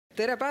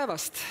Tere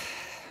päevast!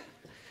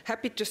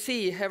 Happy to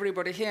see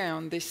everybody here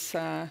on this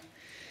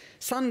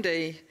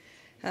Sunday,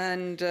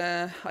 and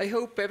I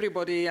hope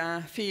everybody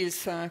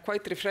feels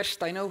quite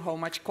refreshed. I know how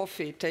much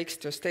coffee it takes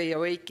to stay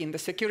awake in the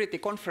security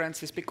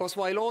conferences, because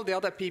while all the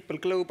other people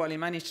globally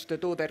manage to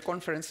do their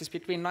conferences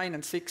between 9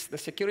 and 6, the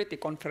security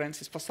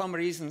conferences, for some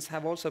reasons,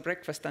 have also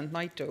breakfast and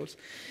night owls.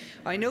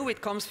 I know it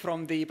comes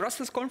from the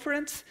Brussels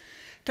conference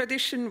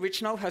tradition,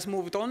 which now has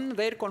moved on.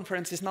 Their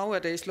conferences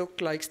nowadays look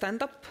like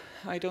stand-up.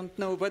 I don't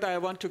know whether I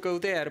want to go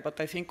there,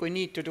 but I think we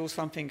need to do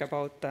something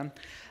about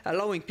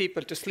allowing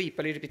people to sleep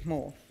a little bit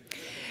more.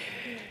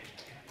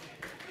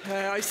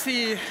 I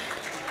see,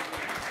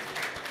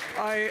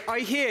 I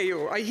hear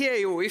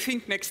you. We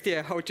think next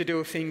year how to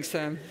do things,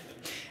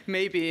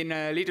 maybe in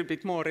a little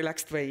bit more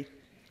relaxed way.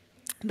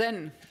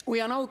 Then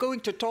we are now going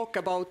to talk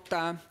about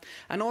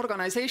an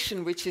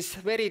organization which is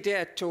very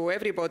dear to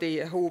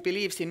everybody who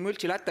believes in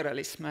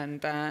multilateralism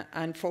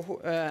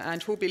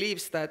and who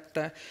believes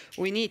that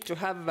we need to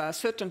have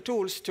certain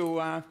tools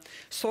to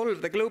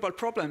solve the global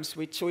problems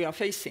which we are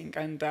facing,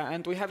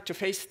 and we have to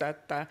face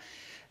that.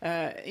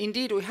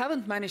 Indeed, we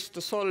haven't managed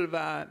to solve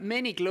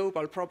many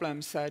global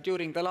problems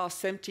during the last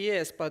 70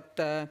 years, but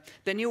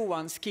the new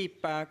ones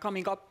keep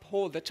coming up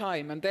all the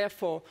time. And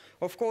therefore,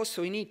 of course,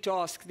 we need to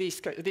ask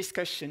this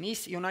question: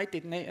 is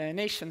United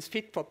Nations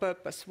fit for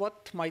purpose?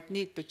 What might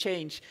need to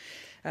change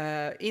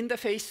in the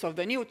face of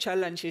the new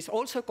challenges,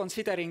 also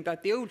considering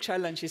that the old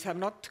challenges have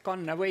not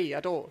gone away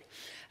at all?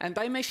 And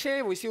I may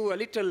share with you a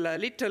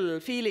little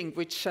feeling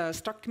which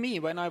struck me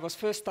when I was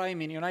first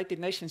time in United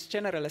Nations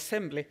General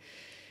Assembly.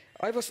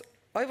 I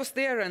was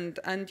there,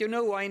 and you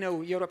know, I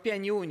know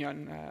European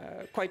Union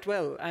quite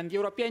well, and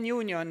European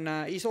Union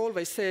is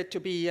always said to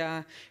be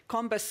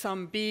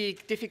cumbersome,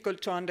 big,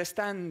 difficult to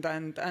understand,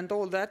 and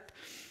all that.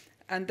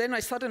 And then I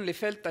suddenly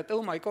felt that,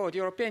 oh my God,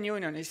 European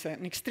Union is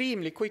an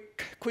extremely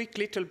quick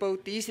little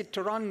boat, easy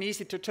to run,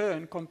 easy to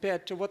turn,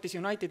 compared to what is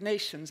United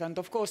Nations. And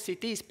of course,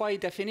 it is by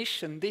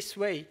definition this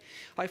way.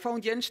 I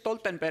found Jens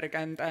Stoltenberg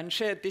and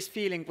shared this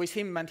feeling with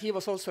him, and he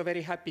was also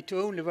very happy to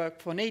only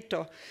work for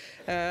NATO,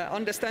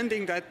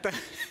 understanding that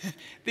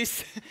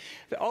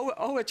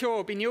our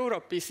job in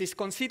Europe is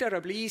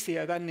considerably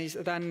easier than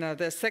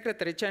the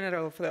Secretary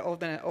General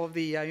of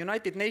the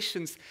United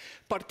Nations,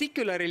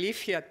 particularly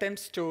if he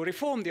attempts to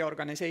reform the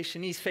organization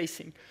is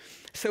facing.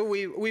 So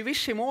we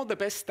wish him all the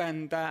best,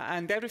 and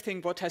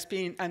everything what has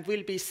been and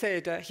will be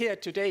said here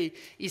today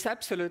is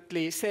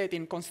absolutely said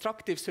in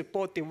constructive,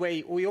 supportive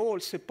way. We all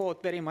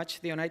support very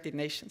much the United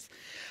Nations.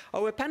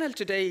 Our panel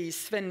today is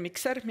Sven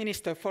Mikser,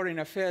 Minister of Foreign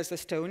Affairs,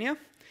 Estonia;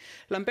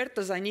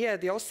 Lamberto Zanier,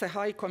 the OSCE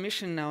High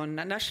Commissioner on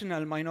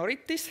National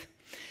Minorities;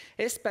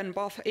 Espen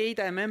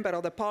Barth-Eide, Member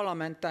of the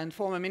Parliament and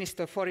former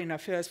Minister of Foreign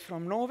Affairs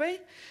from Norway;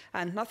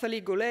 and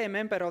Nathalie Goulet,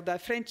 Member of the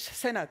French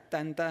Senate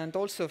and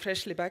also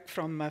freshly back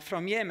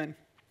from Yemen.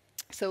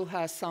 So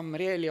has some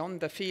really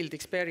on-the-field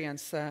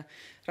experience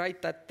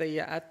right at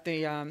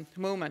the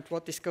moment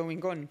what is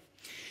going on.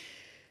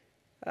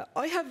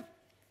 I have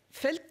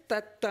felt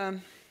that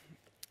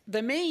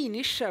the main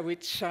issue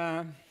which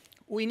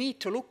we need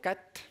to look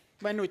at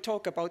when we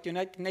talk about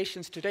United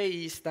Nations today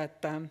is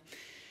that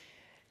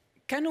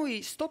can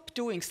we stop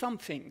doing some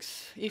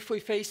things if we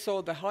face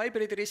all the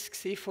hybrid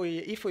risks, if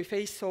we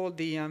face all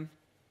the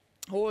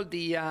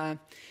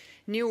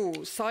new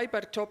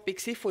cyber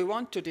topics, if we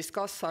want to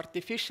discuss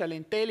artificial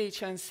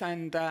intelligence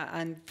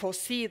and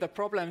foresee the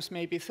problems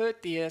maybe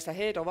 30 years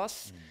ahead of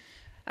us?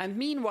 And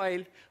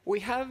meanwhile,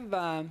 we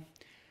have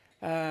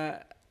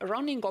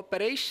running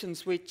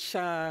operations which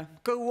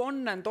go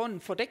on and on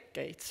for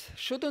decades.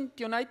 Shouldn't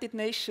United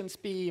Nations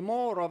be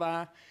more of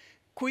a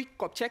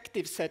quick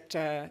objective set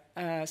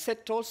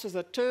also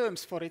the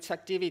terms for its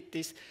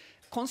activities,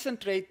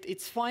 concentrate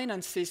its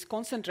finances,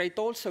 concentrate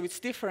also its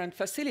different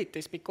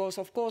facilities, because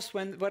of course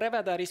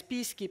wherever there is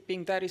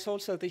peacekeeping, there is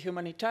also the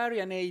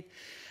humanitarian aid.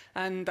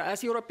 And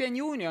as European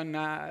Union,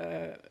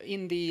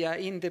 in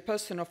the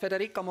person of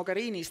Federica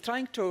Mogherini, is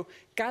trying to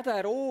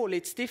gather all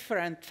its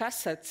different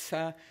facets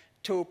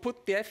to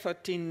put the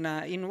effort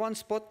in one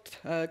spot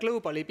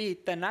globally, be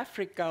it in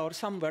Africa or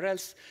somewhere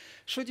else.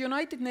 Should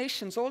United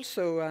Nations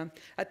also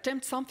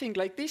attempt something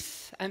like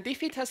this? And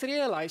if it has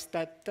realized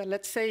that,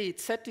 let's say,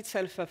 it set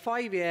itself a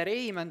 5-year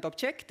aim and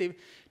objective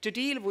to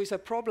deal with a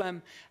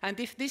problem, and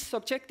if this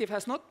objective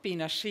has not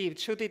been achieved,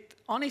 should it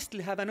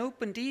honestly have an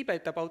open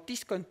debate about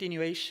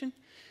discontinuation,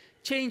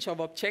 change of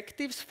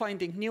objectives,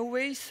 finding new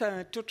ways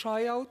to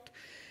try out,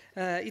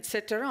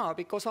 etc.?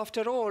 Because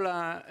after all,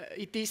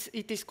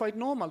 it is quite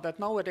normal that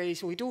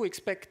nowadays we do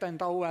expect,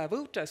 and our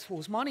voters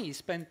whose money is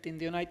spent in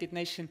the United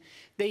Nations,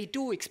 they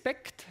do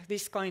expect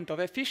this kind of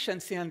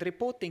efficiency and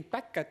reporting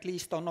back, at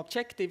least on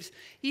objectives.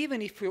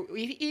 Even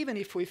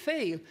if we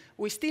fail,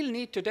 we still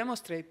need to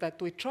demonstrate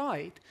that we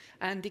tried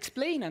and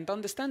explain and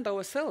understand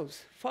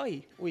ourselves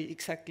why we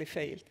exactly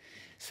failed.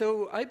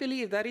 So I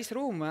believe there is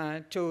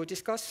room to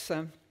discuss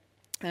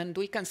and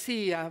we can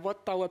see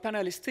what our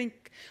panelists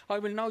think. I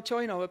will now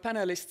join our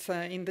panelists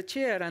in the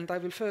chair, and I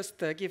will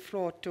first give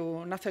floor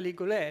to Nathalie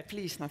Goulet.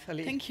 Please,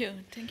 Nathalie. Thank you,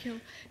 thank you.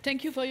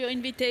 Thank you for your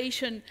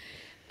invitation.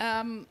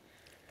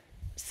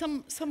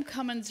 Some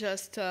comments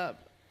just,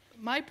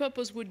 my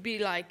purpose would be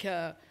like,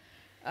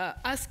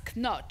 ask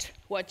not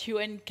what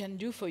UN can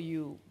do for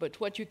you, but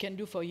what you can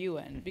do for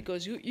UN,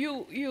 because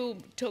you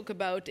talk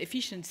about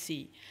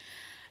efficiency.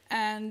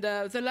 And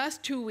the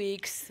last 2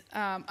 weeks,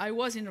 I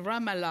was in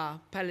Ramallah,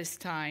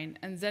 Palestine,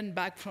 and then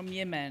back from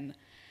Yemen.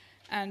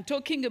 And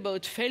talking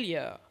about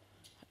failure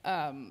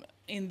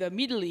in the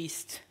Middle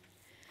East,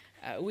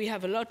 we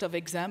have a lot of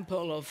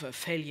examples of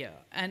failure.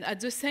 And at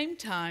the same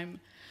time,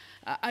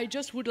 I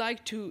just would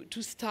like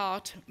to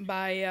start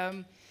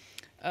by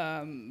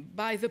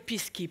the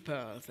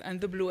peacekeepers and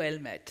the Blue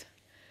Helmet.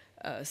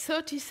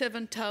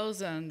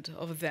 37,000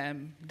 of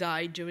them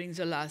died during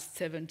the last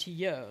 70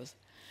 years.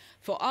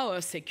 For our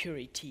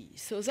security.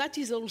 So that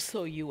is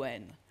also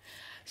UN.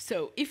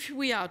 So if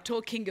we are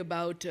talking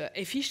about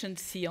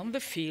efficiency on the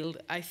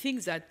field, I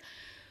think that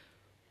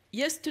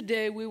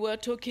yesterday we were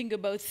talking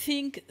about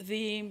think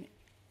the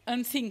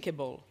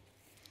unthinkable.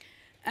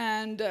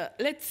 And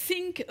let's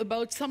think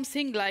about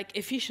something like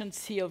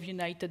efficiency of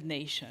United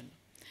Nations.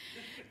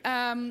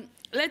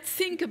 Let's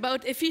think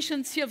about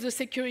efficiency of the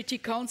Security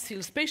Council,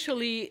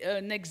 especially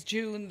next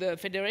June, the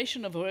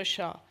Federation of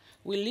Russia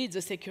will lead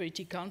the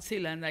Security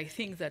Council, and I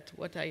think that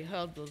what I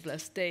heard those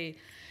last days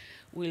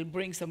will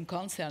bring some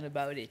concern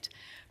about it.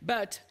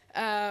 But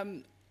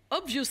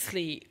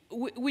obviously,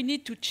 we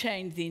need to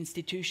change the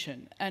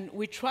institution, and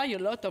we try a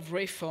lot of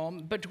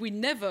reform, but we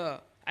never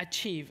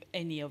achieve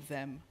any of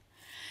them.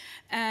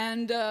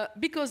 And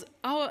because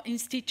our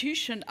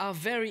institutions are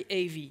very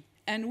heavy,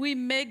 and we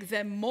make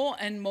them more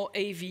and more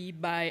heavy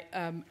by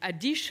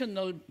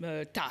additional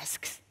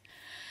tasks.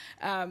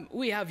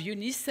 We have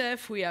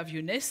UNICEF, we have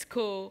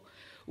UNESCO,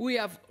 we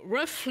have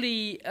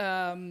roughly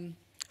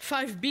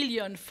 5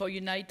 billion for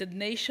United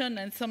Nations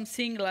and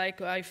something like,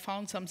 I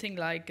found something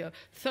like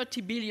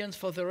 30 billion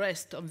for the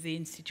rest of the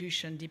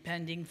institution,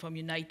 depending from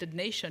United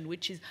Nations,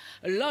 which is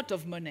a lot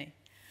of money.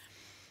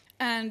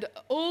 And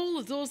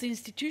all those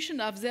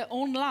institutions have their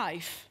own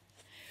life,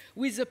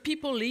 with the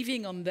people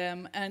living on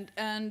them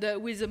and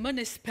with the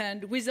money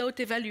spent without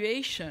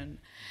evaluation.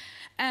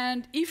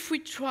 And if we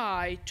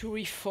try to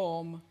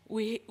reform,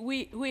 we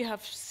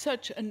have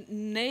such a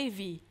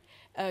heavy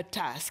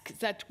task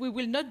that we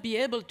will not be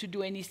able to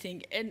do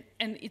anything. And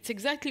it's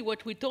exactly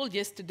what we told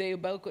yesterday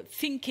about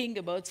thinking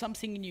about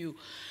something new.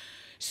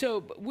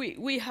 So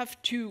we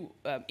have to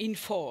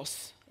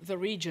enforce the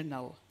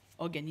regional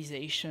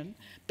organization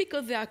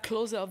because they are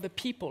closer to the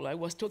people. I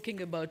was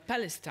talking about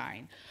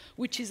Palestine,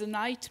 which is a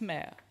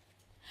nightmare.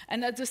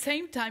 And at the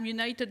same time,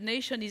 United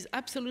Nations is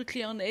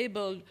absolutely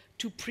unable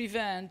to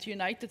prevent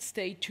United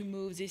States to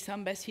move this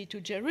embassy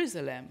to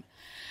Jerusalem.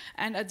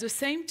 And at the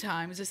same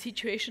time, the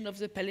situation of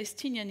the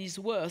Palestinians is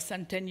worse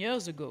than 10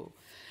 years ago.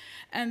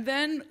 And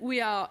then we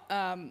are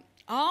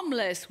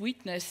harmless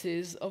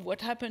witnesses of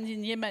what happened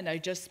in Yemen. I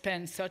just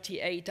spent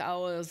 38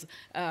 hours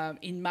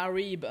in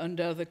Meri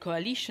under the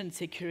coalition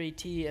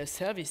security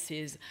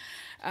services.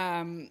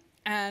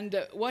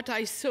 And what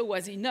I saw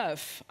was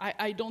enough.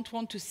 I don't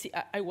want to see,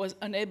 I was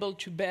unable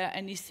to bear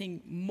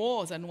anything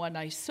more than what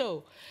I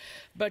saw.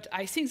 But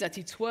I think that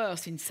it's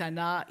worse in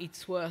Sana'a,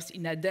 it's worse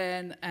in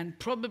Aden, and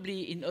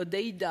probably in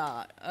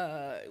Odeida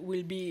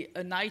will be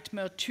a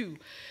nightmare too.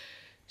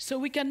 So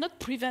we cannot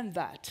prevent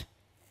that.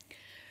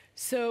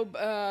 So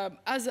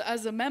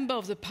as a member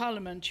of the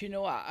parliament, you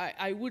know,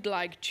 I would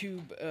like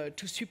to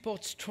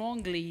support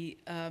strongly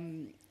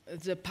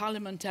the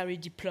parliamentary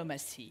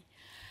diplomacy.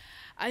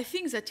 I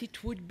think that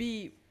it would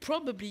be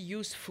probably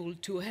useful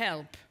to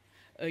help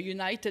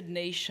United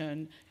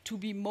Nations to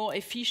be more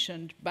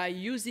efficient by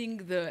using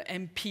the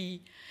MP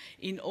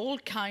in all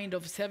kinds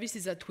of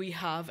services that we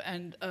have,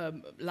 and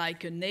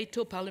like a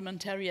NATO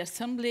Parliamentary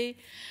Assembly,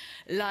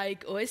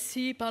 like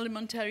OSCE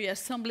Parliamentary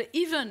Assembly,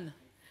 even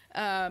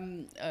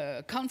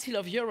Council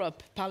of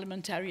Europe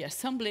Parliamentary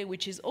Assembly,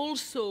 which is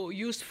also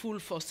useful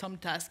for some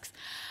tasks.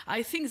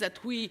 I think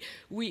that we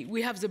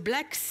have the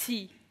Black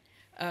Sea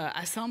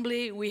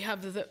Assembly, we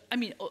have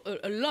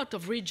a lot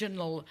of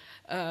regional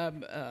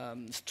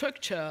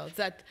structure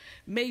that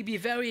may be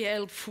very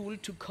helpful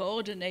to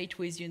coordinate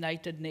with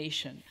United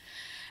Nations.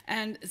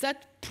 And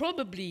that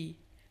probably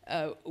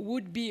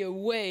would be a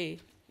way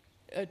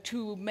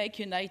to make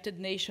United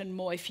Nations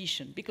more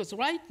efficient. Because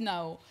right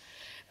now,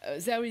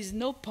 there is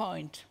no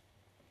point,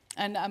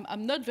 and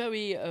I'm not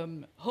very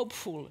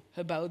hopeful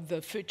about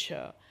the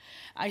future.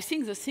 I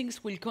think the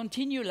things will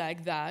continue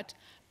like that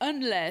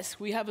unless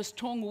we have a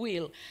strong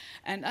will.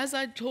 And as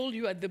I told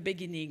you at the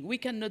beginning, we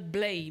cannot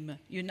blame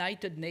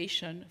United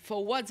Nations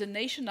for what the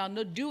nations are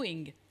not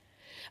doing.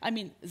 I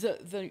mean,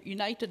 the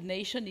United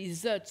Nations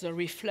is the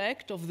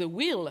reflect of the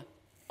will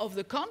of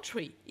the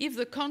country. If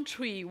the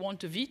country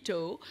want a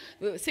veto,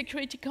 the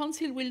Security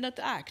Council will not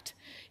act.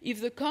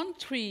 If the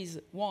countries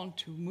want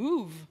to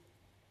move,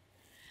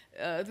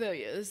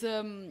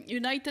 the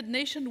United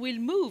Nations will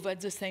move at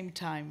the same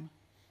time.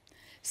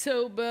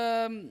 So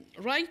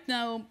right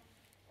now,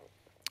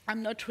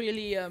 I'm not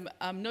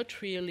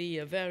really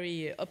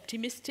very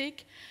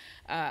optimistic.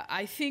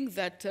 I think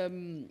that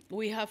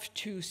we have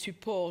to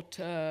support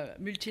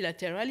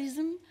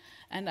multilateralism,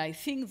 and I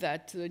think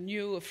that the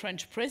new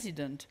French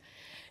president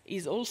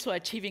is also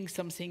achieving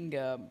something.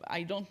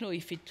 I don't know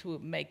if it will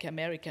make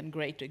America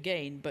great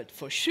again, but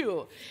for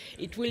sure,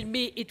 it will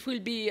make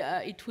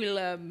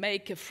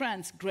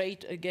France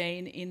great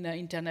again in the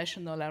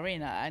international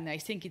arena. And I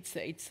think it's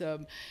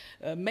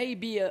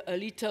maybe a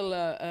little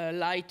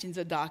light in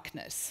the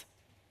darkness.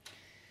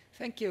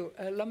 Thank you.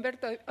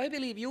 Lambert, I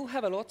believe you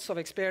have a lots of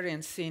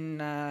experience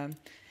in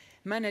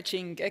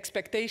managing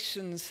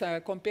expectations,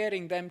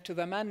 comparing them to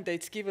the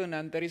mandates given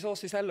and the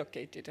resources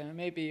allocated.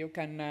 Maybe you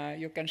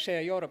can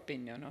share your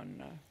opinion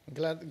on.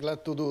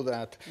 Glad to do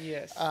that.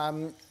 Yes.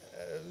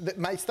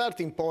 My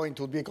starting point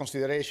would be a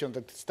consideration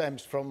that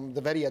stems from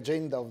the very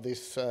agenda of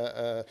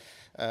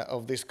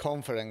this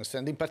conference,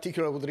 and in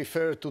particular I would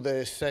refer to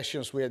the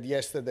sessions we had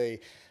yesterday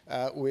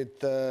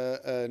with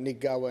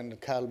Nick Gowan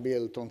and Carl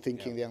Bildt on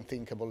thinking the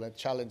unthinkable and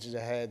challenges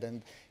ahead,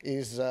 and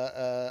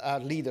are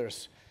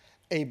leaders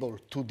able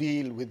to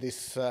deal with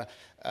this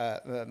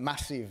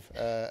massive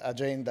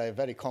agenda, a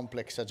very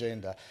complex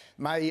agenda.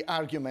 My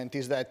argument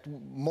is that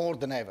more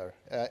than ever,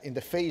 in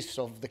the face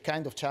of the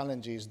kind of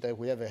challenges that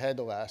we have ahead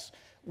of us,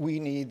 we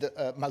need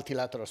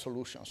multilateral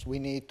solutions. We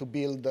need to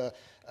build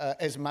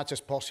as much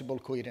as possible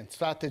coherent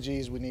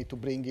strategies. We need to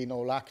bring in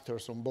all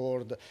actors on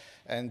board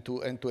and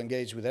to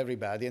engage with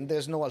everybody. And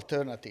there's no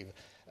alternative.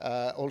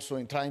 Also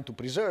in trying to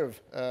preserve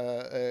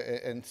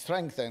and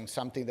strengthen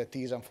something that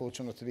is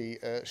unfortunately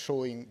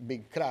showing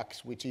big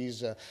cracks, which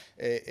is a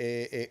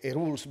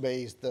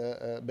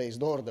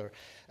rules-based order.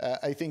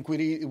 I think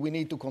we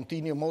need to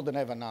continue more than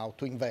ever now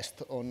to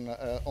invest on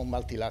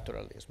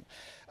multilateralism.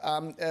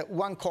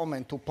 One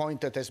comment to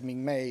point that has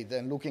been made,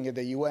 and looking at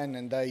the UN,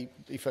 and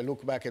if I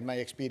look back at my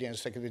experience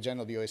as Secretary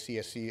General of the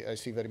OSCE, I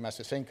see very much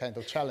the same kind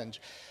of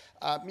challenge.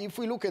 If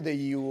we look at the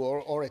EU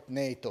or at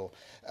NATO,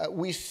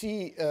 we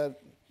see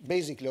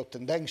basically or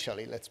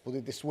tendentially, let's put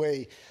it this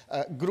way,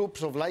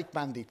 groups of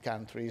like-minded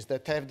countries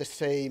that have the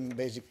same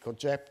basic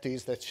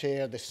objectives, that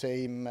share the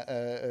same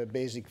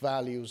basic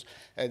values,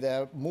 and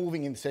they're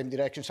moving in the same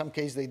direction. In some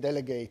cases, they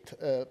delegate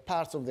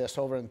parts of their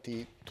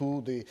sovereignty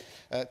to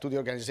the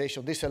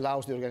organization. This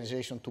allows the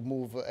organization to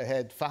move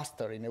ahead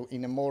faster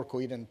in a more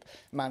coherent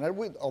manner,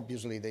 with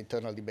obviously the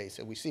internal debates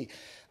that we see.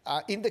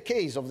 In the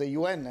case of the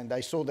UN, and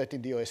I saw that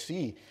in the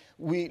OSCE,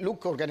 we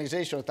look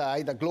organizations that are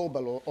either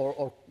global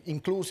or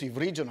inclusive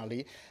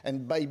regionally,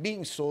 and by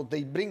being so,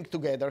 they bring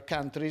together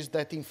countries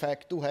that in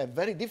fact do have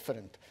very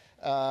different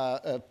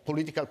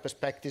political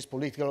perspectives,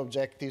 political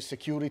objectives,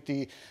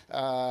 security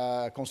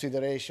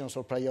considerations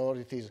or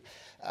priorities.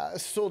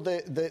 So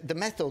the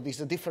method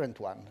is a different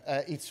one.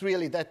 It's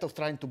really that of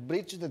trying to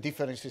bridge the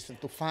differences and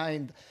to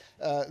find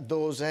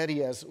those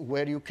areas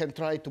where you can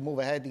try to move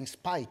ahead in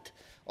spite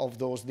of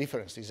those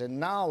differences. And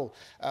now,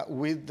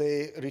 with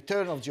the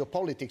return of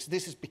geopolitics,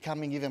 this is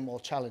becoming even more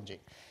challenging.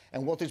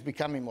 And what is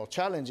becoming more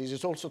challenging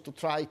is also to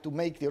try to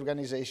make the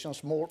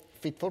organizations more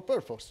fit for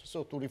purpose,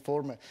 so to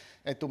reform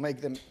and to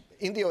make them.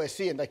 In the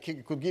OSCE, and I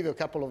could give you a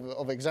couple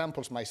of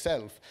examples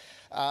myself,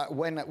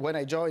 when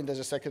I joined as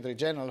a Secretary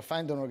General, I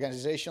found an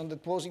organization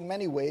that was in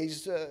many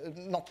ways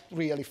not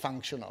really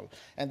functional,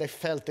 and I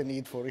felt the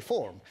need for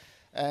reform.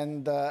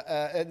 And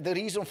the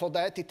reason for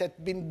that, it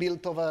had been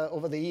built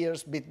over the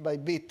years, bit by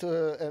bit,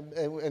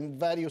 and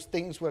various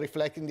things were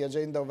reflecting the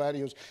agenda of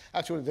various.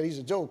 Actually, there is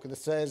a joke that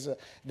says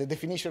the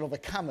definition of a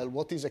camel.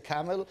 What is a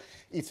camel?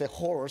 It's a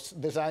horse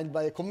designed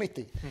by a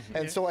committee. Mm-hmm.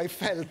 And so I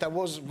felt I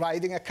was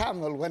riding a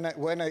camel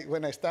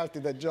when I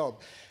started that job.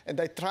 And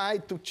I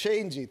tried to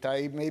change it.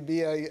 I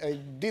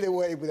did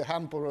away with a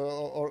hump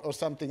or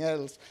something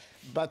else.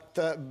 But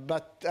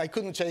I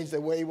couldn't change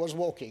the way he was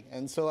walking,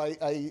 and so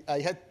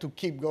I had to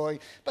keep going.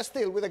 But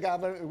still, with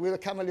a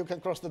camel, you can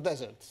cross the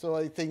desert. So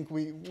I think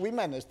we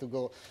managed to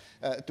go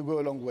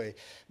a long way.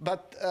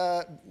 But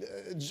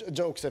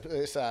jokes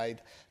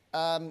aside,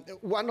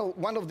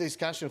 one of the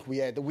discussions we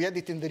had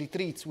it in the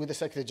retreats with the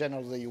Secretary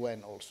General of the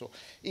UN also,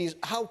 is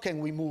how can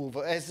we move,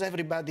 as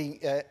everybody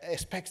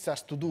expects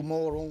us to do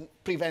more on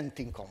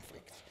preventing conflicts.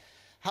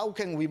 How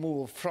can we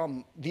move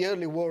from the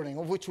early warning,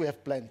 of which we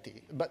have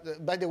plenty?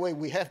 But by the way,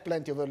 we have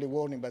plenty of early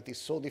warning, but it's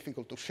so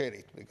difficult to share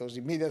it, because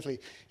immediately,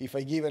 if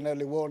I give an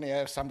early warning, I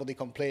have somebody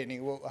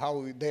complaining, well,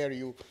 how dare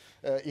you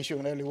issue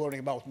an early warning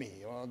about me,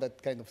 that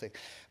kind of thing.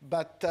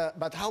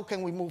 But how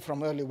can we move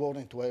from early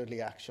warning to early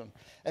action?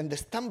 And the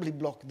stumbling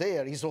block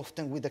there is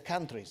often with the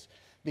countries.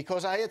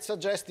 Because I had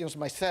suggestions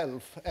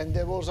myself, and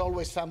there was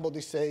always somebody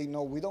saying,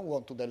 no, we don't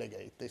want to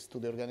delegate this to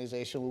the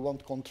organization, we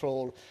want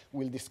control,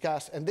 we'll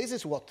discuss. And this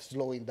is what's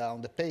slowing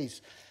down the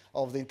pace.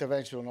 of the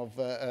intervention of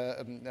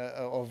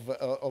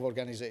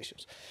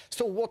organizations.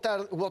 So what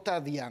are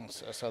the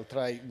answers? I'll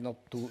try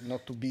not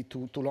to be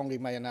too long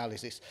in my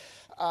analysis.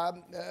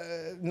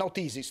 Not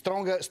easy.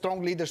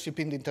 Strong leadership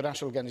in the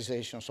international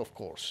organizations, of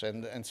course,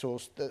 and so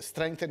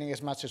strengthening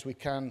as much as we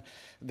can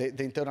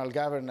the internal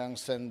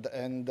governance and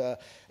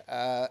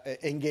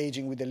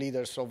engaging with the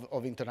leaders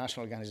of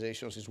international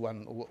organizations is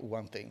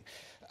one thing.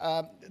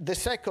 The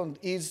second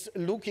is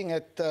looking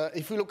at,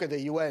 if we look at the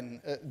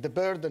UN, the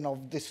burden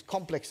of this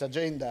complex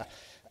agenda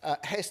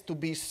has to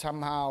be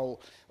somehow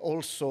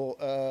also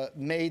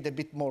made a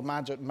bit more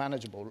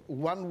manageable.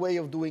 One way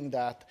of doing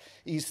that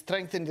is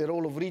strengthening the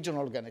role of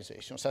regional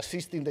organizations,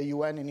 assisting the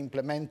UN in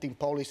implementing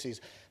policies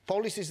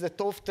that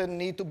often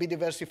need to be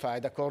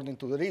diversified according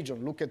to the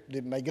region. Look at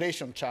the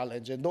migration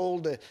challenge and all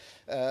the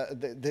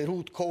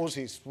root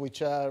causes,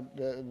 which are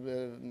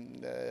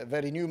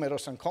very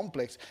numerous and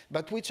complex,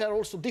 but which are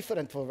also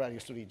different for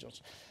various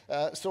regions.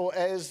 So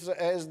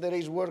as there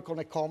is work on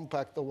a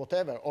compact or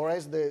whatever, or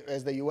as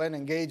the UN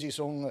engages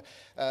on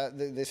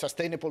the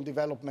Sustainable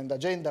Development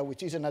Agenda,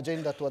 which is an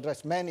agenda to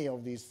address many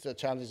of these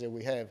challenges that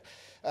we have,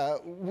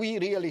 we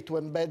really to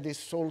embed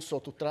this also,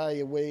 to try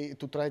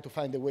to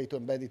find a way to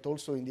embed it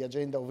also in the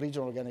agenda of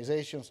regional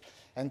organizations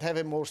and have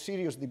a more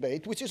serious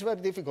debate, which is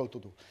very difficult to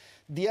do.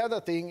 The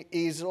other thing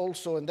is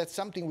also, and that's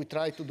something we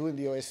try to do in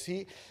the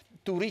OSCE,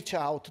 to reach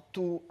out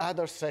to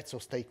other sets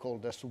of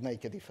stakeholders to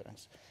make a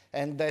difference.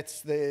 And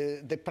that's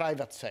the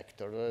private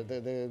sector,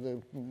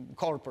 the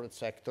corporate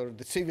sector,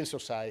 the civil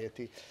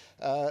society,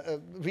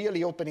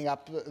 really opening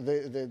up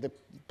the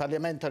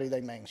parliamentary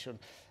dimension.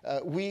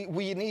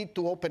 We need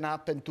to open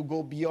up and to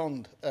go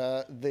beyond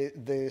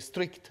the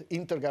strict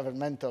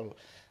intergovernmental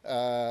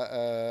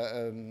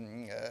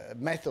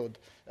method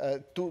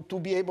to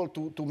be able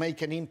to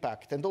make an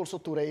impact and also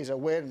to raise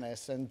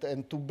awareness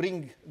and to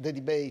bring the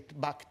debate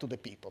back to the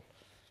people.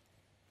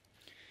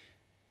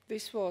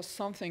 This was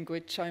something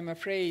which I'm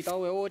afraid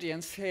our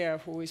audience here,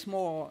 who is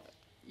more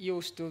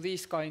used to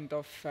this kind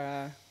of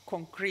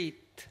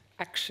concrete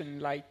action,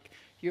 like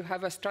you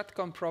have a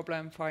Stratcom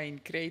problem, fine,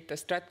 create a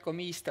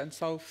Stratcom East and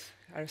South,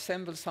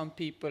 assemble some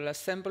people,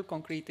 assemble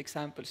concrete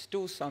examples,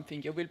 do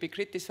something. You will be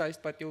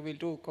criticized, but you will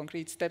do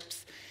concrete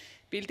steps.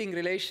 Building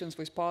relations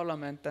with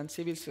parliament and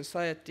civil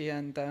society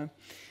and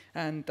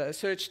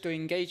search to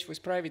engage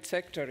with private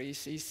sector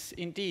is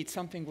indeed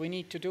something we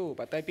need to do.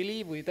 But I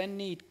believe we then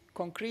need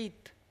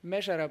concrete,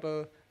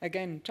 measurable,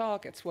 again,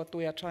 targets, what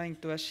we are trying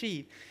to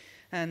achieve.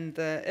 And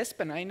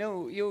Espen, I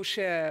know you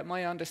share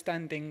my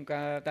understanding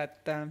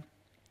that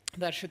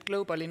there should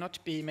globally not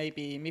be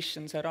maybe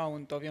missions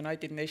around of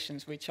United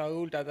Nations which are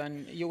older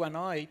than you and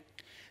I,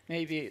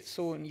 maybe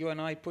soon you and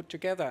I put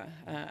together,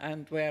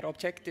 and where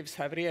objectives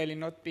have really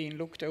not been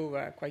looked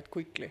over quite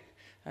quickly,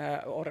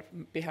 or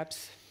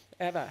perhaps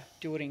ever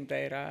during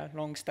their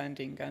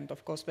long-standing and,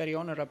 of course, very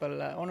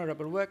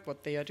honorable work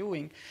what they are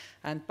doing.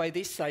 And by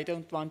this, I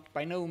don't want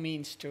by no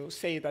means to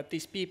say that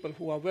these people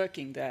who are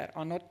working there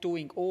are not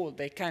doing all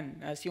they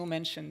can. As you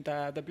mentioned,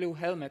 the blue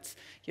helmets.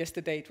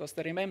 Yesterday it was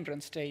the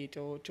Remembrance Day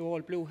to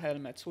all blue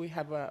helmets. We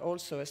have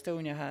also,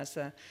 Estonia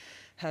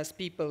has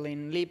people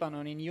in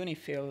Lebanon, in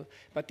UNIFIL.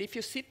 But if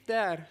you sit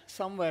there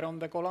somewhere on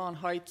the Golan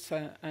Heights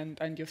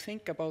and you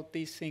think about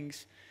these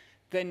things,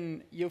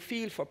 then you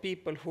feel for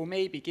people who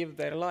maybe give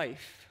their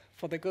life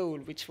for the goal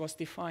which was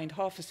defined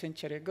half a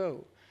century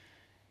ago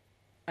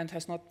and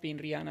has not been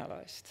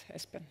reanalyzed.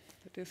 Espen,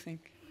 what do you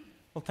think?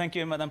 Well, thank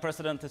you, Madam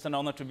President. It's an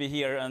honor to be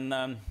here.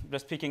 And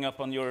just picking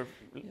up on your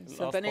last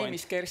so the name point,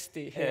 is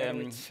Kersti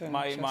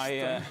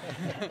here.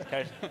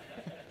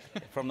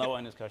 From now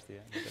on, it's Kersti.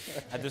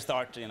 Yeah. Had to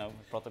start,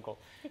 protocol.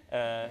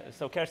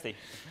 So Kersti,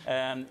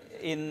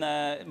 in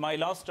my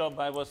last job,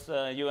 I was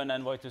UN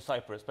envoy to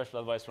Cyprus, special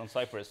advisor from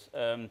Cyprus.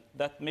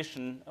 That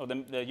mission, or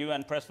the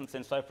UN presence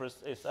in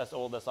Cyprus, is as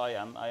old as I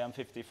am. I am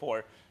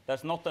 54.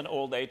 That's not an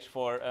old age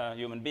for a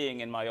human being,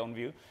 in my own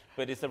view,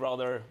 but it's a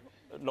rather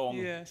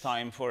long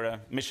time for a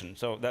mission.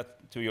 So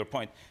that, to your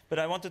point. But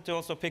I wanted to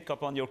also pick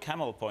up on your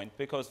camel point,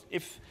 because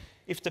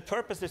if the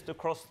purpose is to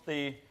cross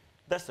the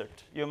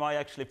desert, you might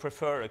actually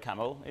prefer a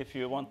camel. If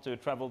you want to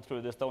travel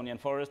through the Estonian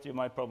forest, you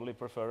might probably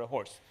prefer a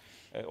horse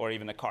or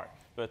even a car,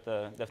 but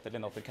definitely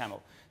not a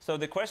camel. So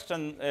the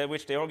question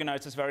which the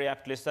organizers very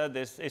aptly said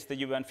is the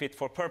UN fit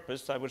for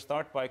purpose? I would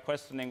start by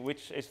questioning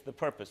which is the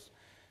purpose.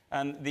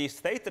 And the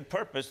stated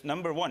purpose,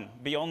 number one,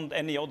 beyond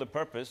any other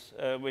purpose,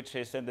 which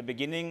is in the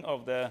beginning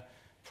of the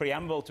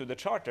preamble to the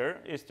Charter,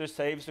 is to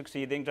save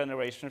succeeding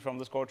generations from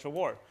the scourge of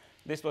war.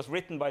 This was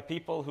written by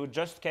people who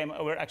just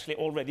were actually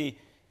already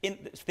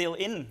still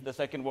in the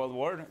Second World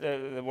War.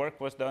 The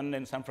work was done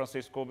in San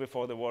Francisco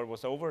before the war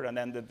was over and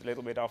ended a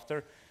little bit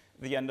after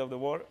the end of the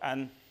war.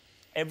 And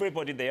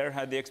everybody there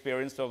had the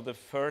experience of the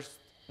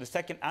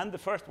Second and the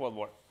First World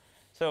War.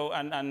 So,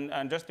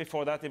 and just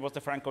before that, it was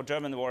the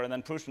Franco-German War and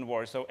then Prussian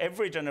War. So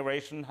every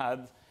generation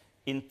had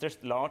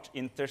large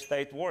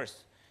interstate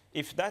wars.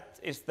 If that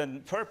is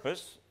the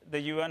purpose, the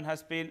UN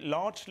has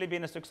largely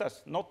been a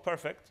success. Not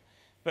perfect,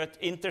 but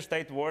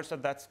interstate wars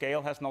at that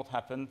scale has not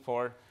happened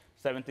for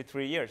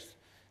 73 years.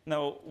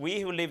 Now,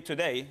 we who live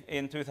today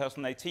in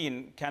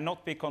 2018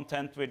 cannot be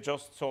content with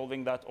just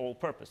solving that all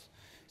purpose.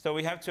 So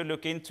we have to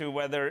look into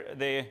whether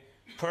the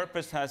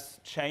purpose has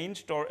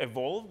changed or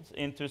evolved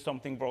into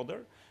something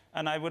broader.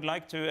 And I would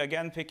like to,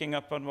 again, picking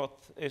up on what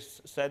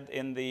is said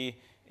in the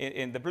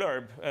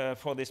blurb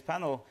for this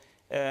panel,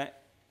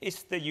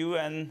 is the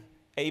UN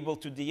able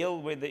to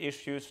deal with the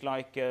issues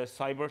like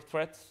cyber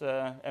threats,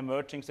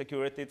 emerging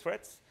security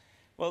threats?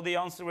 Well, the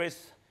answer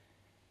is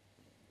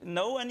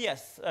no and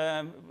yes.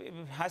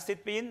 Has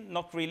it been?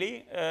 Not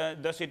really.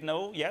 Does it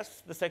know?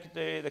 Yes.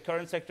 The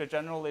current Secretary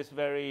General is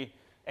very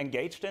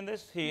engaged in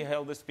this. He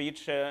held a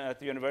speech at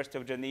the University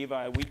of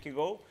Geneva a week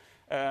ago.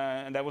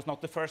 And that was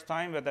not the first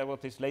time, but that was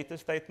his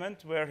latest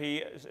statement, where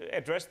he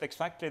addressed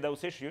exactly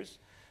those issues.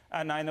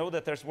 And I know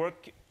that there's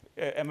work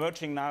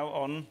emerging now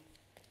on,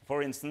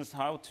 for instance,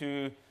 how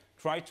to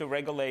try to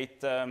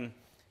regulate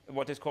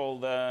what is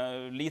called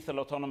lethal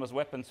autonomous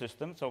weapon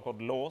system,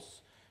 so-called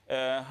laws,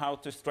 how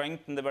to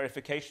strengthen the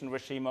verification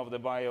regime of the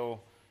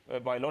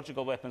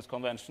Biological Weapons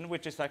Convention,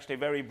 which is actually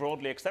very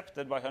broadly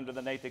accepted by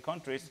 180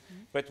 countries,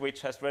 but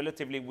which has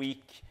relatively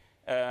weak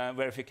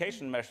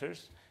verification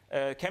measures.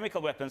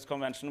 Chemical Weapons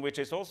Convention, which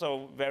is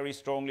also very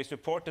strongly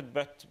supported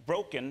but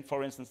broken,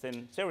 for instance,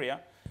 in Syria,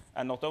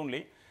 and not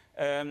only.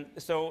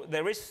 So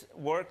there is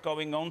work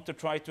going on to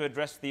try to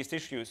address these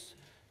issues.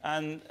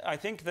 And I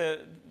think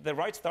the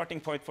right starting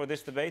point for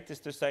this debate is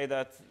to say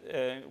that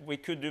we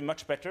could do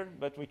much better,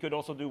 but we could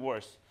also do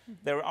worse.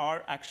 There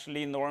are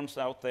actually norms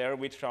out there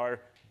which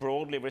are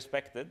broadly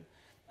respected.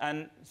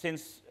 And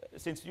since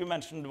you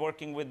mentioned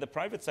working with the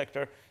private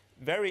sector,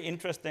 very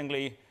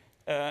interestingly,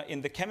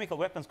 in the Chemical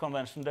Weapons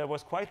Convention, there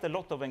was quite a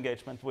lot of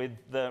engagement with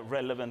the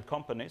relevant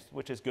companies,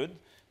 which is good.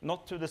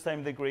 Not to the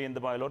same degree in the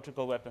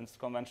Biological Weapons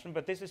Convention,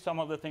 but this is some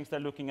of the things they're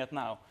looking at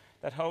now,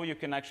 that how you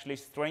can actually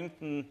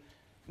strengthen,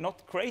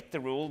 not create the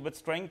rule, but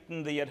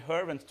strengthen the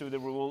adherence to the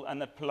rule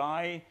and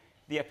apply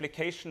the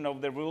application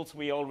of the rules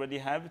we already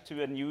have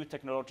to a new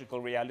technological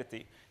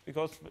reality.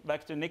 Because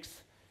back to Nick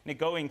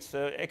Going's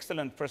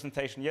excellent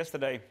presentation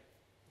yesterday,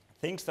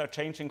 things are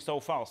changing so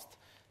fast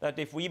that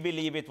if we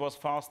believe it was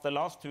fast the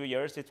last 2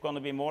 years, it's going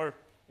to be more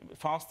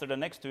faster the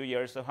next 2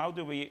 years. So how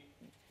do we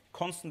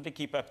constantly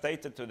keep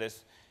updated to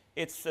this?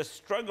 It's a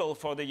struggle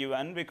for the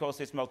UN because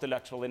it's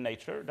multilateral in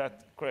nature.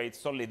 That creates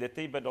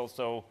solidity, but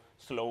also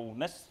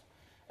slowness.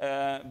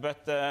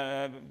 But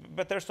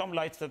there's some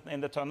lights in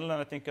the tunnel,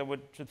 and I think I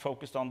should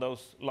focus on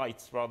those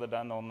lights rather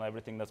than on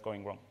everything that's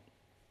going wrong.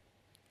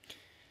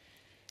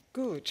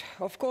 Good.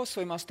 Of course,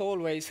 we must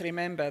always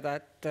remember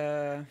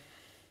that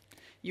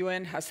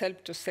UN has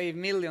helped to save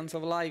millions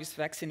of lives,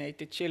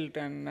 vaccinated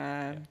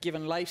children,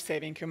 given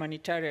life-saving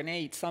humanitarian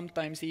aid,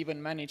 sometimes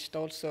even managed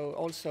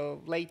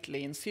also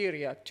lately in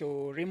Syria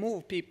to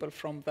remove people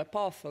from the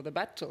path of the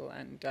battle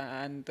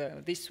and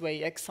this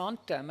way ex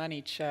ante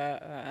manage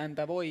and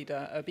avoid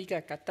a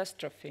bigger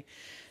catastrophe.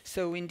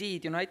 So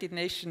indeed, United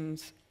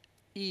Nations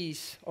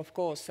is, of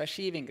course,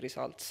 achieving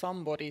results.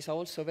 Some bodies are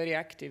also very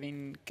active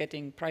in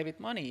getting private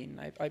money in.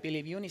 I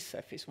believe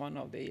UNICEF is one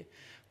of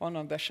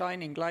the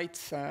shining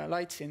lights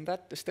in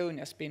that.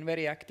 Estonia's been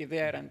very active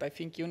there, and I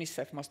think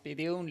UNICEF must be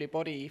the only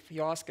body, if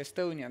you ask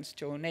Estonians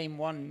to name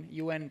one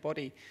UN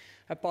body,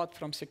 apart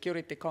from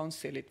Security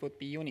Council, it would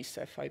be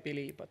UNICEF, I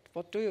believe. But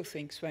what do you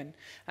think, Sven?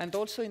 And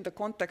also in the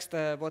context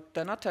what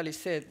Natalie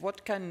said,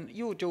 what can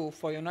you do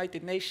for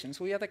United Nations?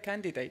 We are the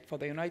candidate for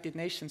the United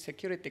Nations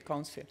Security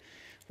Council.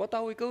 What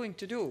are we going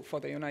to do for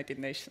the United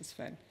Nations,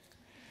 Sven?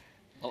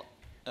 Well,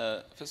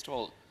 first of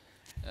all,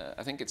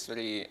 I think it's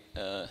very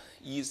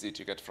easy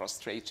to get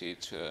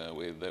frustrated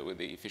with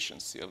the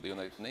efficiency of the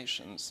United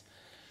Nations.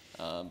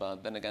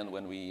 But then again,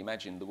 when we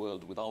imagine the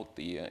world without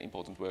the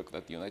important work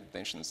that the United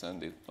Nations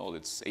and all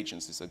its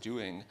agencies are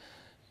doing,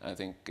 I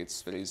think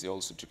it's very easy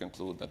also to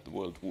conclude that the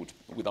world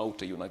without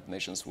the United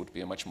Nations would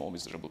be a much more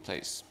miserable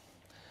place.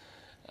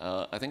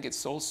 I think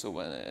it's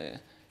also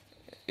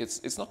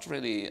it's not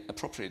really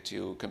appropriate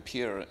to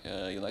compare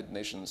United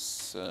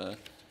Nations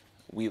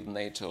with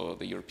NATO or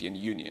the European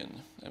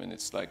Union. I mean,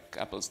 it's like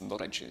apples and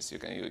oranges.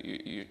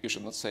 You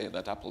should not say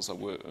that apples are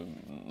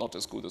not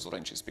as good as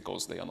oranges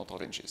because they are not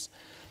oranges.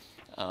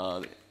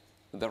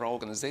 There are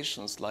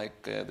organizations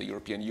like the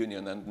European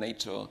Union and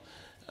NATO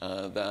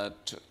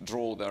that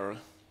draw their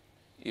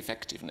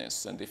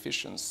effectiveness and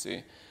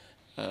efficiency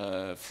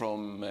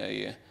from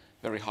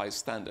very high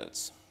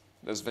standards.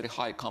 There's a very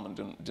high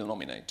common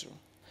denominator.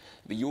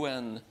 The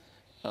UN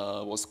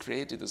was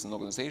created as an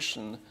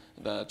organization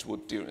that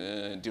would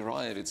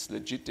derive its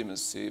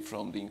legitimacy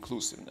from the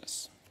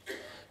inclusiveness,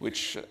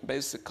 which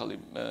basically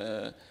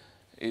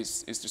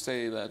is to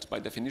say that by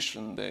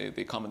definition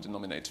the common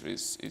denominator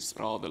is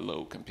rather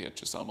low compared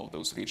to some of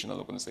those regional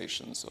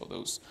organizations or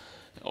those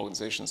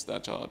organizations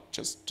that are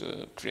just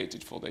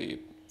created for the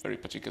very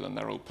particular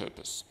narrow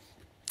purpose.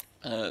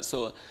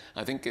 So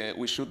I think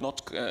we should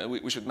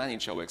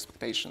manage our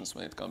expectations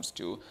when it comes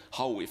to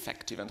how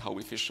effective and how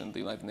efficient the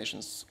United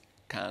Nations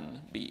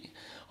can be.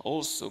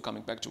 Also,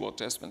 coming back to what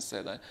Espen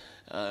said,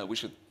 we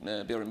should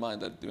bear in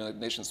mind that the United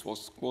Nations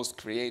was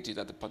created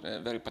at a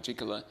very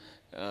particular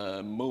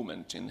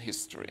moment in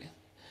history.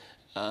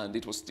 And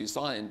it was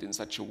designed in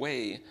such a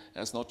way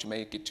as not to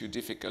make it too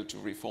difficult to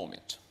reform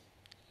it,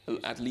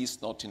 at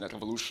least not in a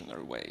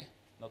revolutionary way.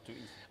 Not too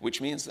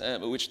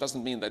easy. Which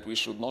doesn't mean that we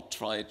should not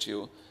try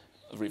to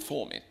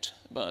reform it,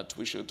 but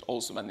we should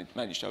also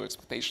manage our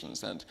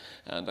expectations. And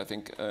I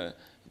think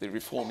the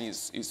reform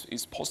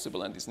is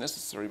possible and is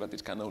necessary, but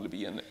it can only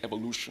be an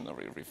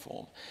evolutionary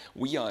reform.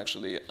 We are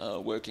actually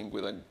working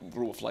with a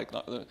group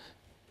of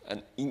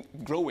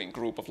growing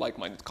group of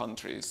like-minded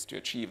countries to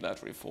achieve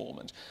that reform.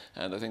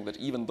 And I think that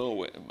even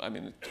though, I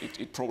mean,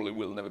 it probably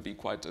will never be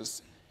quite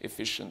as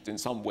efficient in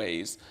some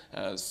ways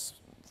as,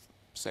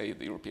 say,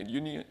 the European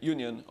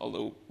Union,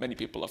 although many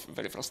people are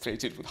very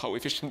frustrated with how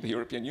efficient the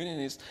European Union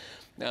is,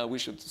 we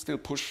should still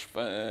push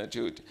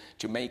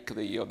to make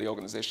the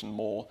organization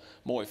more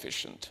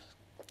efficient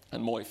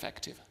and more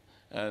effective.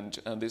 And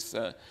this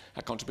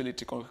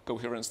accountability,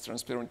 coherence,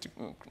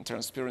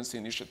 transparency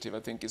initiative, I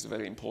think, is a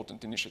very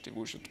important initiative.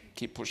 We should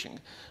keep pushing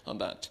on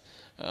that.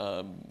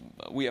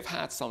 We have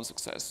had some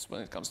success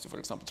when it comes to, for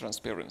example,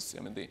 transparency.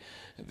 I mean,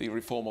 the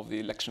reform of the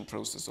election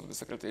process of the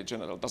Secretary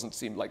General doesn't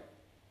seem like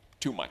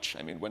too much,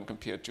 I mean, when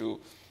compared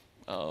to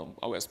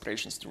our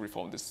aspirations to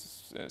reform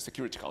this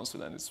Security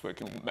Council and its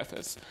working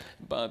methods.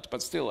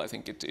 But still, I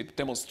think it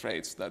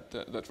demonstrates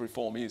that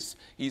reform is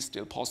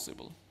still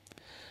possible.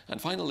 And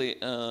finally,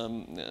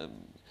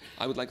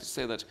 I would like to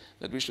say that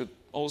we should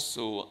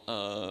also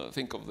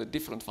think of the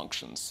different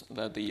functions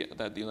that the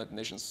United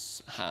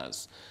Nations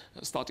has,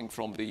 starting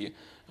from the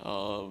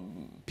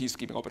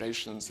peacekeeping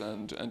operations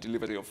and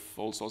delivery of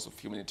all sorts of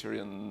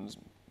humanitarian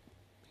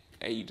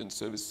aid and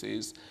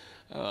services,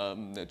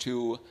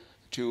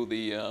 to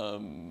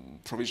the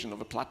provision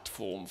of a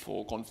platform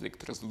for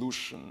conflict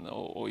resolution,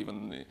 or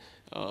even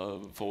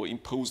for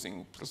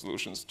imposing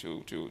resolutions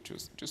to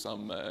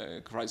some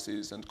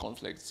crises and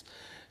conflicts,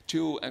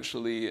 to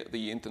actually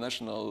the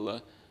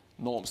international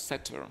norm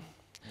setter.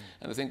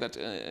 And I think that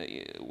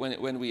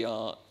when we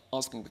are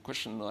asking the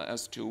question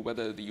as to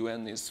whether the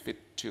UN is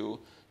fit to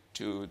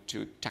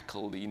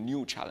tackle the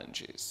new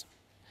challenges,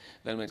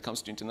 then when it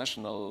comes to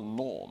international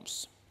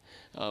norms,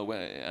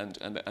 and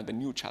the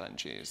new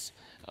challenges.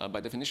 By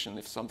definition,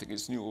 if something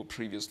is new or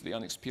previously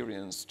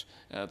unexperienced,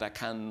 there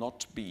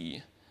cannot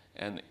be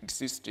an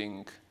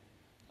existing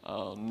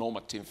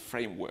normative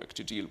framework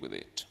to deal with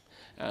it.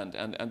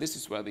 And this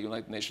is where the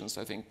United Nations,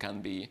 I think,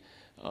 can be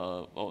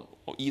or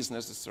is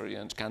necessary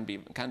and can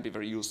be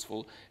very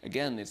useful.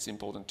 Again, it's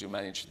important to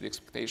manage the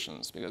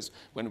expectations, because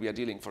when we are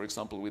dealing, for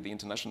example, with the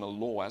international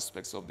law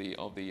aspects of the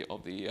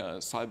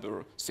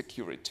cyber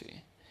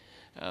security,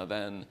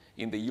 then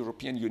in the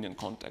European Union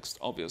context,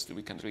 obviously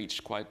we can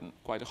reach quite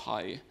a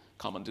high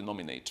common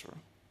denominator,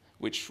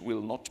 which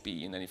will not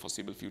be in any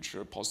foreseeable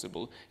future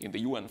possible in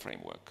the UN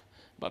framework.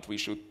 But we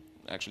should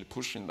actually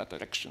push in that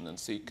direction and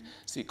seek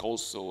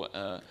also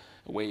a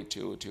way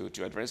to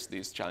address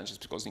these challenges,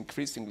 because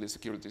increasingly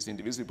security is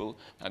indivisible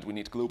and we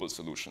need global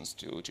solutions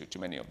to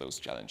many of those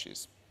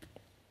challenges.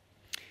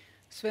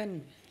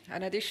 Sven,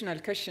 an additional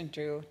question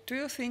to you. Do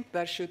you think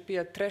there should be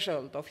a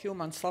threshold of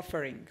human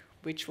suffering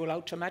which will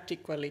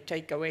automatically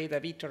take away the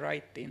veto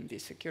right in the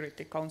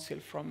Security Council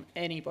from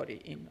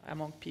anybody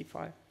among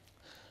P5?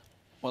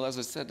 Well, as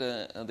I said,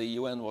 the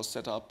UN was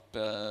set up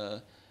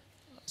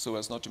so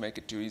as not to make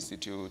it too easy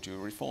to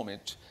reform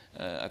it.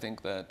 I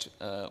think that,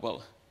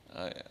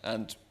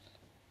 and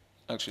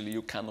actually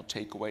you cannot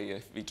take away a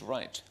veto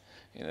right.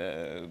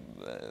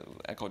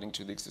 According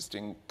to the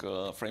existing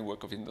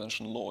framework of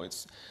international law,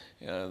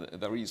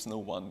 there is no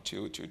one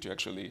to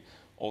actually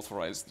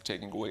authorize the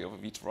taking away of a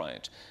veto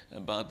right.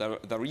 But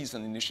there is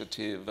an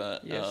initiative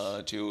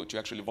to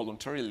actually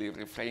voluntarily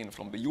refrain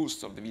from the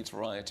use of the veto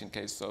right in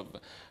case of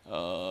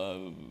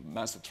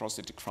mass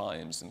atrocity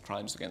crimes and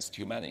crimes against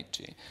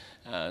humanity.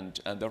 And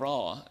there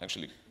are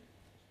actually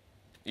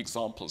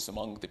examples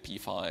among the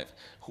P5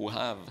 who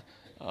have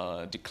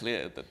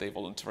declared that they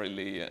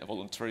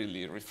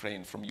voluntarily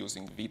refrain from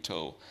using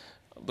veto.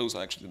 Those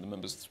are actually the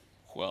members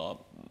who are,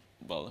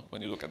 well,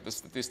 when you look at the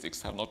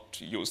statistics, have not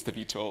used the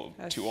veto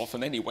too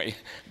often anyway.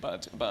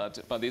 But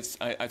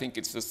I think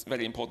it's a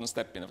very important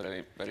step in a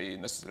very, very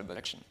necessary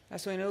direction.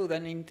 As we know,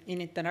 then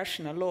in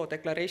international law,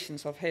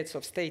 declarations of heads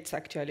of states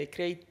actually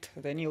create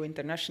the new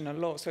international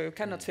law. So you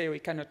cannot say we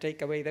cannot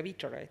take away the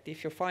veto right.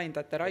 If you find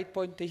at the right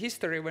point in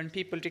history when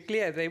people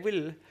declare they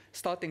will,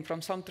 starting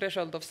from some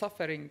threshold of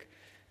suffering,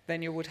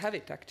 then you would have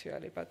it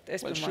actually. But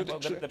well, should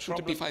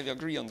the P5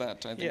 agree on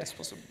that? I think it's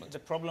possible. The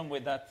problem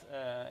with that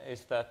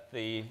is that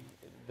the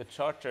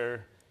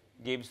Charter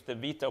gives the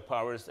veto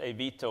powers a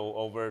veto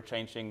over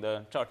changing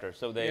the charter.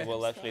 So they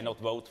will actually not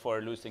vote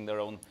for losing their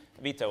own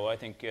veto. I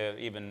think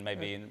even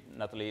maybe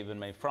Natalie, even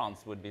maybe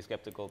France would be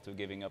skeptical to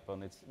giving up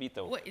on its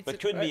veto. Well, but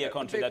could be a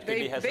country that could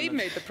be hesitant. They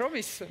made the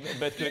promise.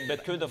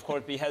 but could of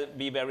course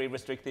be very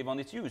restrictive on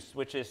its use,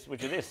 which it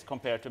is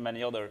compared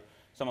to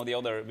some of the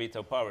other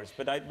veto powers.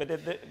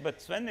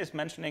 But Sven is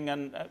mentioning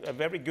a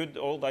very good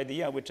old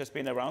idea which has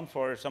been around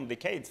for some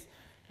decades,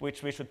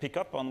 which we should pick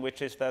up on,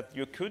 which is that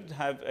you could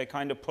have a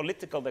kind of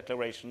political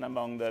declaration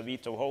among the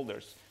veto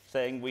holders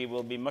saying we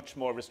will be much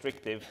more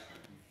restrictive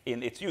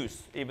in its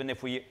use, even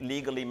if we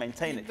legally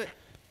maintain it.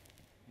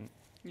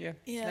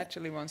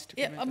 Naturally wants to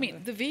comment I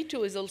mean, the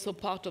veto is also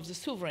part of the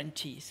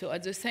sovereignty. So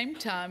at the same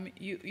time,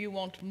 you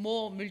want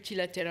more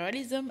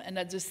multilateralism, and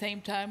at the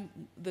same time,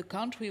 the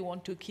country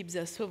want to keep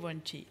their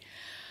sovereignty.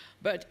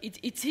 But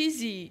it's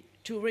easy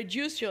to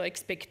reduce your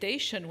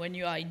expectation when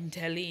you are in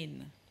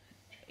Tallinn,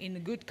 in a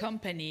good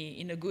company,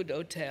 in a good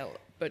hotel.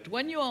 But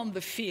when you're on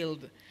the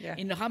field,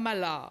 in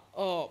Ramallah,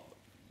 or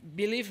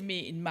believe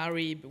me, in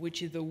Meri,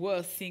 which is the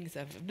worst things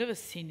I've never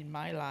seen in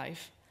my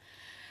life.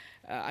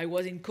 I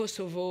was in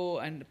Kosovo,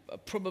 and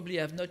probably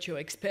have not your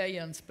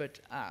experience, but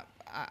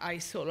I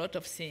saw a lot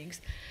of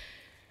things.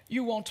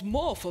 You want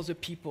more for the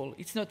people.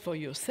 It's not for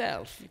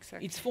yourself.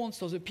 Exactly. It's for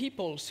the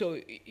people.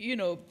 So, you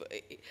know,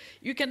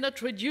 you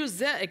cannot reduce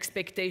their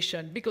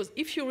expectation, because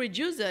if you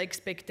reduce their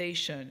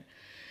expectation,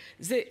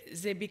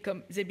 they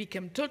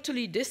become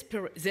totally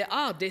desperate. They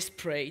are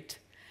desperate.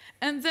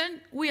 And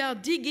then we are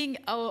digging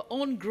our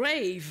own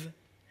grave,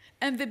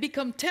 and they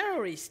become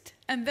terrorists,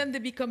 and then they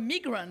become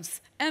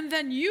migrants, and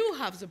then you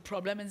have the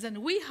problem, and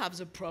then we have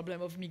the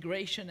problem of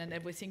migration and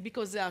everything,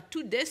 because they are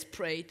too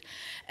desperate,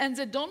 and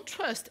they don't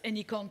trust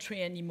any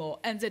country anymore,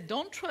 and they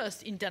don't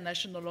trust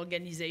international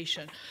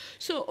organization.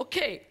 So,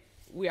 okay,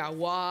 we are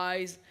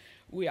wise,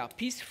 we are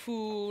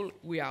peaceful,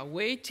 we are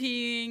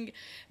waiting,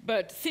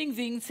 but things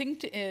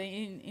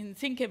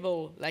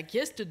unthinkable, like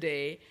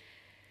yesterday,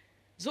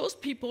 those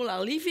people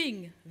are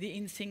living the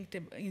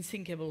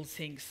unthinkable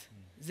things.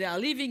 They are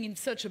living in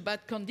such a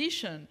bad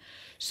condition.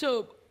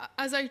 So,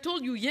 as I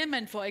told you,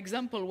 Yemen, for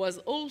example, was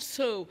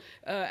also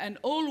and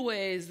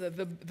always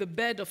the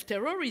bed of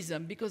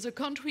terrorism, because the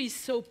country is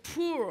so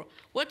poor.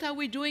 What are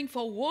we doing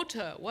for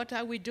water? What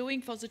are we doing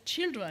for the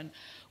children?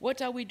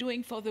 What are we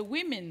doing for the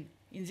women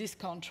in this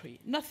country?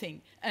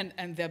 Nothing.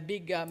 And they're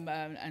big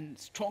and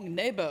strong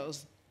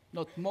neighbors,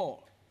 not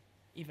more,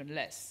 even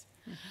less.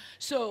 Mm-hmm.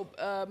 So,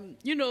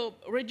 you know,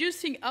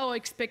 reducing our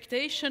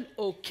expectation,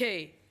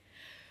 okay,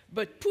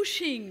 but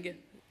pushing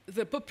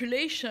the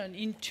population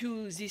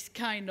into this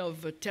kind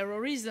of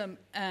terrorism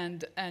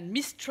and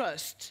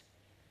mistrust,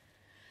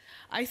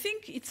 I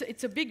think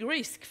it's a big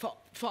risk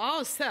for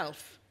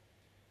ourselves.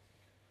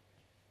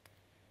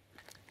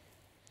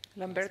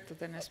 Lamberto,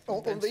 then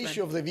on the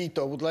issue of the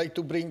veto, I would like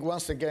to bring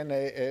once again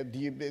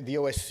the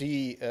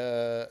OSCE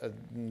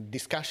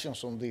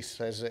discussions on this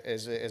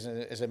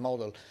as a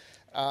model.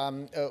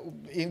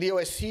 In the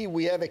OSCE,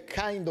 we have a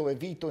kind of a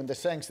veto in the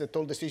sense that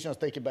all decisions are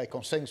taken by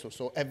consensus,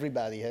 so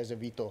everybody has a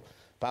veto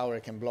power,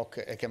 can block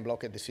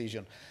a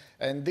decision.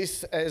 And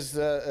this, as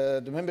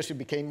the membership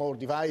became more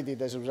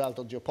divided as a result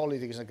of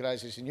geopolitics and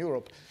crisis in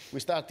Europe, we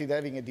started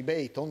having a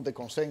debate on the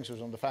consensus,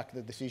 on the fact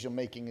that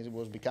decision-making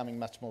was becoming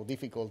much more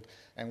difficult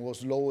and was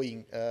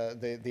slowing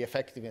the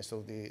effectiveness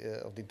of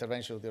the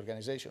intervention of the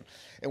organization.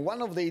 And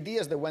one of the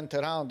ideas that went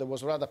around that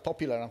was rather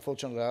popular,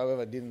 unfortunately,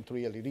 however, didn't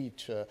really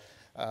reach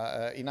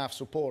enough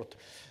support,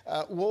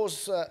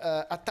 was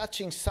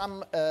attaching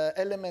some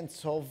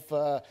elements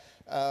of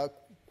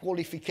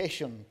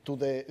qualification to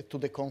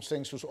the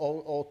consensus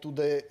or to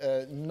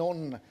the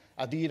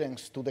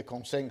non-adherence to the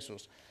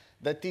consensus.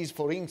 That is,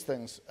 for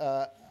instance,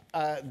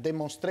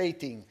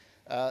 demonstrating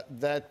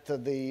that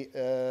the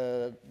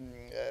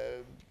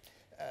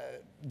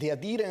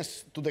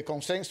adherence to the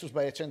consensus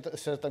by a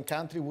certain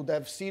country would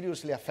have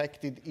seriously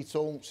affected its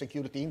own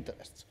security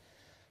interests.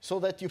 So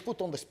that you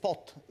put on the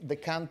spot the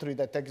country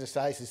that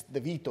exercises the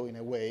veto in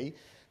a way,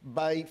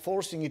 by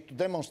forcing it to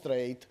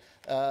demonstrate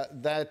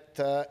that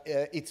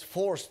it's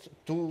forced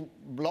to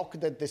block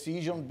that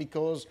decision,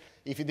 because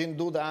if he didn't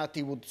do that,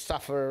 he would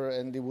suffer,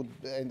 and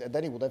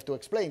then he would have to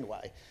explain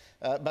why.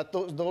 But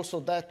also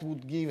that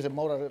would give a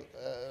moral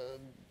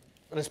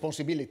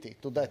responsibility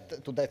to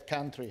that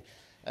country,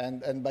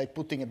 and by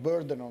putting a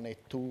burden on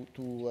it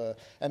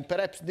and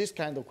perhaps this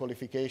kind of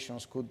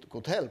qualifications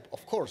could help.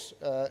 Of course,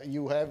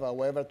 you have,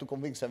 however, to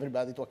convince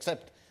everybody to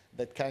accept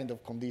that kind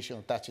of condition,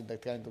 attaching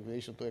that kind of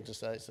condition to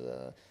exercise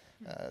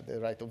the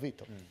right of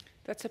veto. Mm.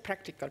 That's a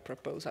practical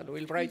proposal.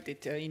 We'll write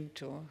it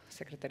into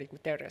Secretary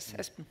Guterres.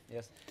 Mm.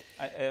 Yes,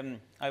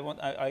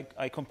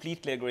 I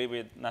completely agree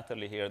with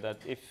Natalie here that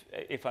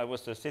if I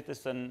was a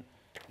citizen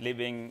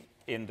living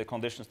in the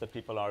conditions that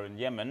people are in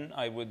Yemen,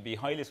 I would be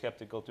highly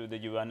skeptical to the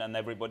UN and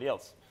everybody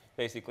else,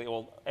 basically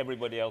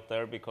everybody out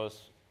there,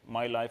 because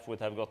my life would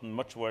have gotten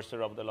much worse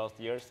over the last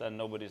years, and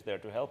nobody's there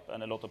to help,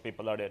 and a lot of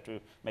people are there to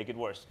make it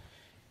worse.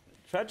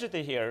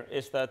 Tragedy here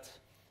is that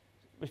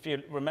if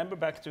you remember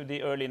back to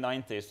the early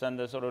 90s and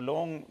the sort of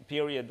long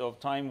period of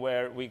time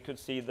where we could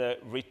see the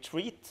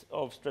retreat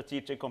of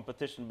strategic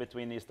competition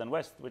between East and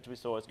West, which we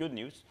saw as good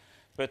news,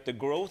 but the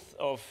growth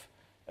of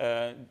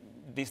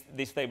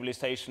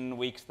destabilization,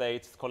 weak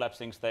states,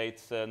 collapsing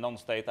states,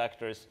 non-state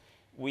actors,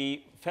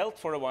 we felt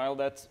for a while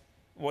that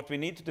what we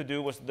needed to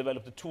do was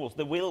develop the tools.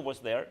 The will was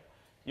there.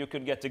 You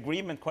could get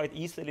agreement quite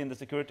easily in the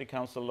Security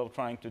Council of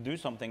trying to do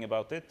something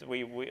about it.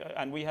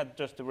 And we had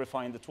just to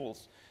refine the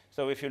tools.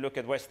 So if you look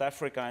at West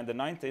Africa in the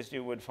 90s,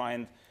 you would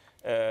find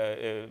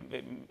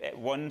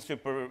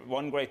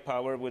one great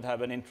power would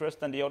have an interest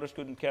and the others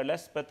couldn't care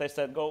less, but they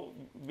said, go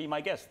be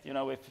my guest. You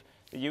know, if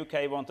the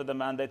UK wanted a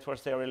mandate for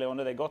Sierra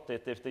Leone, they got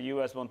it. If the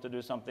US wanted to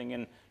do something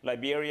in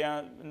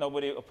Liberia,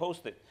 nobody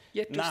opposed it.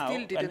 Yet you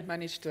still didn't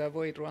manage to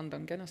avoid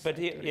Rwandan genocide.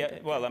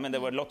 But well, I mean,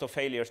 there were a lot of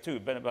failures too,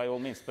 by all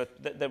means, but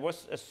there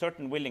was a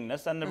certain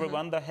willingness, and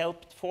Rwanda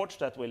helped forge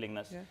that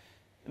willingness. Yeah.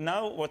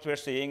 Now what we're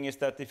seeing is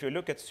that if you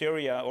look at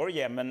Syria or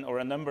Yemen or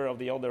a number of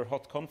the other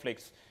hot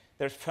conflicts,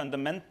 there's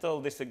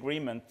fundamental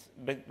disagreement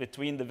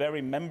between the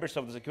very members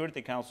of the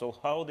Security Council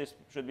how this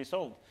should be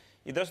solved.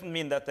 It doesn't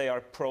mean that they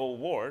are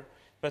pro-war,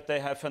 but they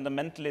have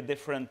fundamentally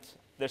different,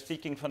 they're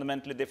seeking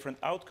fundamentally different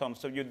outcomes.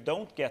 So you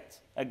don't get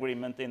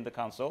agreement in the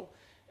Council.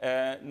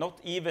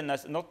 Not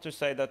to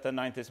say that the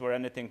 90s were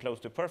anything close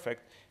to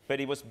perfect, but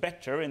it was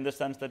better in the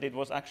sense that it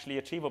was actually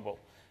achievable.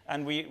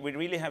 And we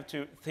really have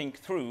to think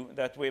through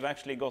that we've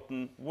actually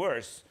gotten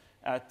worse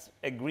at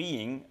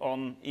agreeing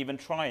on even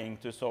trying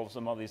to solve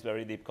some of these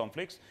very deep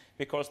conflicts,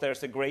 because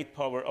there's a great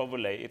power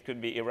overlay. It could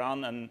be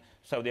Iran and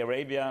Saudi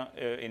Arabia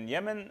in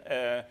Yemen,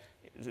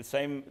 the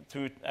same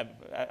to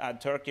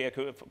add Turkey, a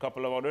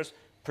couple of others,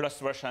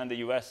 plus Russia and the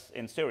US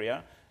in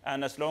Syria.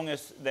 And as long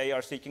as they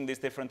are seeking these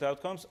different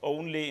outcomes,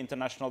 only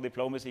international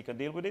diplomacy can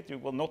deal with it. You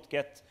will not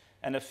get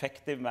an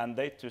effective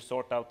mandate to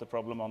sort out the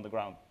problem on the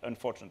ground,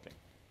 unfortunately.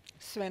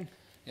 Sven.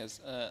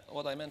 Yes,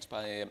 what I meant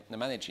by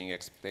managing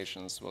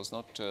expectations was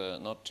not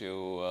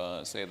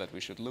to say that we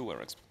should lower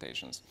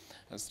expectations.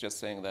 I was just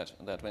saying that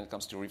when it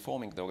comes to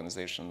reforming the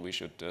organization, we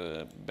should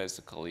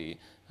basically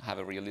have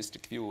a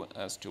realistic view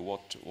as to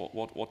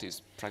what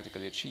is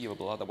practically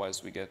achievable.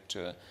 Otherwise, we get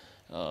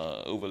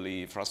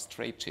overly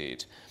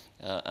frustrated.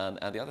 And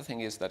the other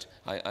thing is that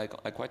I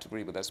quite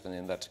agree with Espen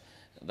in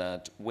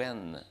that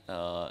when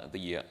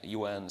the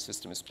UN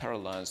system is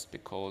paralyzed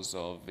because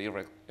of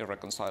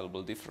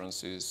irreconcilable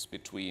differences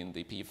between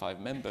the P5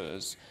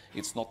 members,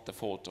 it's not the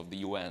fault of the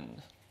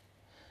UN.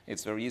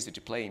 It's very easy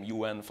to blame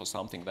UN for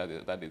something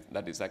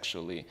that is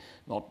actually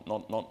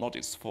not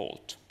its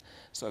fault.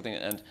 So I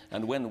think,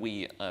 and when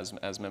we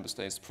as member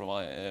states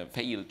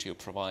fail to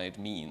provide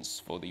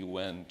means for the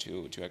UN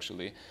to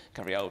actually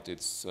carry out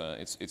its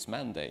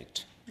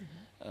mandate,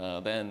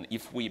 then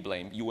if we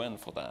blame UN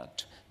for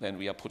that, then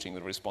we are putting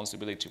the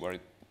responsibility where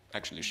it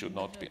actually should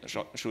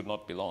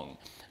not belong.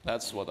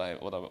 That's what I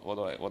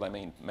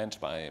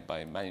meant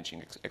by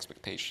managing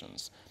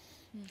expectations.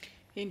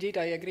 Indeed,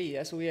 I agree.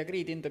 As we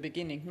agreed in the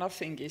beginning,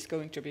 nothing is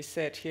going to be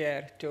said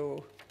here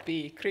to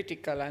be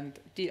critical and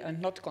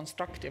not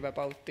constructive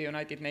about the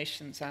United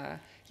Nations.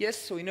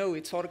 Yes, we know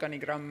its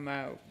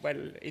organigram,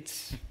 well,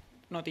 it's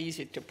not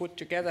easy to put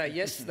together.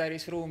 Yes, there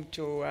is room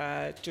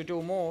to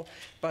do more,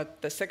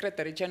 but the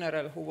Secretary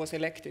General who was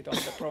elected on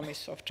the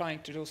promise of trying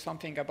to do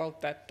something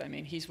about that, I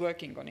mean, he's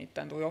working on it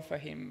and we offer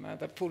him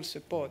the full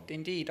support.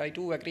 Indeed, I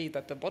do agree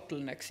that the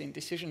bottlenecks in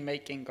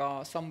decision-making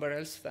are somewhere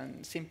else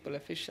than simple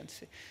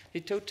efficiency.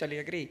 We totally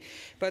agree.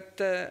 But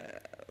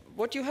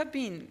what you have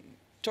been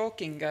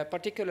talking,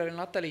 particularly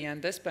Natalie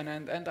and Espen,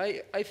 and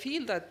I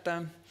feel that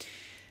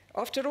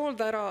after all,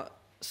 there are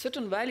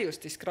certain values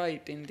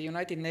described in the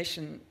United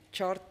Nations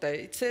Charter.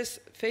 It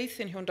says faith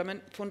in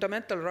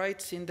fundamental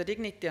rights, in the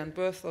dignity and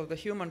worth of the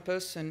human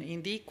person,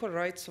 in the equal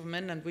rights of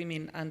men and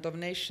women and of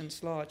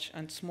nations large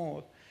and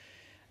small.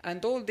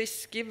 And all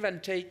this give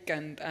and take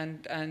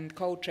and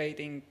cow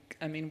trading,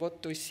 I mean,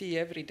 what we see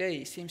every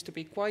day seems to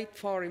be quite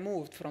far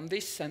removed from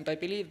this. And I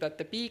believe that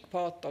the big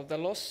part of the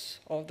loss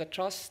of the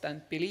trust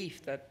and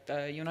belief that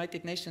the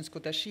United Nations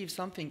could achieve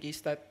something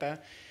is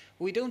that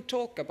we don't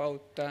talk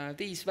about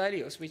these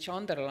values which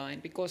underline,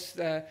 because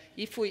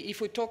if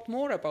we talked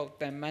more about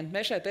them and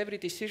measured every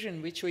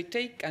decision which we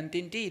take, and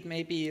indeed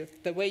maybe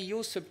the way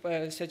you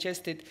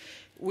suggested,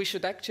 we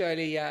should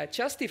actually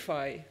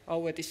justify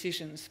our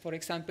decisions, for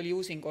example,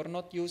 using or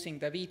not using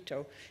the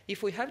veto.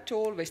 If we have to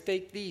always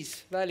take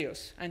these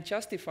values and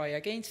justify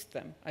against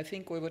them, I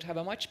think we would have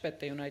a much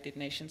better United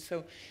Nations.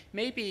 So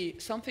maybe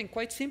something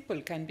quite simple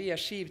can be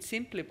achieved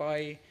simply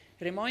by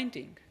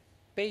reminding,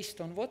 based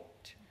on what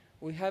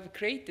we have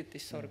created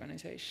this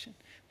organization.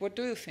 What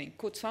do you think?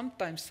 Could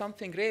sometimes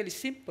something really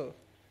simple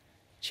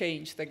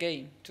change the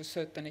game to a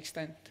certain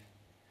extent?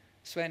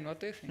 Sven, what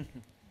do you think?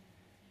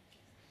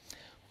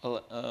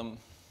 Well,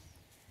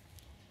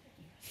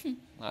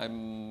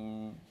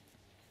 I'm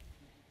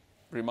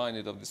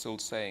reminded of this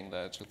old saying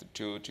that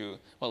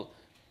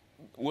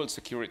world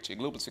security,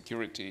 global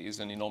security is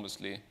an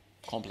enormously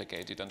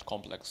complicated and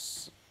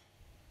complex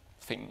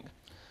thing.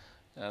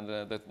 And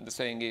the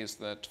saying is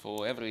that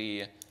for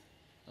every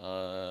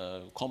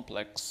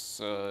complex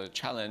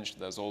challenge,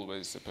 there's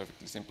always a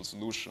perfectly simple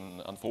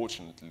solution.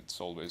 Unfortunately, it's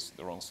always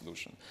the wrong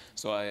solution.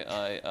 So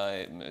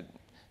I'm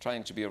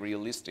trying to be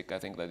realistic. I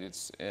think that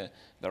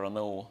there are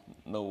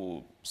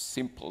no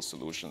simple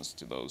solutions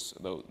to those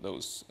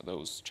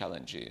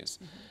challenges.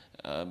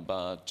 Mm-hmm.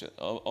 But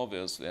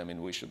obviously, I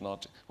mean, we should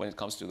not, when it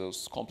comes to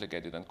those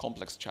complicated and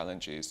complex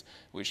challenges,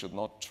 we should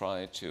not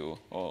try to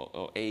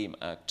or aim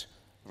at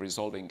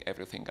resolving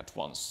everything at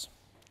once.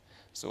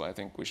 So I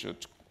think we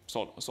should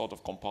sort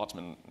of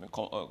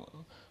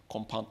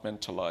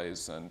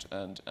compartmentalize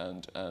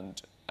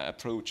and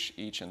approach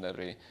each and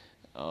every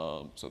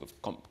sort of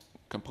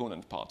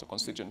component part or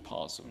constituent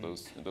parts of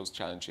those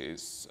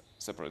challenges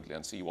separately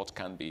and see what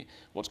can be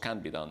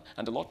done.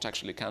 And a lot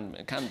actually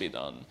can be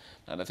done.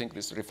 And I think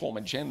this reform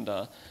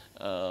agenda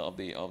of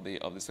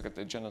the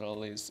Secretary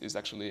General is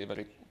actually a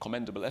very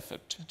commendable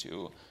effort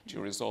to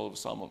resolve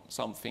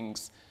some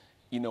things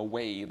in a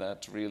way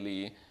that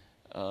really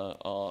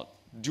are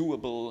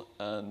doable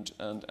and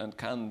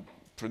can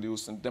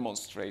produce and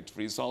demonstrate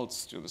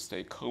results to the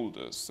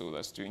stakeholders, so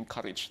as to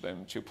encourage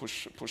them to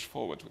push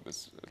forward with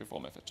this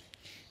reform effort.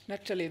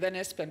 Naturally, then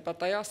Espen,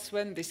 but I asked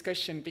Sven this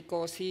question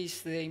because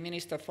he's the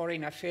Minister of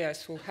Foreign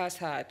Affairs who has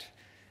had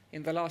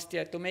in the last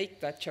year to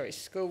make that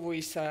choice. Go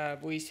with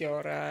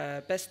your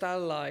best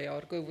ally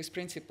or go with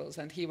principles,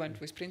 and he went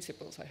with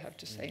principles, I have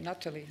to say.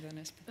 Naturally, then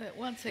Espen.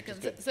 1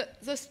 second.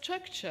 The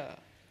structure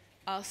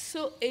are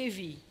so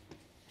heavy,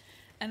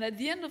 and at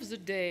the end of the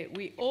day,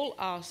 we all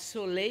are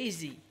so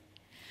lazy.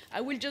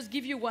 I will just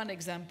give you one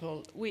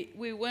example.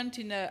 We went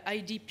in an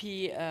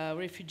IDP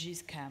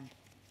refugees camp.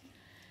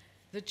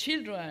 The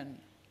children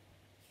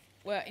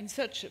were in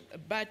such a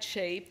bad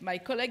shape. My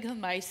colleague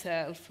and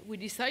myself, we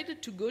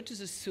decided to go to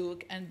the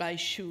souk and buy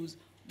shoes,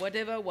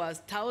 whatever was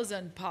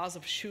 1,000 pairs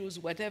of shoes,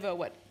 whatever.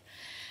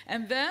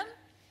 And then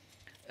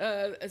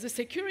the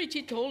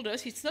security told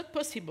us it's not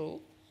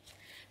possible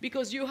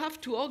because you have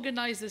to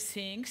organize the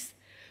things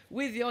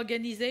with the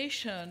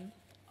organization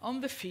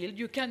on the field.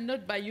 You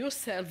cannot by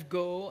yourself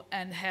go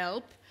and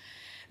help,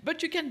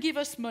 but you can give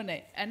us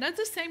money. And at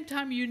the same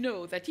time, you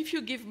know that if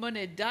you give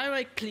money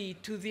directly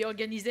to the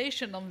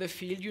organization on the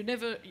field,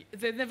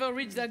 they never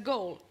reach their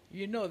goal.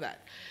 You know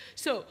that.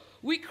 So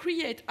we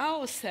create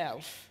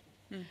ourselves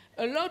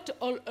a lot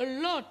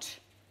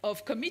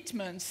of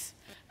commitments,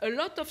 a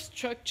lot of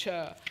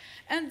structure,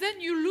 and then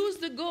you lose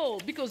the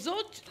goal because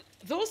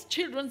those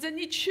children, they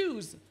need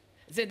shoes.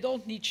 They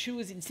don't need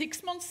shoes in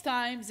 6 months'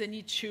 time. They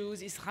need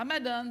shoes. It's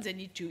Ramadan. They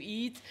need to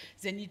eat.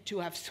 They need to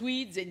have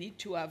sweets. They need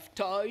to have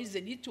toys.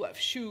 They need to have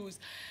shoes.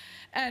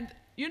 And,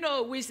 you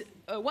know, with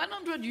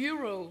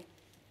 €100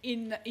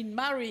 in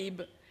Meri,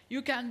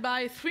 you can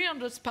buy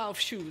 300 pairs of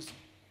shoes,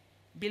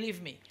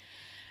 believe me.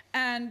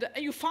 And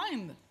you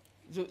find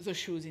the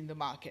shoes in the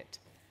market.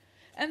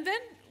 And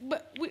then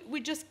but we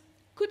just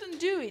couldn't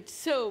do it.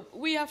 So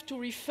we have to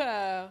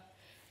refer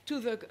to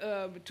the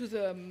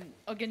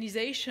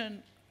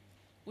organization,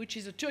 which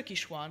is a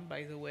Turkish one,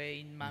 by the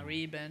way, in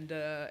Meri and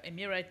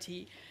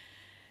Emirati.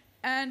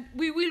 And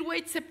we will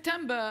wait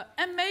September,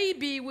 and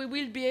maybe we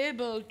will be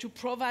able to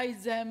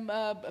provide them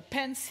a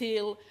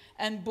pencil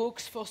and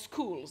books for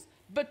schools.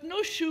 But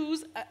no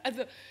shoes,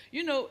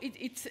 you know,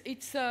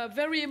 it's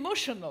very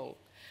emotional.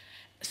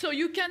 So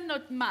you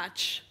cannot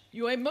match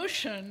your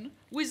emotion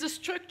with the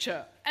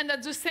structure. And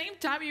at the same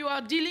time, you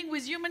are dealing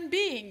with human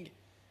beings.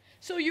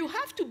 So you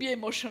have to be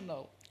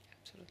emotional.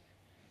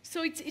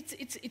 So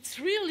it's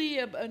really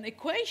an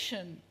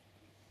equation.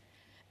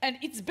 And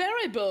it's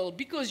bearable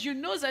because you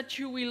know that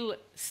you will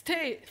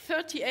stay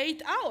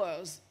 38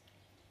 hours.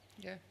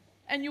 Yeah.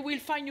 And you will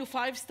find your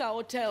 5-star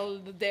hotel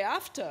the day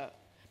after.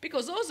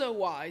 Because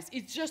otherwise,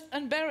 it's just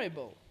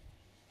unbearable.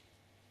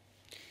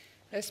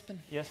 Espen.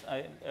 Yes,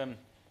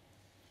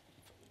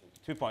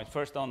 2 points.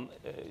 First,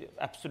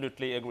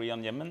 absolutely agree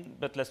on Yemen,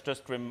 but let's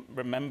just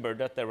remember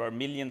that there are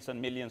millions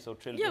and millions of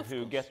children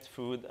who get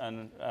food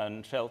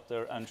and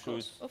shelter and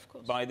shoes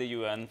by the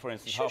UN. For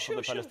instance, half of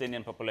the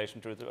Palestinian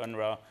population through the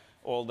UNRWA,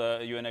 all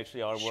the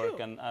UNHCR work,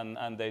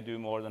 and they do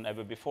more than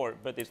ever before.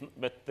 But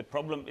the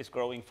problem is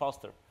growing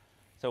faster.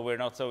 So we're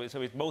not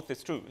both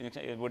is true.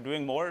 We're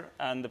doing more,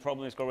 and the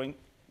problem is growing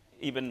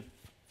even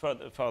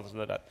further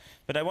than that.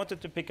 But I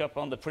wanted to pick up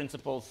on the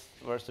principles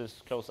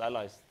versus close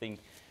allies thing.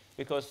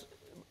 Because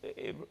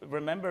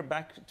remember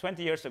back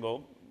 20 years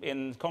ago,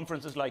 in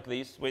conferences like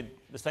these, with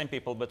the same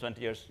people but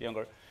 20 years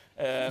younger,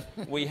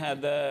 we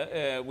had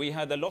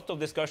a lot of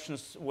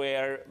discussions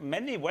where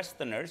many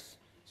Westerners,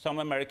 some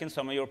Americans,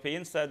 some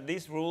Europeans, said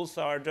these rules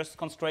are just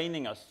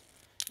constraining us.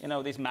 You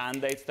know, these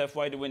mandate stuff,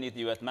 why do we need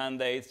US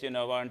mandates? You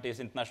know, aren't these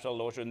international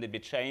laws, shouldn't they be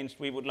changed?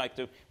 We would like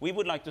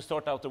to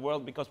sort out the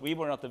world because we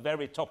were at the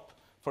very top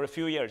for a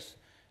few years.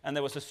 And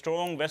there was a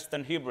strong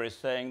Western hubris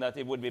saying that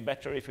it would be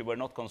better if we were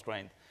not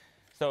constrained.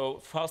 So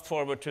fast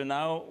forward to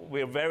now,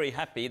 we're very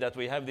happy that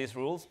we have these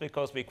rules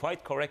because we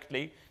quite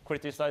correctly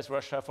criticize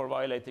Russia for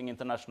violating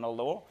international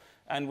law.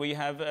 And we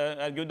have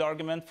a good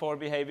argument for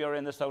behavior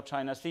in the South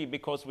China Sea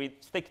because we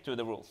stick to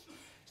the rules.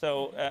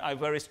 So I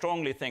very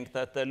strongly think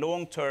that the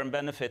long-term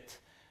benefit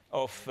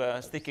of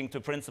sticking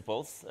to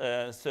principles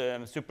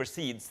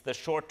supersedes the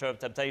short-term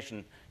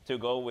temptation to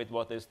go with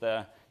what is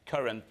the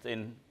current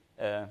in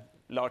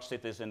large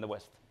cities in the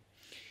West.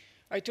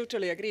 I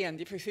totally agree, and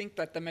if you think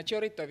that the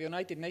majority of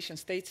United Nations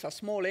states are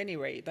small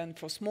anyway, then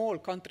for small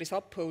countries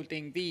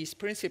upholding these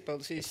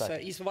principles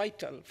is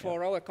vital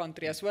for our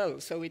country as well.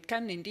 So it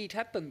can indeed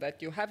happen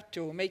that you have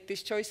to make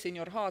this choice in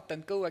your heart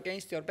and go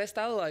against your best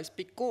allies,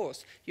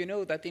 because you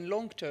know that in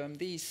long term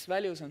these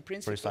values and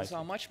principles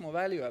are much more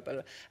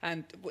valuable.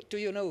 And do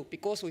you know,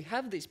 because we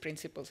have these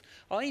principles,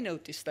 I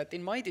noticed that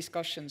in my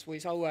discussions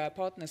with our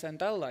partners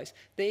and allies,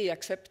 they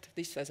accept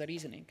this as a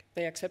reasoning.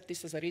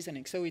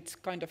 So it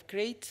kind of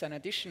creates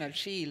an additional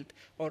shield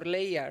or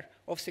layer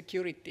of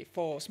security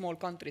for small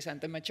countries,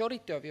 and the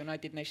majority of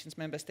United Nations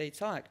member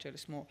states are actually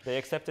small. They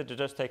accept it to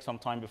just take some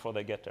time before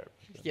they get there.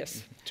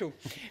 Yes, true.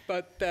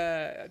 But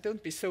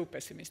don't be so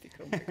pessimistic,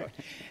 oh my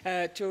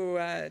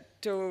God.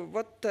 To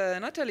what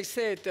Natalie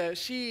said,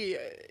 she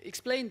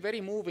explained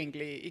very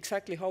movingly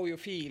exactly how you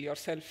feel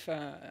yourself,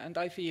 and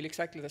I feel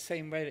exactly the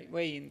same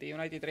way in the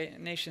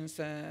United Nations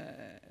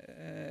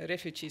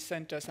refugee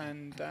centers,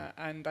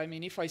 and I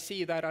mean, if I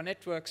see there are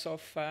networks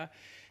of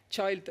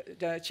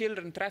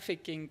children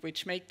trafficking,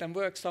 which make them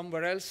work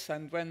somewhere else,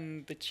 and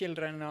when the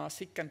children are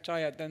sick and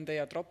tired, then they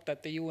are dropped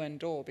at the UN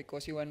door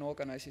because UN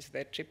organizes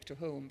their trip to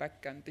home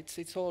back, and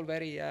it's all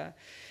very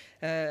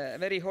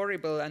very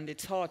horrible, and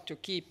it's hard to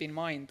keep in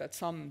mind that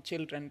some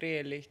children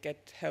really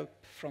get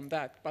help from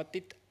that. But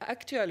it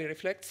actually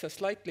reflects a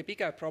slightly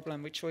bigger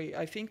problem, which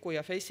I think we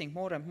are facing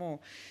more and more.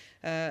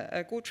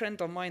 A good friend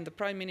of mine, the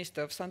Prime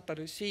Minister of Santa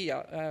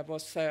Lucia,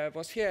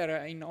 was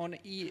here on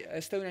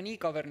Estonian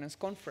e-governance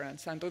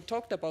conference, and we've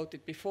talked about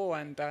it before,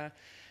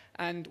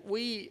 and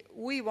we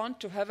want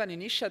to have an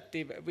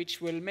initiative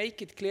which will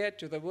make it clear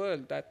to the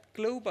world that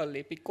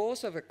globally,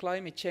 because of the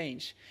climate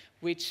change,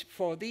 which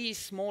for these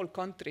small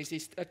countries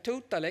is a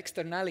total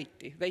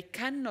externality, they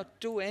cannot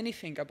do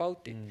anything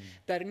about it.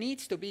 There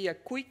needs to be a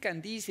quick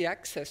and easy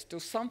access to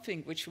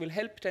something which will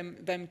help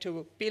them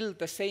to build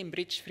the same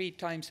bridge 3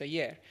 times a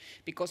year.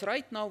 Because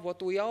right now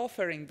what we are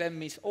offering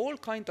them is all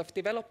kind of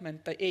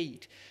development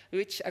aid,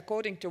 which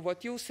according to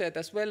what you said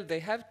as well,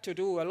 they have to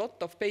do a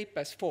lot of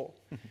papers for.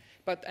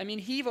 But I mean,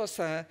 he was,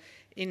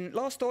 in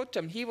last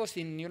autumn, he was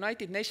in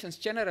United Nations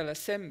General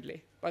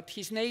Assembly, but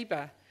his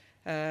neighbor,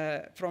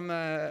 from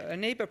a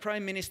neighbor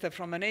prime minister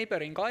from a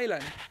neighboring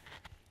island,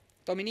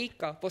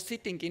 Dominica, was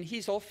sitting in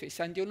his office,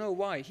 and you know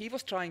why? He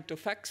was trying to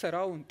fax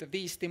around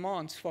these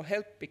demands for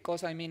help,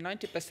 because I mean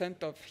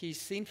 90% of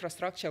his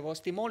infrastructure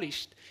was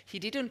demolished. He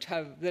didn't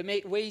have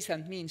the ways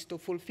and means to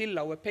fulfill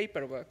our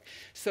paperwork.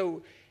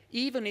 So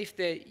even if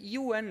the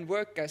UN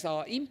workers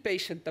are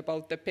impatient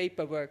about the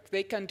paperwork,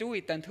 they can do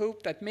it and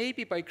hope that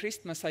maybe by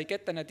Christmas I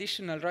get an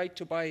additional right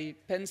to buy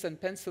pens and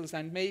pencils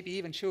and maybe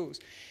even shoes.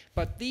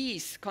 But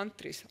these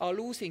countries are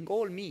losing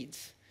all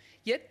means.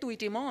 Yet we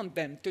demand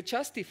them to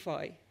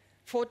justify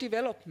for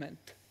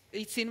development.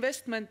 Its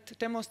investment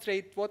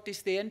demonstrate what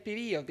is the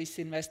NPV of this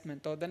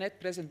investment or the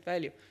net present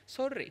value.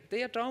 Sorry,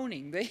 they are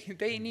drowning.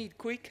 They need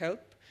quick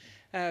help.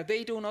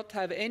 They do not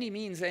have any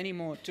means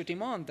anymore to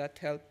demand that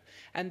help.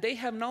 And they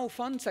have now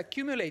funds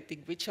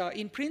accumulating, which are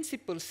in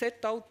principle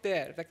set out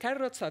there. The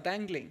carrots are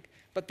dangling,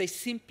 but they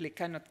simply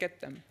cannot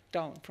get them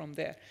down from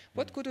there.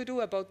 What could we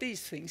do about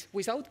these things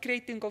without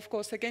creating, of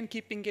course, again,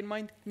 keeping in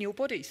mind new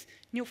bodies,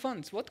 new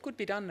funds? What could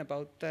be done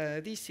about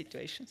these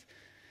situations?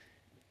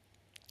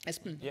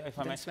 Espen, yeah, if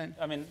I may. Sven.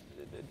 I mean,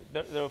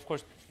 there are, of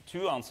course,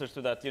 2 answers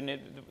to that.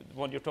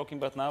 What you're talking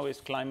about now is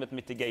climate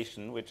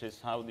mitigation, which is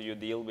how do you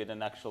deal with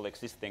an actual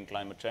existing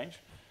climate change.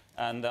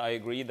 And I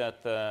agree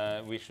that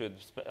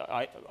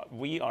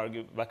we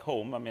argue back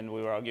home, I mean,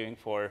 we were arguing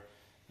for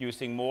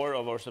using more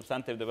of our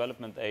substantive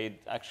development aid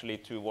actually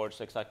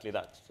towards exactly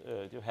that,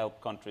 to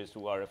help countries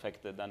who are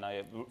affected. And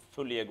I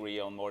fully agree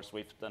on more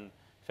swift and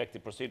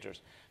effective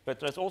procedures.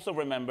 But let's also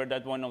remember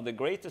that one of the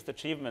greatest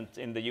achievements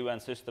in the UN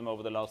system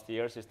over the last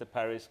years is the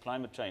Paris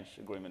Climate Change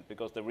Agreement,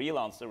 because the real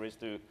answer is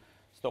to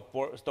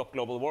stop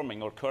global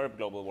warming or curb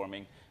global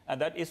warming. And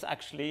that is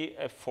actually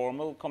a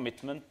formal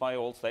commitment by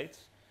all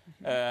states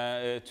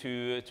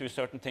to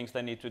certain things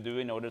they need to do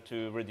in order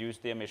to reduce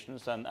the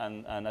emissions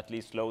and at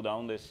least slow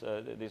down this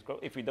growth.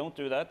 If we don't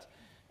do that,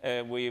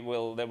 there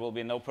will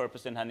be no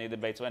purpose in any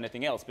debates or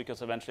anything else,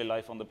 because eventually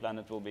life on the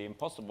planet will be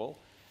impossible.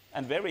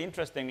 And very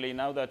interestingly,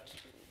 now that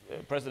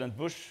President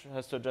Bush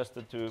has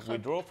suggested to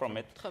withdraw from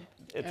it.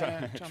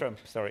 Trump,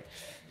 sorry.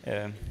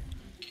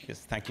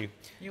 Yes, thank you.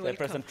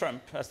 President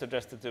Trump has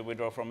suggested to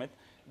withdraw from it.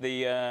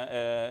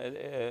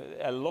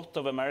 A lot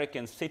of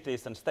American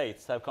cities and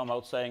states have come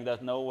out saying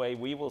that no way,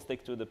 we will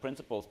stick to the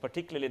principles,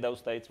 particularly those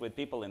states with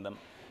people in them,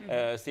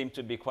 seem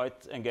to be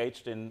quite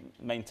engaged in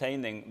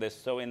maintaining this.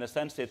 So in a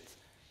sense,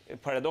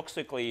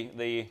 paradoxically,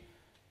 the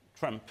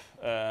Trump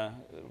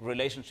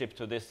relationship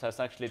to this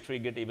has actually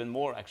triggered even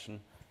more action.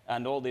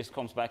 And all this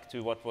comes back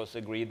to what was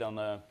agreed on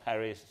a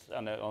Paris,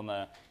 on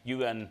a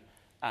UN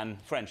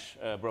and French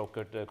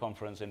brokered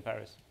conference in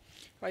Paris.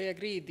 I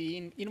agree.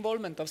 The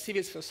involvement of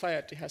civil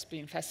society has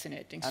been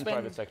fascinating. And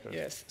private sector.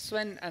 Yes,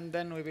 Sven, and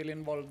then we will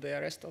involve the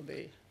rest of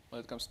the When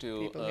it comes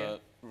to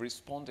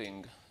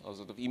responding, or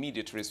sort of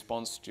immediate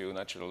response to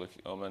natural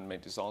or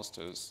man-made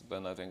disasters,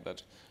 then I think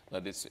that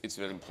it's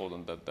very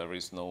important that there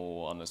is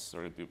no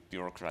unnecessary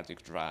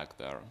bureaucratic drag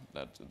there,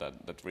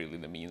 that really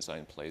the means are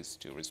in place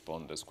to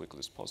respond as quickly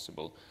as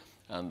possible.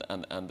 And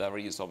there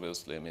is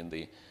obviously, I mean,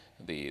 the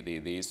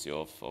issue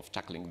of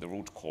tackling the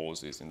root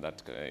causes in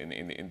that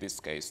in this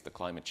case the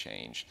climate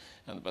change,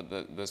 but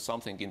there's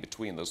something in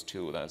between those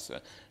two. That's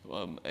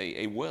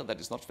a word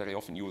that is not very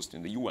often used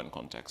in the UN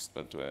context,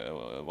 but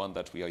one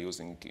that we are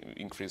using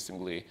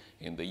increasingly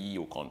in the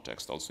EU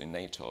context, also in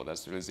NATO.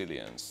 That's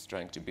resilience,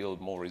 trying to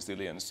build more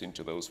resilience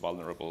into those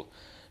vulnerable,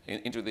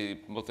 into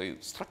both the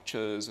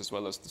structures as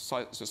well as the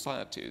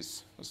societal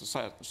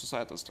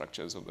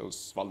structures of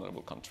those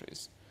vulnerable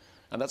countries.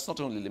 And that's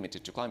not only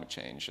limited to climate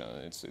change,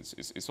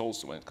 it's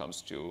also when it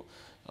comes to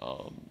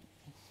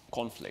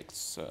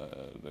conflicts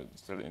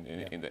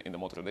in the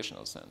more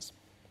traditional sense.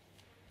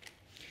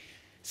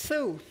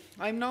 So,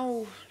 I'm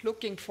now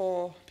looking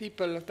for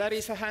people. There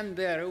is a hand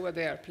there, over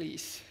there,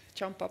 please.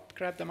 Jump up,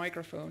 grab the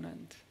microphone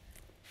and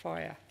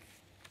fire.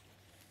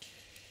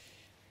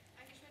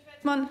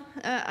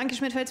 Anke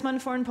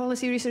Schmidt-Weitzman, Foreign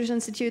Policy Research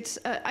Institute.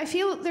 I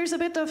feel there's a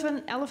bit of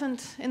an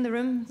elephant in the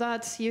room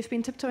that you've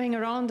been tiptoeing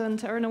around,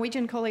 and our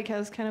Norwegian colleague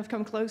has kind of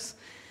come close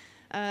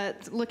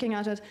looking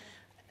at it.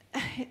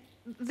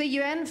 The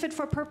UN fit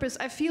for purpose,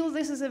 I feel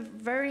this is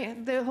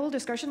the whole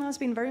discussion has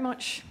been very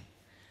much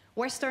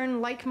Western,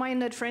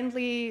 like-minded,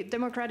 friendly,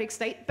 democratic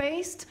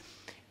state-based.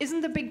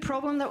 Isn't the big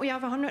problem that we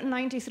have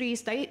 193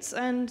 states,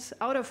 and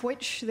out of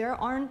which there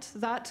aren't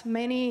that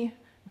many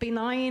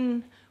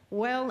benign,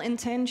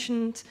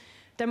 well-intentioned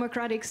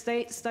democratic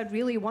states that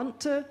really want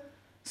to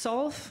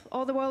solve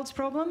all the world's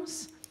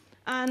problems,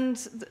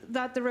 and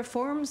that the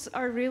reforms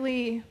are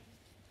really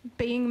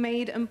being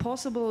made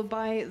impossible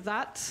by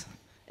that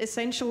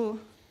essential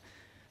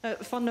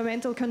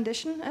fundamental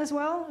condition as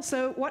well?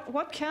 So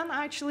what can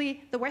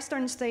actually the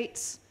Western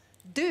states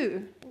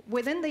do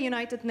within the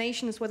United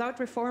Nations without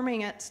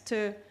reforming it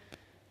to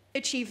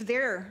achieve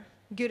their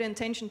good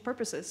intentioned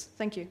purposes?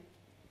 Thank you.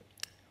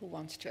 Who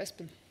wants to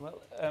Espen?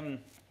 Well,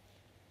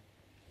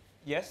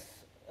 yes,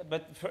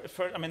 but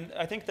I mean,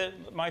 I think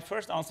that my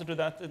first answer to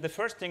that, the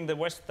first thing the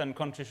Western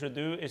country should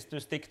do is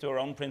to stick to our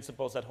own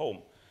principles at home.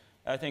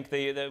 I think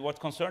what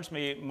concerns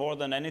me more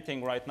than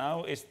anything right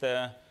now is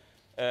the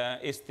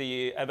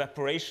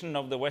evaporation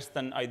of the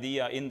Western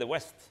idea in the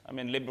West. I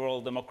mean,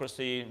 liberal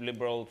democracy,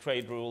 liberal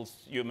trade rules,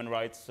 human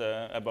rights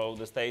above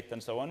the state,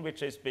 and so on,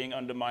 which is being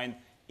undermined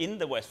in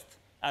the West,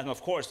 and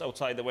of course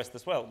outside the West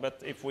as well. But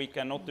if we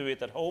cannot do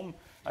it at home,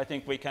 I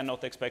think we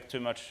cannot expect too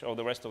much of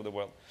the rest of the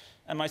world.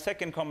 And my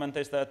second comment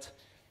is that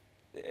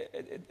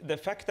the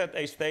fact that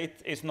a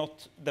state is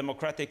not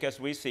democratic as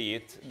we see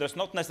it does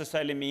not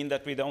necessarily mean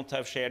that we don't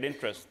have shared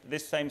interest.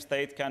 This same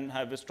state can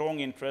have a strong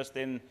interest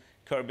in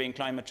curbing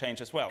climate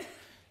change as well.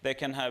 They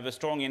can have a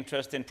strong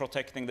interest in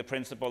protecting the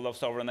principle of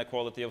sovereign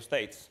equality of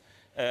states.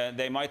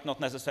 They might not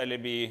necessarily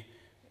be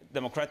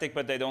democratic,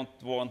 but they don't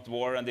want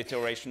war and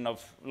deterioration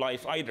of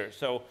life either.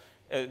 So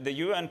the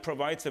UN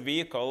provides a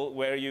vehicle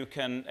where you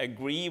can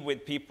agree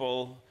with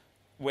people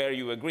where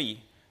you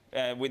agree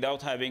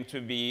without having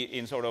to be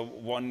in sort of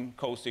one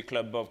cozy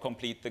club of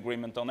complete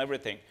agreement on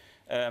everything.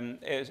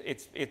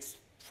 It's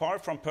far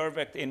from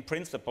perfect in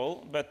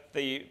principle, but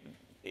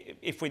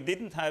if we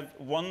didn't have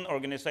one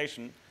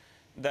organization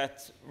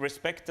that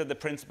respected the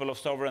principle of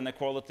sovereign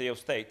equality of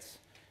states,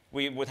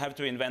 we would have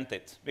to invent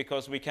it,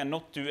 because we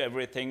cannot do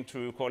everything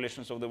through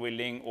coalitions of the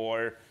willing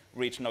or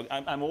regional.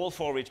 I'm all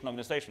for regional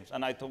organizations,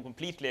 and I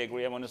completely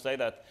agree. I want to say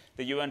that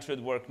the UN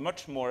should work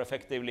much more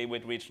effectively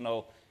with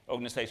regional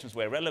organizations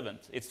where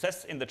relevant. It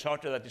says in the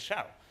charter that it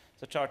shall.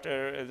 The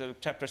charter,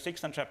 chapter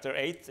 6 and chapter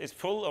 8 is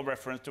full of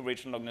reference to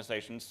regional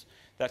organizations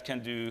that can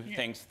do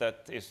things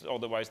that is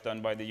otherwise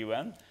done by the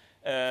UN.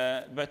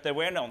 But there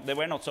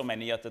were not so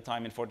many at the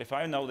time in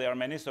 45. Now there are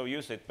many, so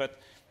use it. But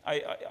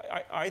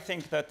I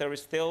think that there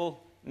is still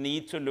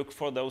need to look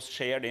for those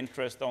shared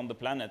interests on the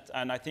planet.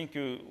 And I think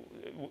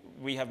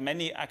we have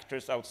many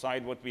actors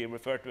outside what we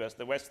refer to as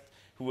the West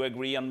who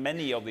agree on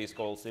many of these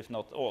goals, if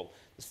not all.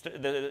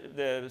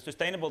 The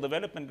Sustainable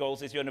Development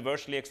Goals is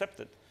universally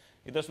accepted.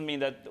 It doesn't mean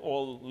that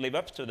all live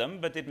up to them,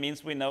 but it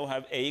means we now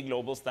have a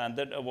global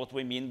standard of what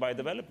we mean by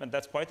development.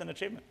 That's quite an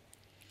achievement.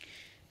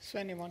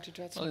 Sven, you wanted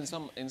to add something?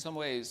 Well, in some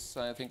ways,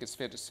 I think it's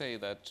fair to say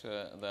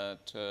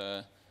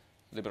that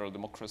liberal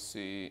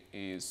democracy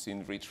is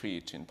in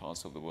retreat in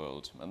parts of the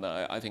world, and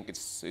I think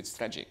it's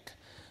tragic.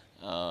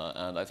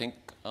 And I think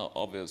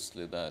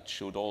obviously that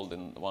should all the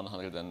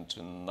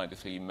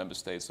 193 member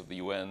states of the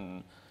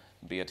UN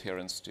be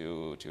adherents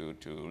to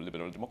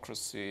liberal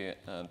democracy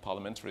and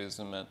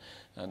parliamentarism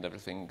and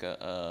everything,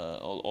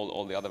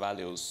 all the other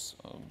values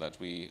that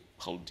we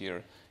hold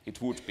dear,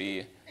 it would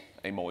be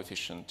a more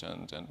efficient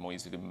and more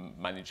easily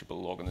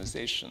manageable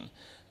organization.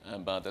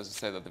 But as I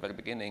said at the very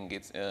beginning,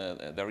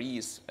 there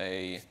is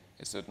a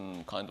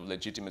certain kind of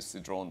legitimacy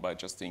drawn by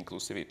just the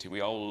inclusivity.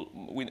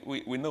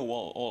 We know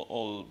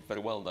all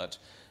very well that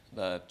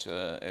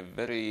a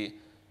very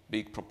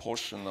big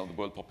proportion of the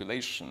world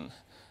population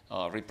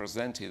are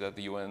represented at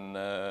the UN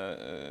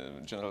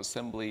General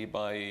Assembly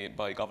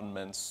by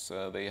governments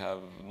they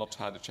have not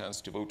had a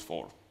chance to vote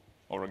for,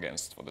 or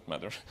against, for that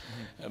matter.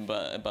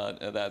 But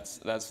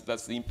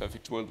that's the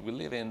imperfect world we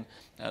live in,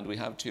 and we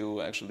have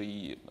to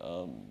actually,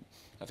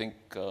 I think,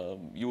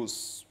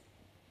 use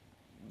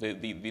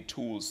the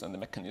tools and the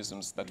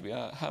mechanisms that we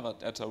have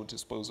at our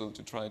disposal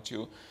to try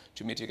to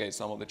mitigate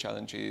some of the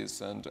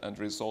challenges and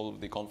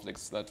resolve the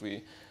conflicts that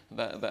we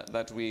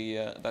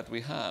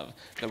have.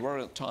 There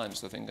were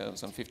times, I think,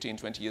 some 15,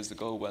 20 years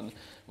ago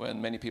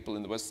when many people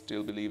in the West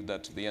still believed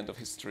that the end of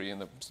history in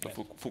the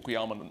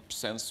Fukuyama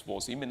sense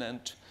was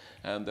imminent,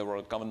 and there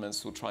were governments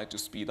who tried to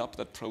speed up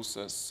that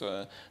process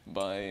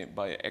by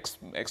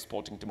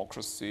exporting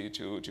democracy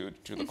to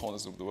the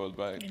corners of the world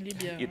where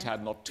it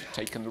had not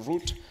taken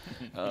root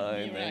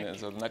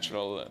as a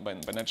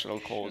natural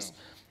cause.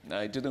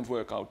 It didn't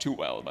work out too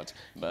well, but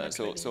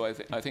so I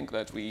think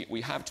that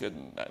we have to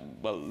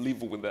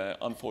live with the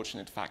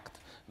unfortunate fact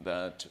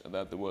that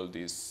the world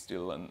is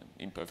still an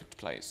imperfect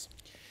place.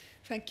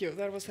 Thank you.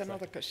 There was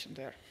another question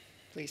there,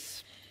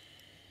 please.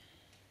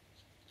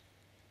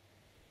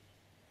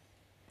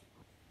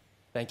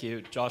 Thank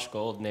you, Josh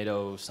Gold,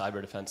 NATO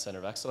Cyber Defense Center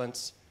of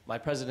Excellence. My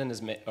question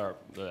is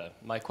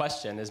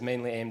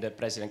mainly aimed at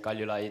President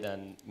Kaljulaid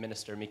and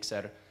Minister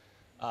Mikser.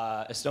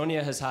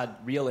 Estonia has had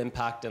real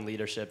impact and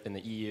leadership in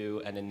the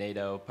EU and in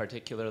NATO,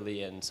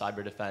 particularly in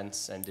cyber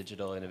defense and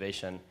digital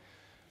innovation.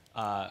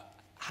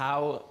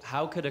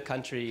 How could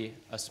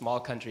a small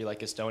country like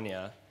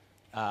Estonia,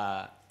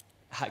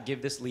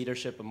 give this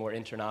leadership a more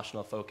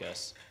international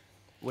focus?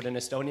 Would an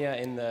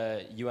Estonia in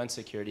the UN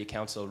Security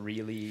Council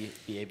really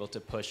be able to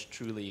push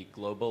truly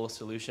global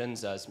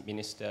solutions, as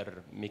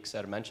Minister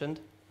Mikser mentioned?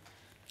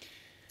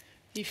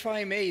 If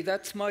I may,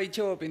 that's my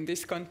job in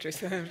this country,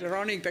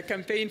 running the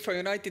campaign for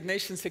United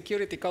Nations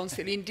Security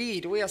Council.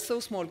 Indeed, we are so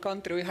small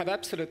country, we have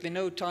absolutely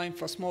no time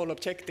for small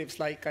objectives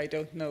like, I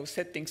don't know,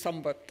 setting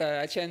somewhat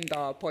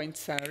agenda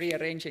points,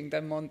 rearranging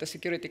them on the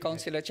Security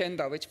Council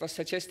agenda, which was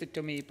suggested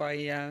to me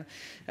by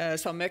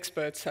some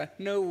experts.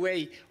 No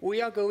way.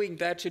 We are going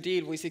there to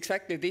deal with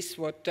exactly this,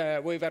 what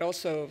we were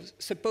also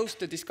supposed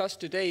to discuss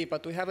today,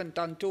 but we haven't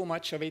done too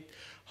much of it.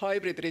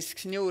 Hybrid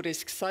risks, new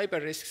risks,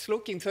 cyber risks,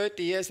 looking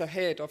 30 years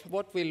ahead of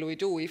what will we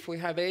do if we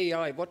have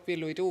AI, what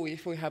will we do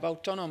if we have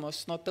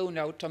autonomous, not only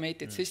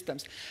automated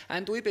systems.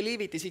 And we believe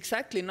it is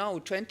exactly now,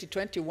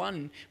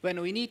 2021, when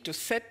we need to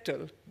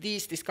settle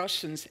these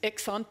discussions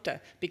ex ante,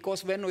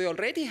 because when we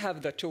already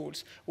have the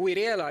tools, we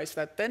realize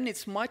that then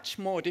it's much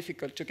more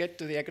difficult to get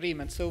to the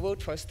agreement. So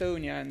vote for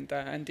Estonia,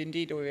 and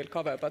indeed we will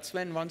cover. But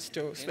Sven wants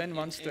to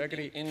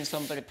agree. In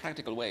some very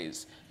practical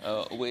ways,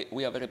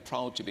 we are very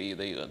proud to be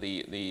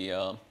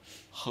the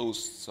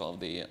hosts of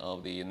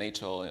the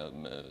NATO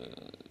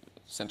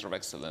Center of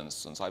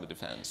Excellence on Cyber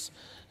Defense.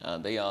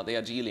 They are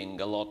dealing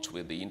a lot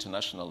with the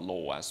international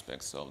law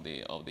aspects of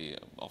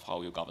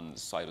how you govern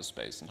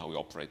cyberspace and how you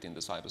operate in the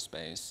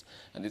cyberspace.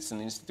 And it's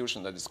an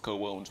institution that is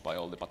co-owned by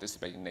all the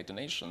participating NATO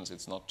nations.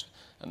 It's not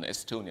an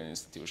Estonian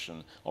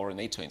institution or a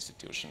NATO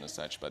institution as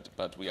such,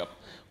 but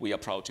we are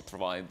proud to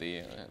provide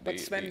the. But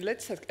Sven,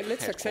 let's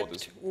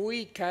accept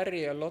we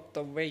carry a lot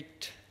of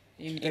weight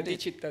in the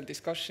digital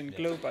discussion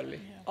globally. Yeah.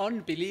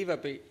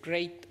 Unbelievably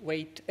great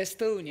weight.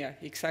 Estonia,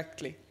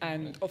 exactly.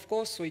 And of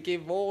course we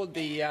give all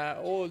the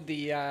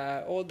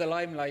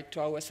limelight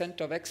to our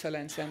Center of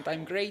Excellence, and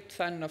I'm a great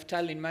fan of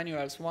Tallinn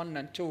Manuals 1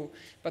 and 2,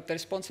 but the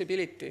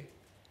responsibility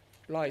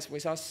lies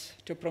with us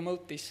to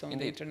promote this on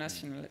the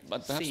international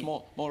But perhaps scene.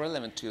 more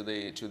relevant to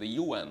the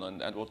UN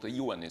and what the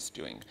UN is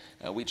doing.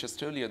 We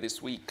just earlier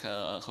this week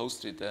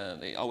hosted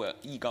our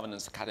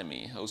e-governance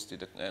academy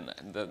hosted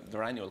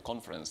their annual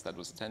conference that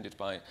was attended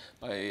by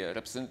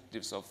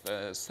representatives of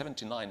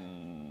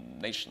 79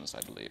 nations,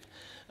 I believe.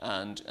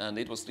 And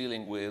it was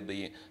dealing with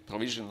the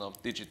provision of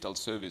digital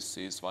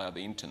services via the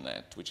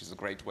internet, which is a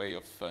great way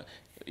of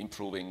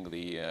improving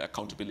the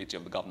accountability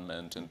of the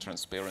government and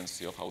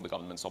transparency of how the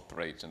governments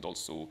operate, and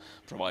also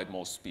provide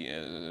more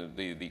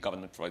the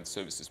government provides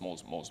services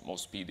more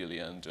speedily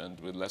and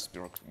with less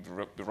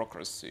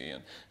bureaucracy,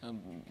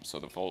 and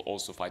sort of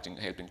also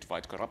helping to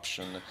fight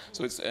corruption.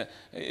 So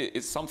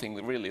it's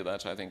something really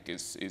that I think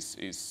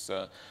is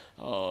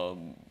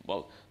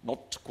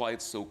not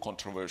quite so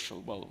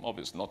controversial. Well,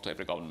 obviously not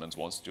every government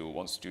wants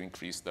to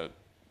increase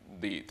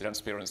the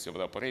transparency of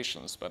the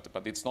operations, but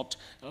it's not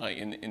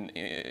in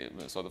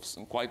sort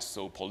of quite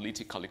so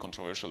politically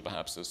controversial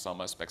perhaps as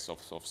some aspects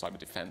of cyber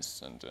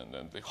defense and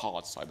the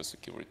hard cyber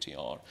security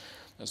are.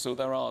 So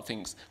there are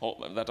things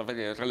that are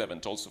very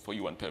relevant also for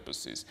UN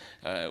purposes.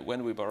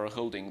 When we were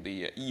holding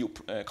the EU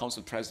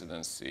Council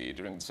presidency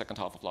during the second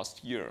half of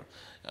last year,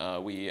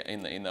 we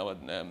in our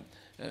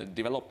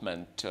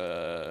development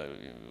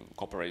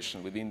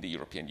cooperation within the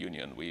European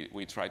Union,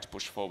 we try to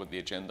push forward the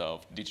agenda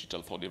of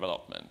digital for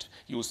development,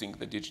 using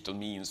the digital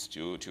means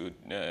to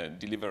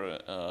deliver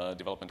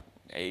development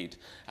aid,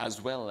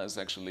 as well as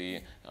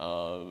actually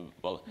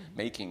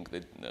making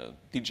the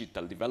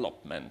digital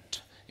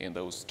development in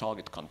those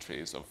target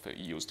countries of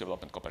EU's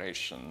development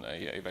cooperation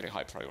a very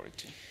high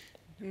priority.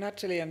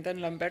 Naturally, and then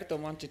Lamberto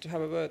wanted to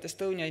have a word.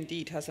 Estonia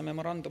indeed has a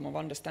memorandum of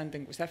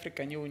understanding with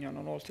African Union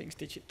on all things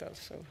digital.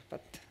 So,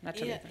 but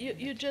naturally, yeah,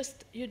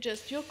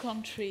 your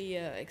country,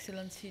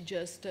 Excellency,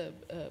 just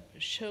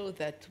show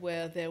that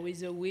where there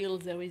is a will,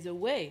 there is a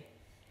way,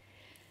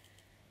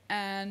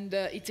 and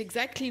it's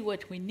exactly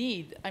what we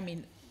need. I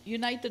mean,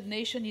 United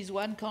Nations is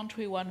one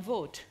country, one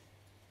vote.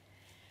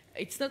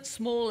 It's not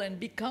small and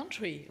big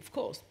country, of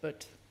course,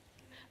 but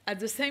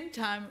at the same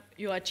time,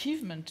 your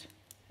achievement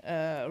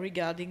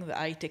regarding the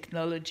high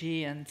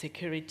technology and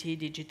security,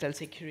 digital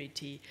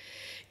security,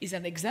 is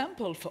an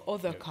example for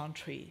other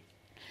countries.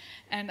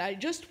 And I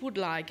just would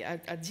like,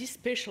 at this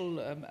special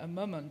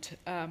moment,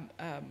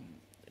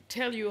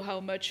 tell you how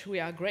much we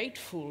are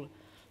grateful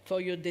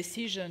for your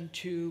decision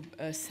to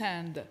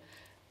send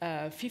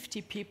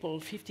 50 people,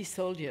 50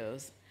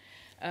 soldiers,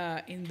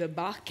 in the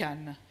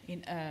Barkhane,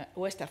 in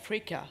West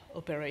Africa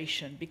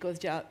operation, because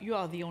you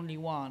are the only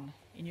one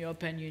in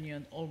European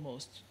Union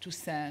almost to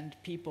send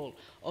people,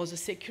 or the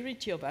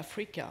security of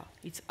Africa,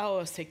 it's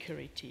our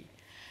security.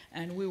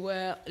 And we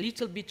were a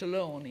little bit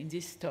alone in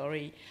this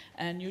story,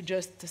 and you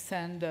just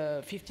send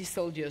 50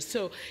 soldiers.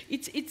 So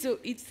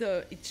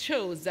it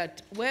shows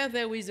that where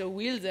there is a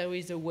will, there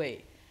is a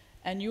way.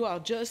 And you are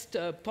just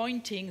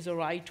pointing the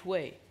right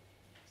way.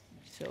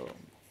 So,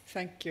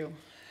 thank you.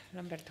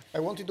 Lamberto. I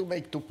wanted to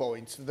make 2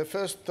 points. The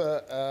first,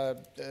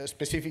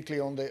 specifically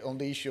on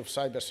the issue of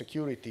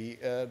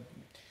cybersecurity,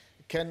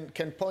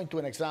 can point to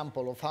an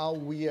example of how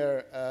we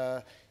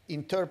are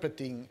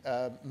interpreting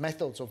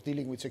methods of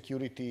dealing with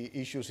security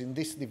issues in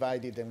this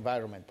divided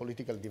environment,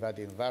 politically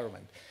divided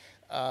environment.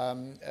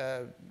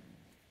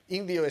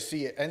 In the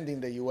OSCE and in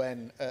the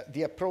UN,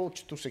 the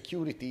approach to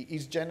security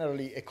is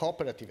generally a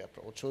cooperative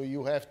approach. So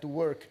you have to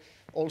work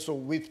also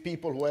with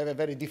people who have a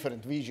very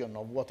different vision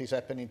of what is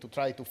happening to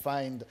try to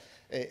find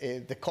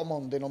the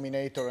common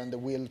denominator and the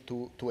will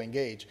to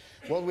engage.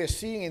 What we're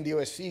seeing in the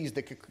OSCE is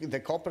the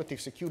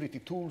cooperative security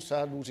tools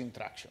are losing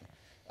traction.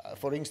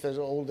 For instance,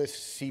 all the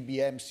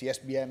CBMs,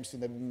 CSBMs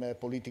in the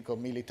political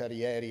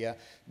military area,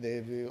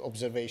 the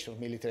observation of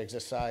military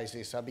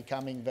exercises are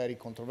becoming very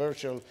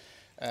controversial.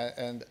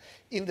 And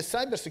in the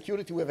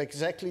cybersecurity, we have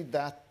exactly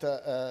that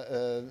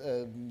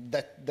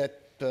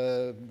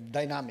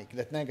dynamic,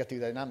 that negative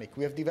dynamic.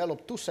 We have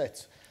developed 2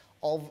 sets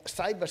of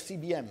cyber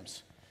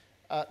CBMs,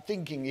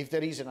 thinking if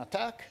there is an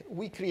attack,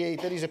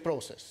 there is a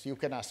process. You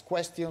can ask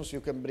questions,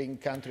 you can bring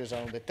countries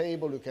around the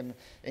table, you can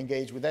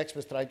engage with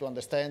experts, try to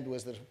understand who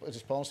is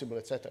responsible,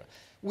 etc.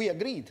 We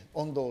agreed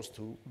on those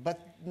 2, but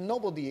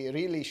nobody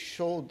really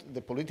showed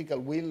the political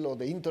will or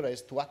the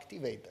interest to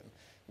activate them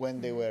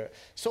when they were.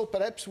 So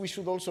perhaps we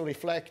should also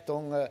reflect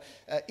on,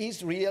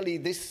 is really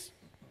this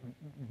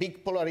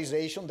big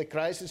polarization, the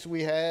crisis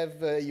we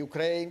have,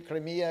 Ukraine,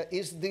 Crimea,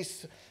 is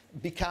this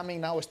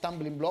becoming now a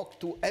stumbling block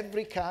to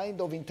every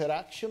kind of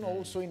interaction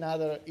also in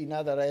other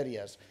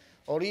areas?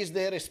 Or is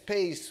there a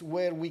space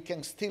where we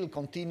can still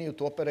continue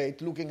to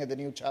operate looking at the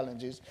new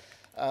challenges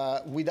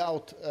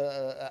without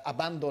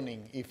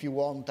abandoning, if you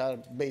want, our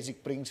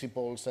basic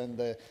principles and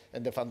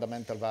the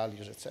fundamental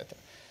values, etc.?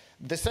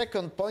 The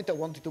second point I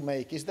wanted to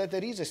make is that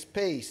there is a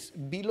space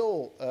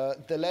below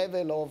the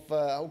level of,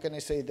 how can I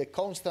say, the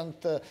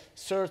constant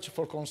search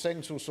for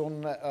consensus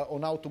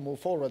on how to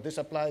move forward. This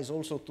applies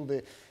also to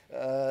the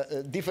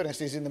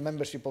differences in the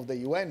membership of the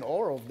UN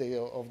or of the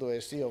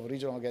OSCE, of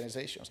regional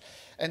organizations.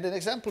 And an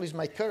example is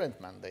my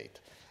current mandate.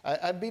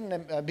 I've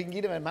been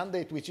given a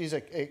mandate which is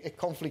a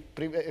conflict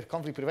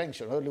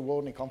prevention, early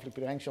warning conflict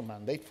prevention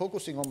mandate,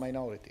 focusing on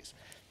minorities.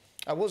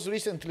 I was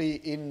recently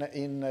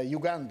in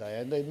Uganda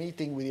and a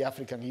meeting with the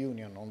African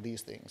Union on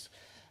these things.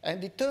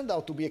 And it turned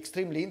out to be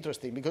extremely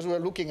interesting because we were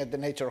looking at the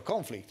nature of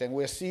conflict and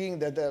we're seeing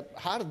that there are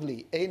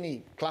hardly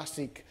any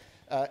classic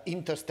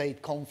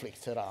interstate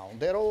conflicts around.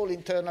 They're all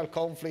internal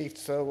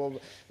conflicts,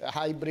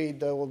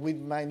 hybrid,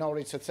 with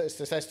minorities,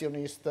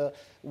 secessionists,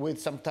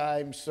 with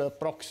sometimes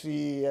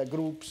proxy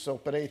groups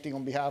operating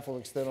on behalf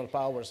of external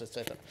powers,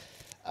 etc.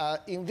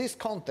 In this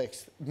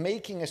context,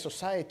 making a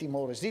society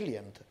more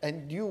resilient,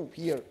 and you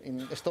here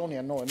in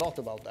Estonia know a lot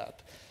about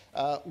that,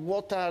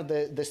 what are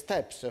the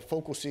steps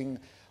focusing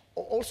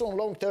also on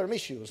long-term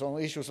issues,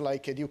 on issues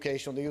like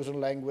education, the use of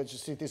language,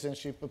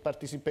 citizenship,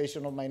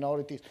 participation of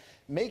minorities,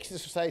 makes the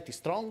society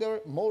stronger,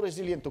 more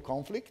resilient to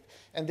conflict,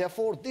 and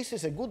therefore this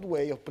is a good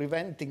way of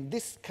preventing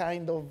this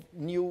kind of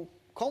new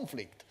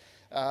conflict.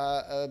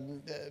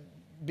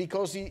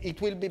 Because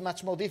it will be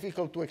much more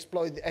difficult to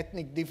exploit the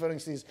ethnic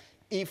differences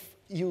if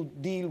you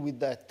deal with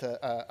that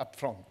up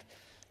front.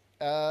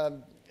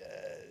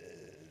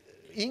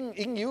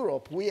 in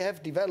Europe, we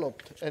have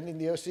developed, and in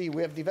the OSCE,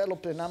 we have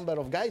developed a number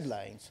of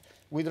guidelines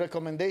with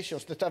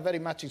recommendations that are very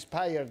much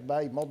inspired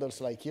by models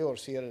like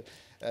yours here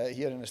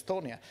in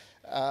Estonia,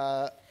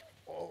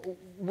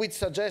 with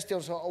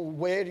suggestions of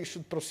where you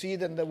should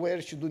proceed and where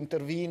you should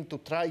intervene to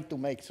try to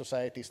make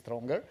society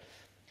stronger.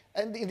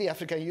 And in the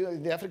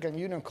African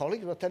Union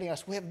colleagues were telling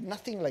us, we have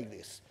nothing like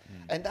this.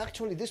 And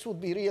actually, this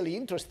would be really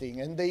interesting.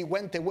 And they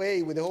went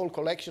away with a whole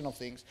collection of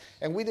things.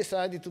 And we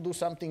decided to do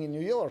something in New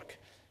York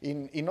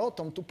in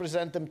autumn to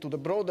present them to the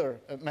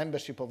broader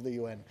membership of the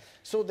UN.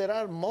 So there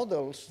are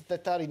models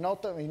that are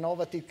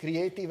innovative,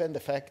 creative, and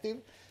effective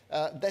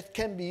that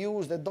can be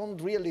used, that don't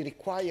really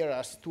require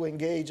us to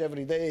engage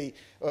every day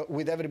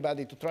with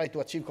everybody to try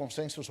to achieve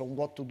consensus on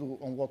what to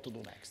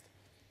do next.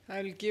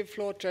 I'll give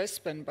floor to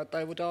Espen, but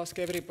I would ask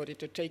everybody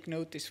to take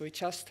notice. We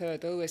just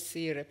heard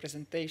OSCE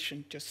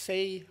representation to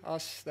say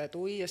us that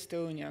we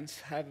Estonians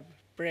have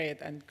bred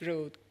and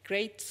grown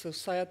great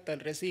societal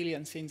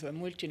resilience in the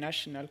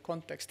multinational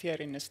context here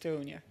in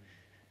Estonia.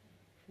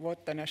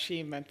 What an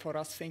achievement for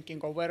us,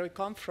 thinking of where we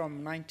come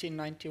from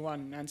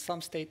 1991 and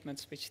some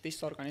statements which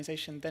this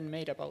organization then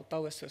made about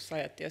our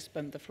society.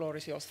 Espen, the floor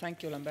is yours.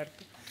 Thank you,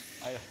 Lamberto.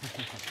 I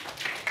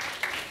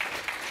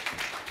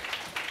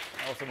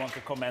also want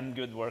to commend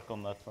good work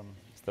on that from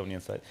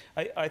Estonian side.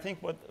 I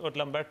think what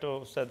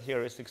Lamberto said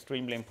here is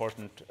extremely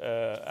important,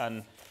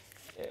 and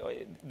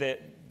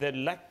the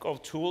lack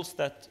of tools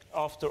that,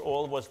 after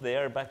all, was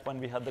there back when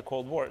we had the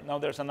Cold War. Now,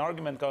 there's an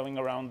argument going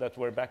around that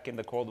we're back in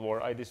the Cold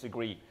War. I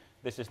disagree.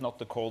 This is not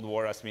the Cold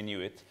War as we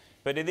knew it,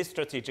 but it is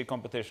strategic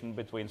competition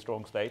between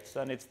strong states,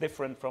 and it's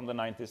different from the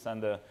 90s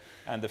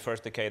and the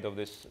first decade of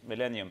this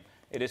millennium.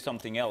 It is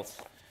something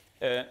else.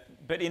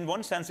 But in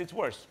one sense, it's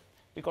worse.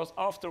 Because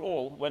after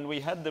all, when we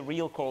had the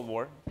real Cold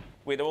War,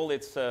 with all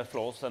its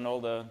flaws and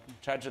all the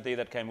tragedy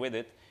that came with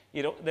it,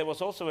 there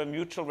was also a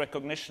mutual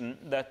recognition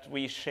that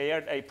we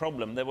shared a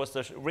problem. There was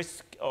the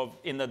risk of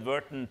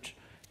inadvertent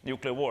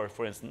nuclear war,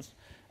 for instance,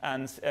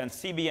 and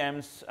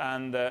CBMs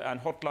and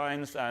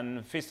hotlines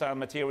and fissile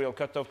material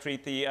cutoff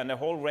treaty and a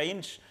whole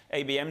range,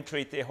 ABM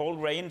treaty, a whole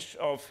range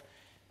of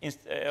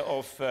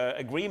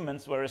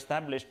agreements were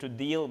established to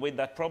deal with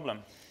that problem.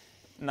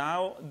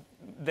 Now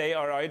they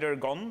are either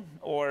gone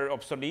or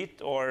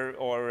obsolete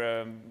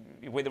or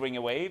withering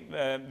away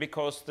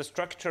because the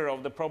structure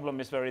of the problem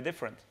is very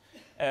different.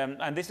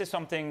 And this is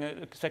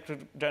something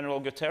Secretary General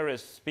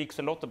Guterres speaks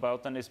a lot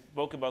about and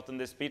spoke about in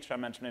this speech I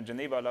mentioned in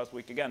Geneva last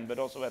week again, but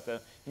also at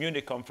the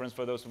Munich conference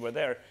for those who were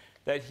there,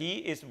 that he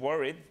is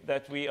worried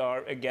that we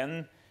are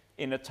again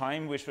in a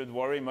time we should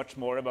worry much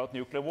more about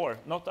nuclear war.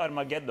 Not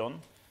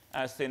Armageddon,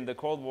 as in the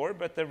Cold War,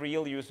 but the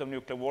real use of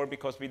nuclear war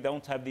because we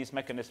don't have these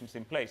mechanisms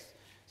in place.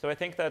 So I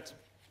think that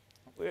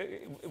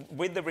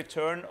with the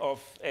return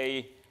of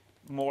a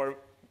more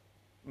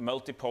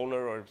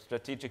multipolar or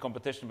strategic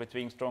competition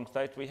between strong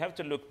states, we have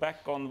to look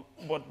back on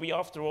what we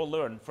after all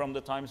learned from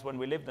the times when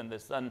we lived in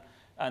this. And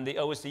the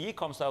OSCE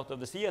comes out of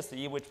the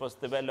CSCE, which was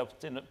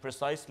developed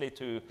precisely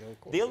to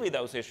deal with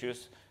those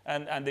issues.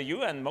 And the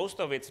UN,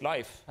 most of its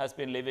life, has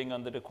been living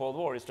under the Cold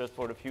War. It's just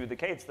for a few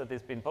decades that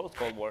it's been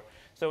post-Cold War.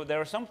 So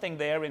there is something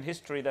there in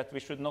history that we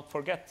should not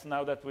forget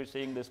now that we're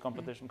seeing this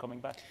competition coming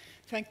back.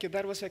 Thank you.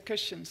 There was a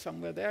question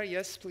somewhere there.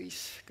 Yes,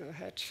 please, go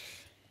ahead.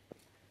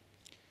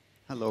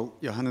 Hello,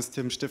 Johannes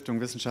Timm, Stiftung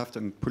Wissenschaft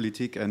und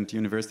Politik and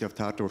University of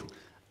Tartu.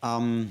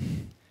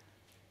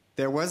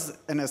 There was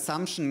an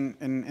assumption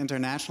in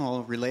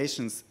international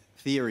relations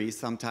theory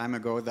some time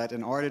ago that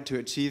in order to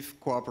achieve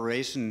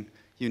cooperation,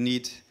 you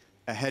need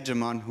a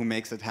hegemon who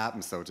makes it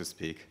happen, so to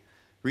speak.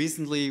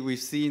 Recently, we've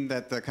seen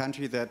that the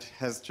country that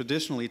has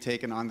traditionally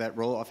taken on that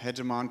role of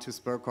hegemon to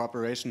spur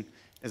cooperation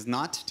is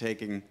not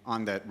taking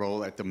on that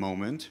role at the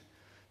moment.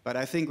 But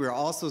I think we're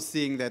also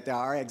seeing that there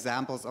are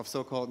examples of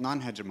so-called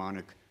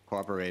non-hegemonic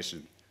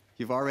cooperation.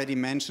 You've already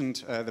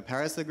mentioned the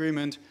Paris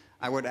Agreement.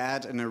 I would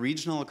add, in a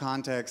regional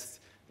context,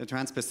 the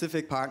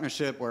Trans-Pacific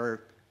Partnership,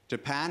 where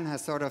Japan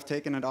has sort of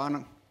taken it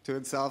on to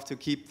itself to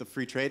keep the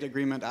free trade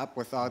agreement up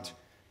without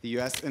the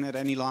US in it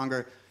any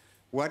longer.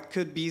 What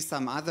could be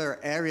some other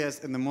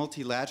areas in the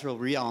multilateral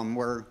realm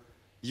where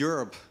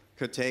Europe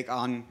could take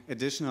on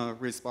additional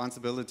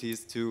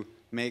responsibilities to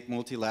make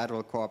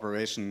multilateral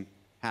cooperation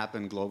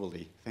happen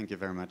globally? Thank you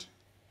very much.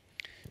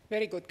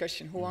 Very good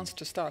question. Who wants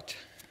to start?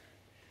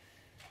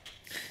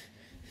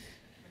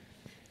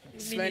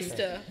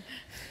 Minister.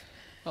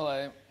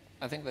 Well,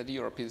 I think that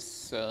Europe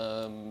is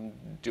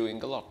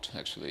doing a lot,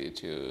 actually,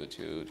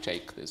 to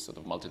take this sort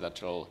of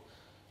multilateral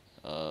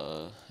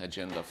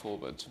agenda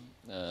forward.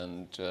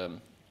 And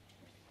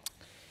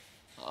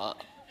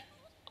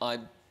I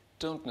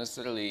don't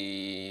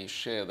necessarily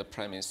share the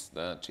premise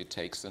that it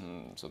takes a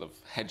sort of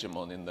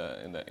hegemon in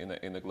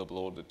the global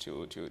order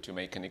to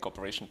make any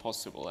cooperation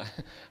possible.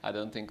 I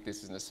don't think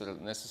this is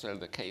necessarily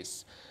the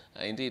case.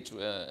 Indeed,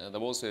 there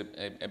was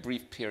a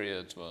brief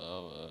period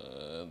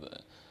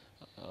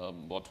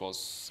what was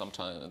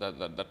sometimes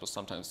that was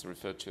sometimes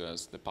referred to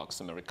as the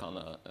Pax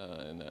Americana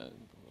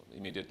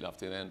immediately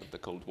after the end of the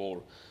Cold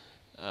War.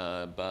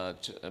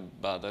 But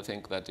I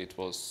think that it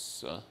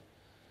was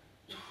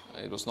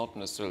it was not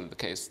necessarily the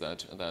case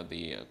that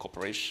the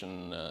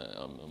cooperation,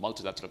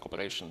 multilateral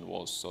cooperation,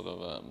 was sort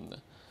of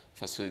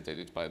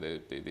facilitated by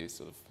the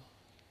sort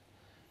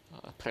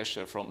of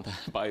pressure from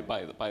by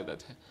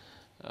that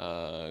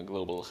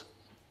global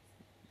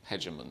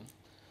hegemon.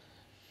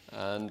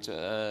 And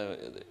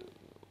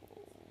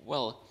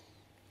well,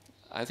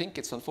 I think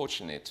it's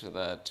unfortunate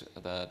that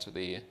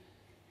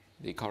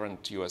the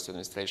current U.S.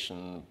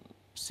 administration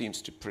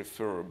seems to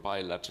prefer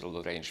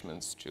bilateral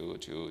arrangements to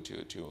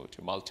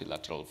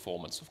multilateral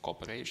formats of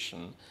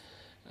cooperation,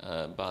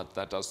 but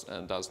that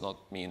does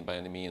not mean by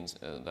any means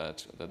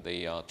that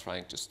they are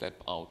trying to step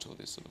out of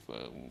this sort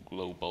of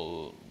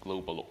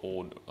global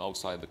order,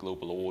 outside the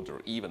global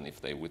order, even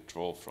if they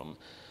withdraw from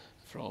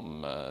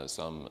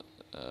some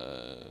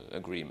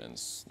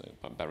agreements,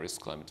 the Paris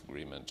Climate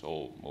Agreement,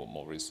 or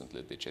more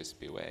recently the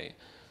JCPOA.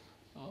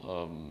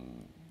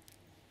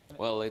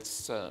 Well,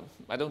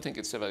 I don't think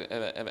it's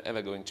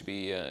ever going to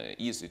be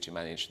easy to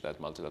manage that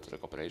multilateral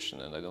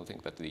cooperation, and I don't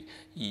think that the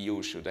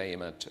EU should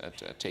aim at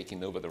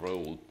taking over the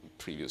role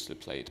previously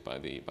played by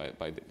the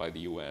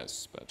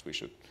US. But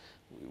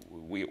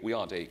we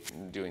are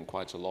doing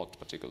quite a lot,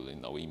 particularly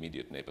in our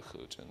immediate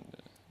neighborhood, and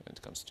when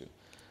it comes to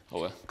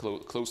our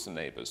closer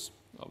neighbors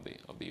of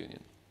the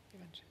Union.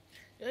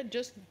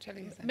 Just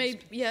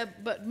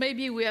but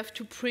maybe we have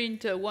to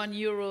print a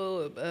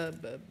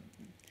 €1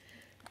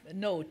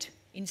 note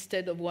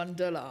instead of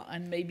 $1,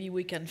 and maybe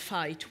we can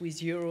fight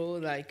with euro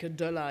like a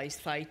dollar is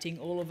fighting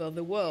all over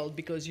the world,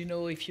 because you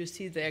know, if you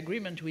see the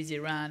agreement with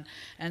Iran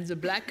and the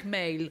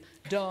blackmail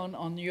done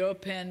on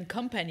European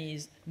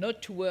companies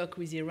not to work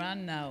with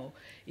Iran now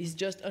is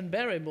just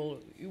unbearable.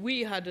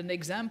 We had an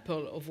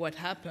example of what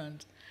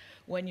happened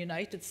when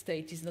United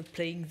States is not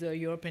playing the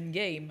European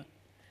game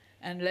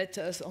and let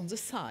us on the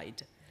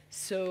side.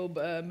 So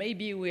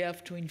maybe we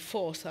have to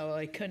enforce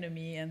our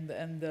economy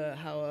and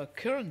our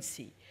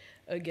currency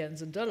against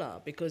the dollar,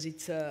 because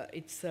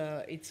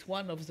it's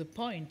one of the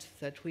points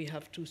that we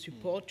have to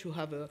support to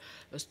have a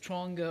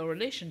stronger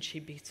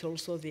relationship. It's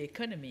also the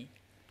economy.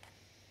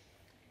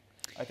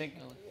 I think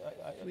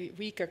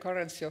weaker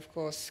currency, of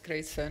course,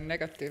 creates a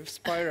negative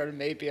spiral,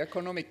 maybe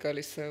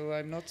economically. So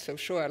I'm not so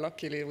sure.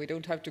 Luckily, we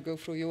don't have to go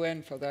through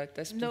UN for that.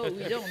 No,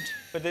 we don't.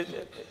 But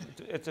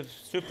it's a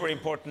super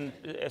important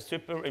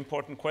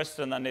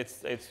question, and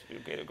it's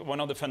one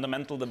of the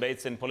fundamental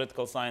debates in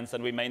political science,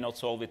 and we may not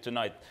solve it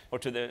tonight or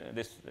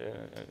this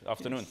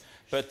afternoon.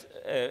 But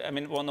I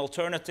mean, one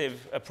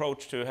alternative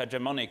approach to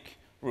hegemonic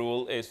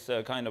rule is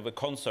kind of a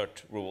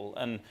concert rule.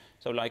 And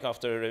so, like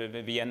after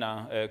the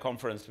Vienna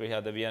conference, we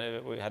had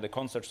a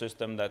concert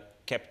system that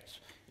kept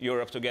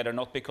Europe together,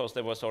 not because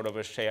there was sort of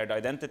a shared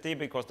identity,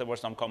 because there was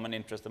some common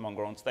interest among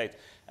our own states.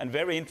 And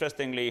very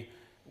interestingly,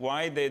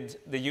 why did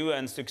the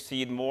UN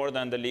succeed more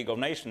than the League of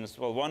Nations?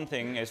 Well, one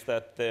thing is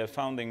that the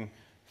founding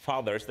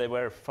fathers, they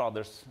were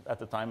fathers at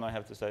the time, I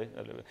have to say,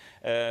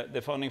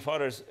 the founding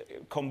fathers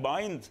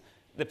combined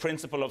the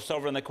principle of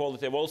sovereign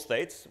equality of all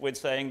states with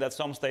saying that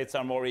some states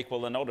are more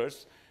equal than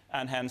others,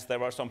 and hence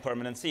there are some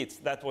permanent seats.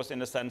 That was,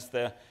 in a sense,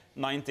 the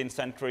 19th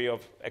century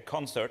of a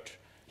concert,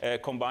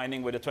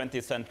 combining with the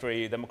 20th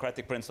century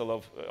democratic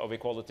principle of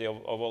equality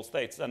of all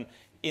states. And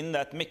in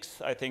that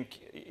mix, I think,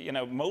 you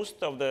know,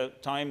 most of the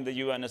time the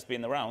UN has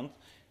been around,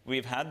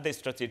 we've had this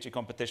strategic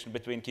competition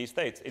between key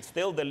states. It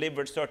still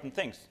delivered certain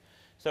things.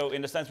 So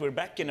in a sense, we're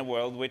back in a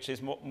world which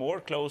is more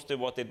close to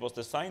what it was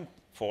designed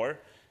for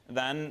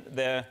than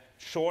the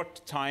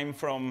short time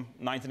from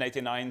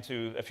 1989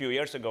 to a few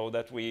years ago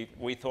that we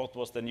thought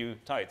was the new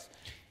tides.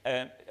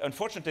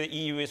 Unfortunately, the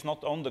EU is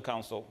not on the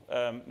Council.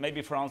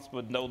 Maybe France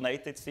would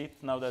donate its seat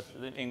now that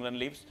England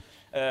leaves.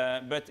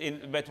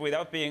 But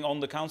without being on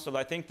the Council,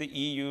 I think the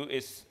EU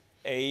is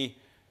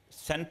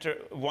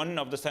one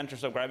of the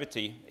centers of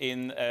gravity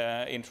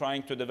in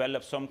trying to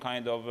develop some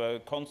kind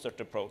of concert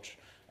approach.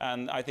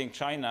 And I think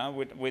China,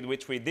 with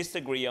which we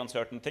disagree on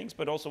certain things,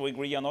 but also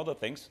agree on other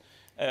things,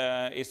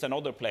 is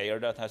another player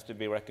that has to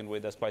be reckoned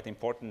with as quite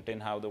important in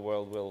how the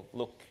world will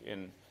look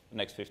in the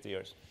next 50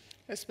 years.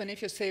 Espen,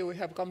 if you say we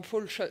have come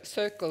full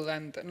circle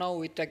and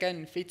now it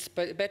again fits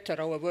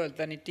better our world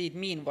than it did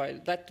meanwhile,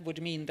 that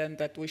would mean then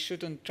that we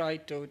shouldn't try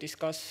to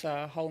discuss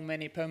how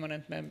many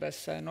permanent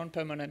members,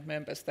 non-permanent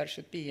members there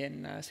should be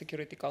in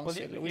Security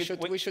Council. Well,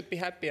 we should be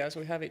happy as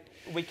we have it.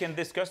 We can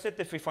discuss it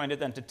if we find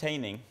it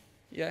entertaining,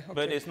 yeah, okay.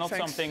 But it's not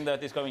something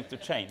that is going to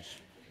change.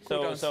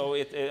 So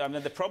I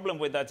mean, the problem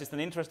with that is an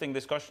interesting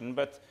discussion,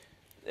 but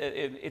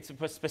it's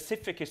a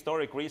specific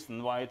historic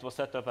reason why it was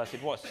set up as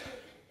it was.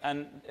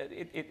 And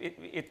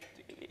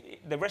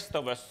the rest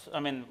of us,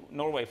 I mean,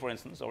 Norway, for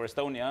instance, or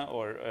Estonia,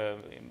 or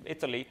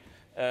Italy,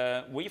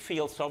 we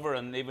feel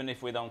sovereign even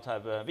if we don't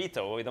have a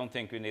veto. We don't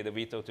think we need a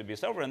veto to be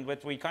sovereign,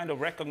 but we kind of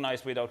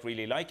recognize without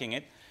really liking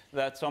it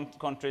that some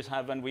countries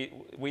have and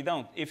we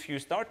don't. If you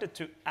started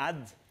to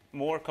add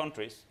more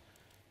countries,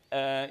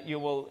 you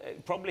will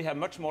probably have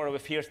much more of a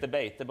fierce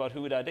debate about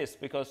who that is,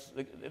 because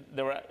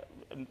there are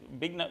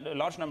a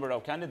large number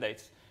of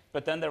candidates,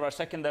 but then there are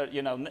secondary,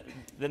 you know,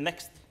 the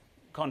next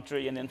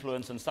country in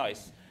influence and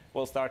size.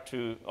 will start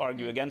to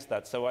argue against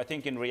that. So I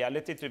think in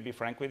reality, to be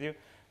frank with you,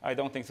 I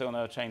don't think it's going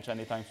to change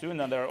anytime soon,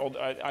 and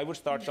I would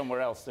start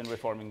somewhere else in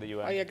reforming the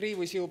UN. I agree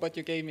with you, but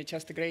you gave me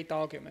just a great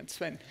argument,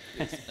 Sven.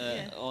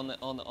 On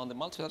the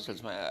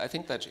multilateralism, I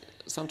think that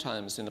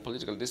sometimes in the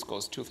political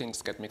discourse, two things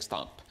get mixed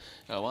up.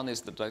 One is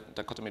the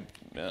dichotomy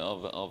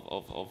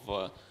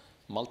of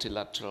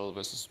multilateral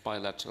versus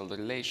bilateral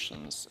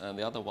relations, and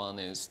the other one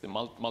is the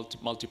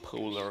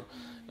multipolar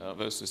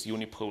versus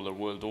unipolar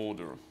world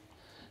order.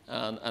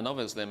 And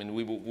obviously, I mean,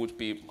 we would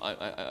be,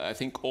 I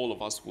think all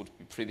of us would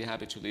be pretty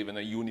happy to live in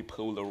a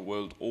unipolar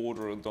world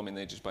order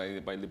dominated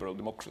by liberal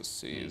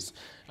democracies.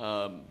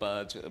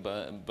 But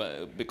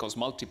because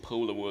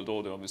multipolar world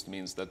order obviously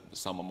means that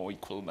some are more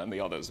equal than the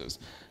others,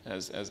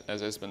 as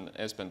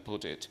Esben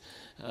put it.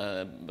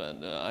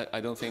 But I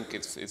don't think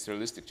it's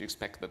realistic to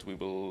expect that we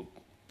will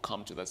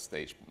come to that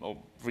stage or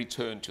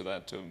return to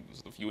that sort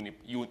of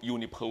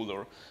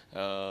unipolar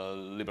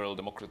liberal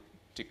democratic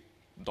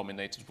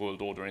dominated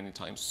world order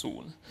anytime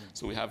soon.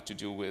 So we have to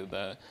do with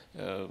a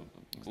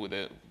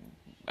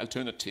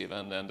alternative,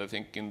 and I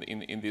think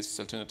in these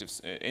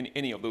alternatives,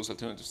 any of those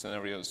alternative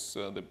scenarios,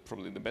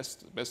 probably the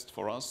best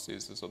for us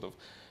is a sort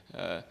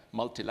of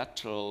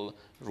multilateral,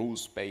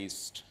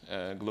 rules-based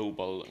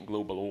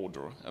global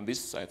order, and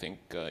this I think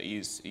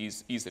is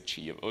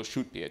achievable or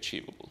should be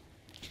achievable.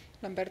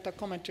 Lamberto,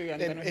 comment to you.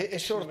 And a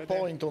short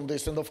point on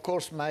this, and of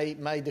course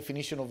my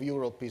definition of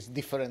Europe is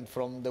different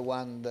from the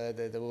one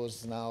that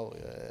was now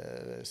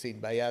seen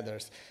by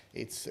others.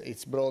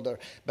 It's broader.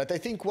 But I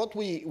think what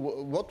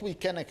we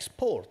can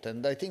export,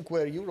 and I think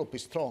where Europe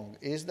is strong,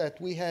 is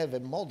that we have a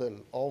model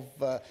of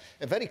a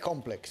very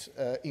complex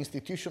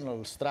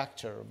institutional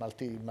structure,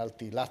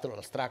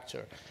 multilateral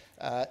structure,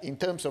 in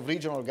terms of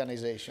regional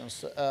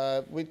organizations,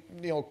 with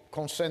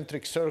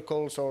concentric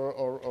circles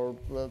or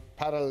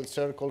parallel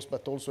circles,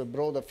 but also a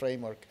broader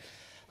framework.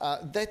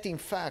 That, in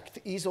fact,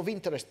 is of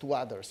interest to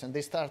others, and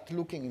they start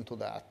looking into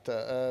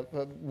that.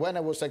 When I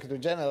was Secretary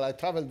General, I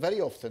traveled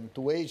very often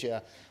to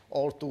Asia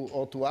or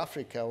to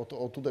Africa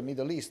or to the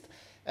Middle East,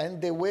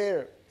 and there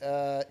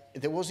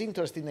was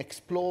interest in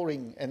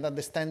exploring and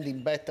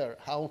understanding better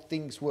how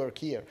things work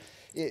here.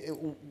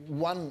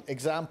 One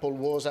example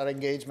was our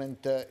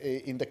engagement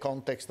in the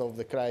context of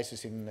the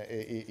crisis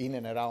in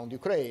and around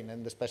Ukraine,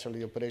 and especially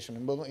the operation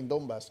in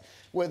Donbass,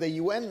 where the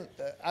UN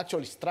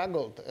actually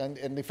struggled, and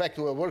in fact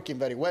we were working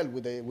very well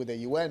with the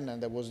UN,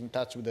 and I was in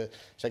touch with the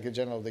Secretary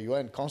General of the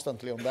UN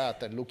constantly on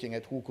that and looking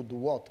at who could do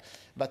what.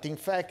 But in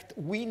fact,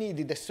 we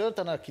needed a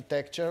certain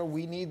architecture,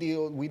 we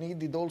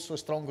needed also a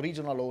strong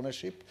regional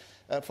ownership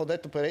for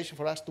that operation,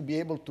 for us to be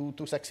able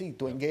to succeed,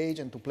 to engage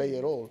and to play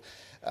a role.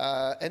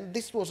 And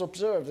this was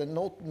observed and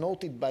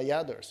noted by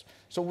others.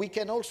 So we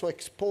can also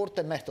export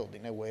a method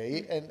in a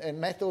way, a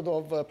method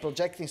of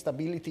projecting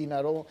stability in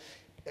our own,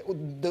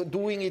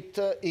 doing it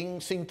in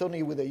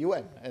synchrony with the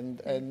UN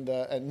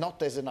and not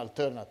as an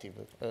alternative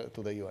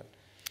to the UN.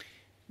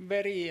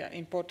 Very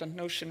important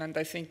notion, and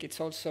I think it's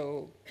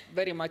also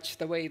very much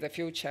the way the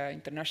future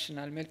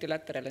international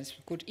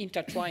multilateralism could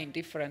intertwine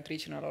different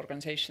regional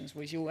organizations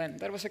with UN.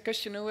 There was a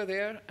question over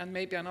there and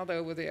maybe another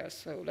over there,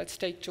 so let's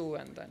take two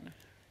and then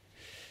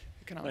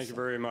you can answer. Thank you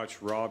very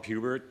much. Rob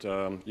Hubert,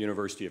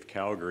 University of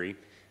Calgary.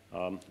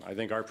 I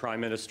think our Prime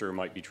Minister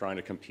might be trying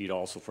to compete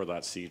also for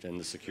that seat in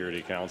the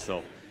Security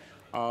Council.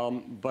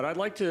 But I'd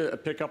like to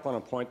pick up on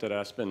a point that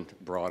Esben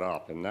brought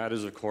up, and that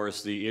is, of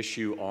course, the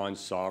issue on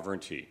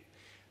sovereignty.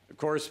 Of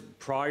course,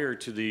 prior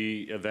to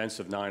the events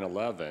of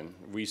 9/11,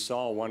 we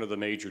saw one of the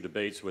major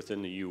debates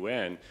within the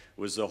UN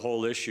was the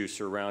whole issue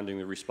surrounding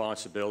the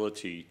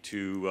responsibility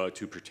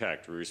to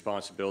protect, the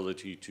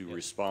responsibility to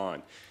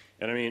respond.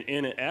 And I mean,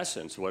 in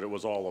essence, what it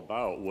was all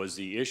about was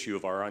the issue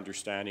of our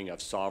understanding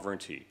of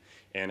sovereignty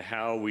and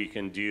how we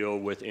can deal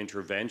with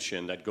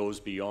intervention that goes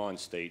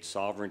beyond state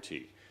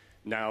sovereignty.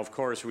 Now, of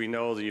course, we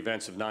know the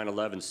events of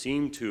 9/11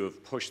 seem to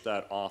have pushed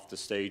that off the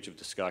stage of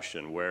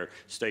discussion, where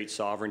state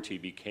sovereignty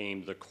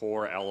became the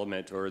core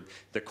element or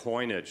the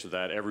coinage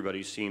that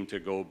everybody seemed to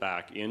go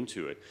back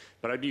into it.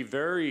 But I'd be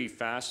very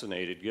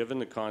fascinated, given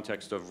the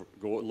context of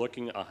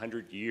looking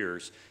 100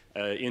 years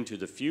into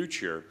the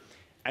future,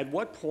 at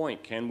what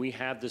point can we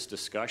have this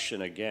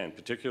discussion again,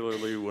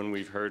 particularly when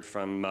we've heard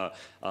from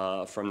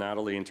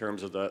Natalie in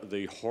terms of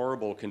the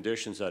horrible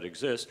conditions that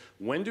exist?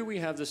 When do we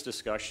have this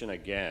discussion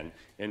again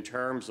in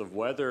terms of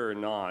whether or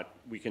not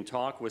we can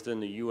talk within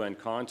the UN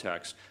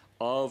context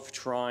of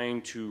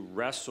trying to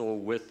wrestle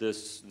with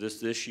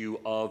this issue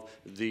of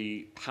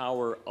the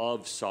power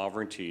of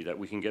sovereignty, that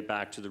we can get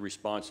back to the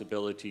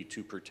responsibility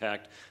to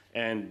protect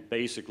and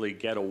basically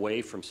get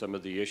away from some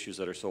of the issues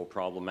that are so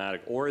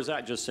problematic? Or is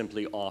that just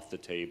simply off the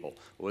table?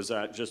 Or is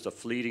that just a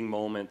fleeting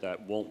moment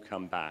that won't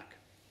come back?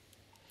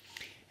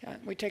 Yeah,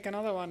 we take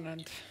another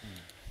one,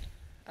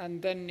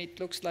 and then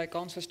it looks like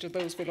answers to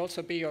those will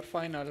also be your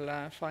final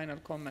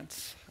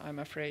comments, I'm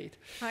afraid.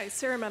 Hi,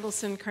 Sarah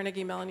Mendelson,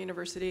 Carnegie Mellon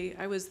University.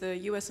 I was the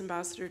U.S.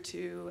 ambassador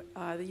to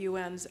the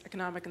UN's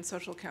Economic and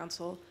Social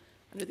Council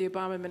under the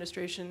Obama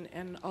administration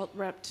and alt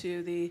rep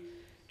to the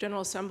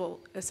General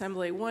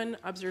Assembly. One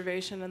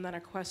observation and then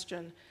a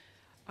question.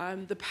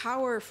 The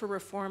power for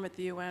reform at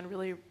the UN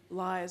really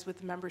lies with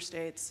the member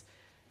states,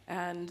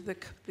 and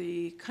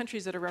the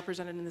countries that are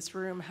represented in this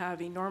room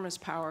have enormous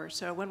power.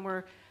 So when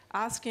we're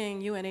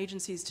asking UN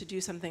agencies to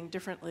do something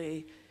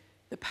differently,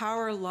 the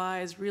power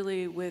lies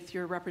really with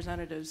your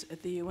representatives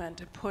at the UN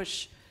to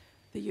push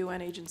the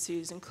UN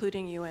agencies,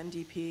 including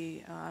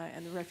UNDP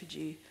and the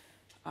Refugee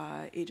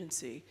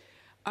Agency.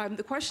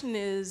 The question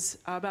is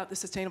about the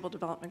Sustainable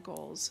Development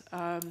Goals.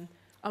 I'm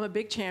a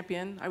big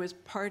champion. I was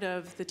part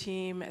of the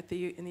team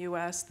in the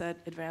US that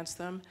advanced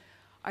them.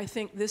 I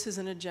think this is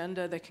an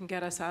agenda that can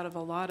get us out of a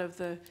lot of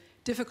the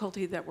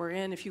difficulty that we're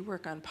in. If you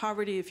work on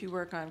poverty, if you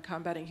work on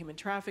combating human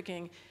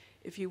trafficking,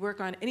 if you work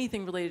on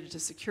anything related to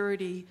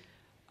security,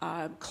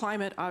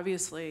 climate,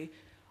 obviously,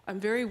 I'm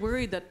very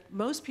worried that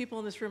most people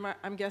in this room,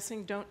 I'm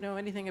guessing, don't know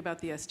anything about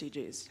the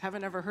SDGs,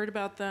 haven't ever heard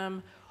about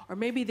them, or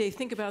maybe they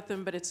think about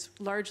them, but it's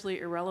largely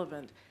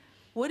irrelevant.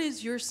 What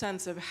is your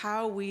sense of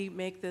how we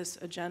make this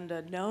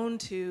agenda known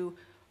to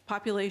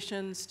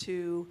populations,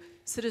 to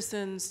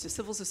citizens, to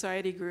civil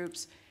society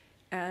groups,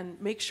 and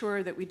make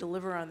sure that we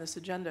deliver on this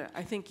agenda?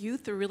 I think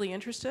youth are really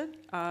interested.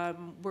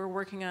 We're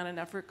working on an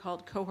effort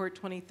called Cohort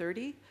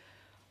 2030,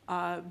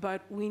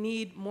 but we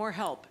need more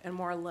help and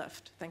more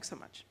lift. Thanks so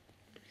much.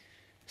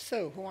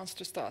 So, who wants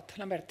to start?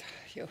 Lennart,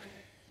 you.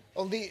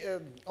 On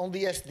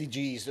the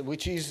SDGs,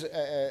 which is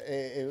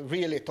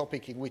really a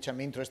topic in which I'm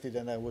interested,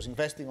 and I was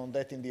investing on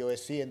that in the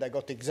OSCE, and I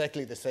got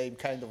exactly the same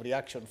kind of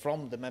reaction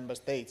from the member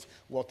states.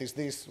 What is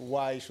this?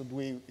 Why should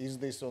we? Is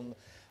this on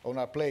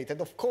our plate?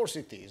 And of course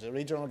it is. A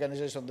regional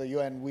organization of the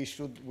UN, we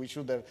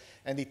should have,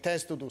 and it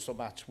has to do so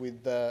much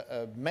with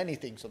many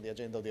things on the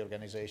agenda of the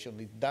organization.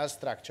 It does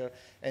structure,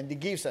 and it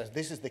gives us,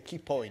 this is the key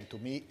point to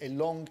me, a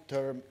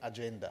long-term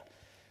agenda.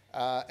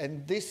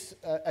 And this,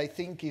 I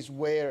think, is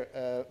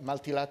where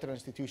multilateral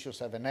institutions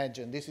have an edge,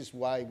 and this is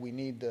why we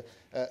need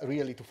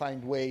really to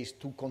find ways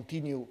to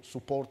continue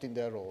supporting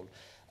their role.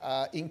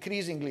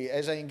 Increasingly,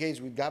 as I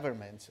engage with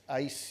governments,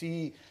 I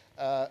see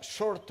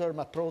short-term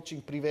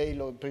approaching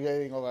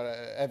prevailing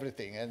over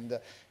everything, and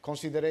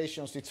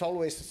considerations. It's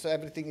always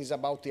everything is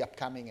about the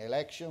upcoming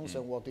elections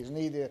and what is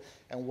needed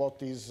and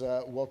what is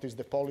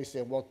the policy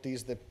and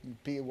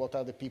what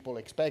are the people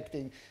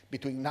expecting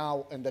between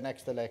now and the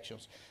next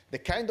elections. The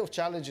kind of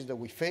challenges that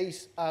we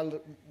face are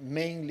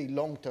mainly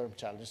long-term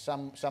challenges.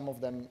 Some of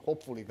them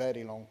hopefully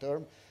very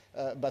long-term.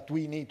 But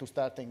we need to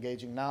start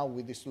engaging now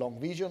with this long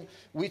vision,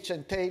 which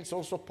entails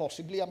also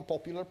possibly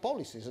unpopular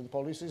policies, and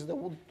policies that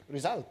would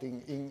result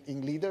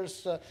in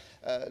leaders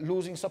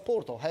losing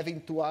support or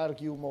having to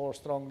argue more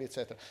strongly,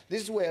 etc.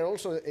 This is where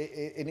also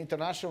an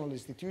international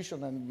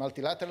institution and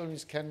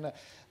multilateralism can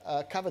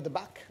cover the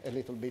back a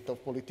little bit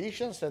of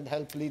politicians and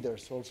help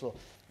leaders also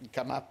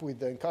come up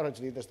with, encourage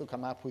leaders to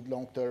come up with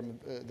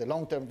the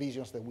long-term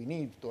visions that we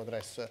need to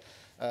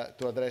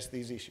address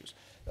these issues.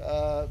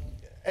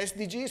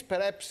 SDGs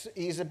perhaps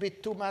is a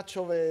bit too much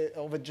of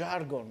a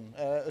jargon,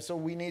 so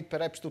we need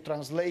perhaps to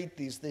translate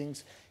these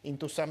things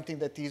into something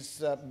that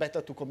is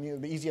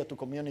easier to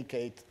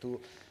communicate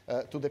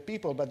to the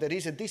people. But there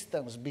is a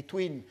distance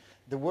between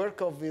the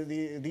work of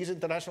these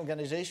international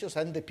organizations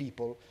and the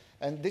people,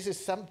 and this is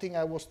something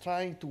I was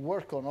trying to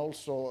work on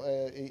also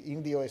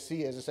in the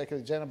OSCE as a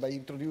Secretary General by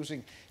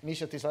introducing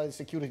initiatives like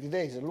Security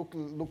Days. It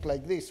look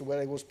like this, where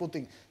I was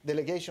putting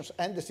delegations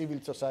and the civil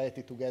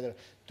society together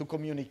to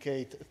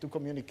communicate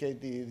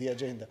the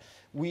agenda.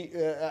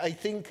 I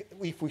think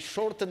if we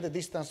shorten the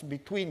distance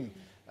between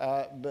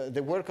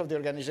the work of the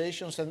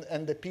organizations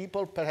and the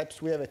people,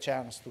 perhaps we have a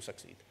chance to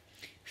succeed.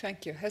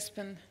 Thank you.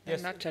 Hespen,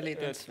 and Natalie,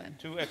 then Sven.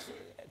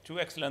 Two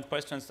excellent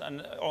questions.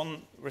 And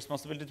on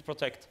responsibility to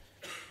protect,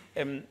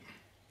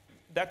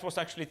 that was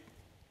actually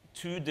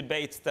two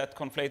debates that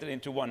conflated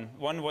into one.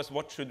 One was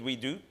what should we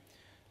do?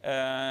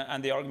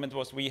 And the argument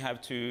was we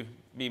have to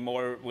be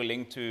more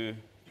willing to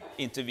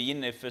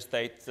intervene if a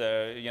state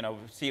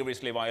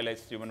seriously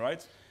violates human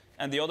rights.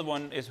 And the other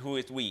one is who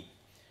is we?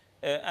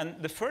 And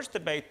the first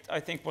debate, I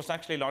think, was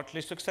actually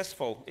largely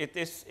successful.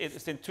 It's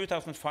in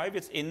 2005.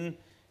 It's in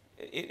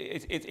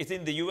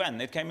the UN.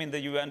 It came in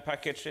the UN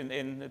package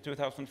in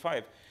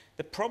 2005.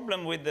 The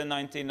problem with the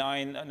 98,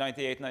 99,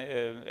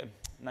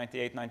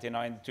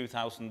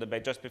 2000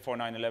 debate just before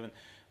 9/11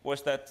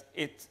 was that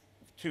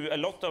to a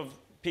lot of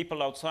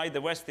people outside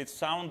the West, it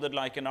sounded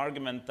like an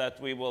argument that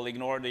we will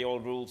ignore the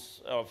old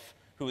rules of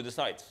who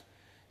decides.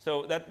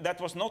 So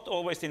that was not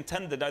always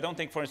intended. I don't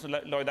think, for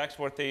instance, Lloyd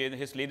Axworthy,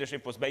 his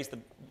leadership was based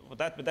on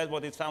that, but that's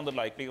what it sounded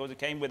like, because it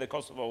came with the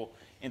Kosovo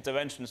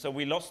intervention. So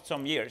we lost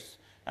some years.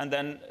 And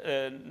then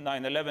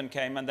 9/11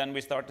 came, and then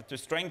we started to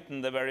strengthen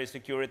the very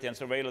security and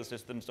surveillance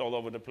systems all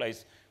over the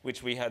place,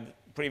 which we had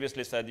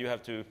previously said you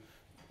have to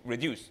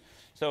reduce.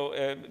 So,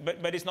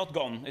 but it's not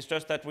gone. It's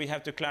just that we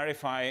have to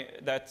clarify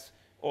that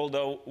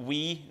although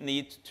we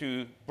need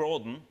to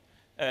broaden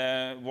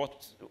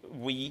what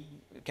we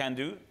can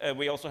do,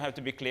 we also have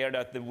to be clear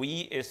that the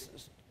we is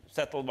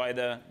settled by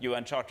the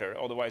UN Charter.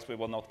 Otherwise, we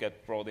will not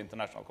get broad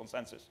international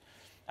consensus.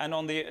 And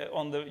on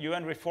the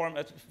UN reform,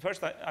 at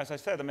first, as I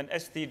said, I mean,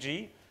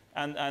 SDG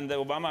and the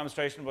Obama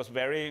administration was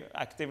very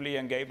actively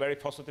engaged, very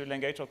positively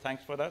engaged, so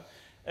thanks for that.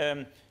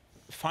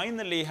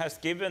 Finally has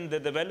given the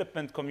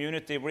development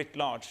community writ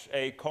large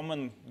a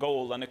common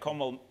goal and a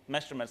common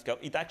measurement scale.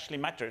 It actually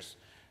matters.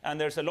 And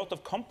there's a lot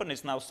of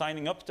companies now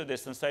signing up to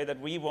this and say that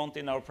we want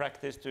in our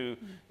practice to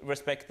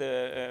respect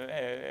the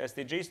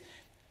SDGs.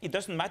 It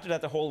doesn't matter that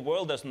the whole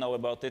world doesn't know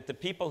about it. The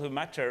people who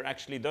matter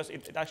actually does.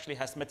 It actually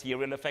has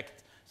material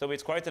effect. So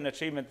it's quite an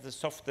achievement, a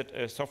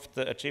soft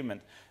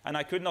achievement. And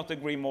I could not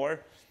agree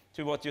more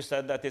to what you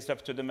said, that it's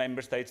up to the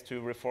member states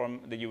to reform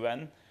the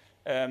UN.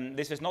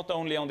 This is not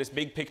only on this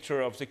big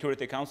picture of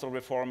Security Council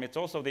reform, it's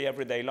also the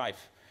everyday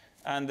life.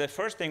 And the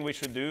first thing we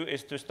should do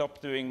is to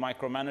stop doing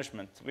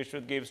micromanagement. We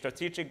should give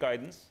strategic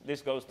guidance.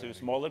 This goes to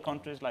smaller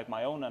countries like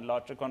my own and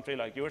larger country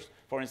like yours,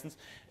 for instance.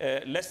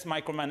 Less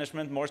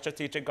micromanagement, more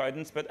strategic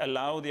guidance, but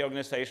allow the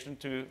organization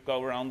to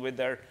go around with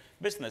their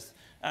business.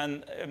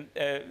 And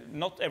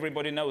not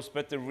everybody knows,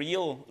 but the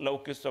real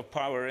locus of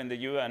power in the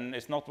UN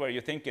is not where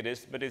you think it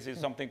is, but it is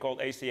something called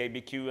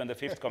ACABQ and the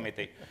Fifth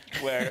Committee,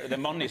 where the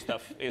money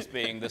stuff is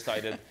being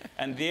decided.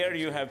 And there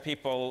you have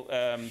people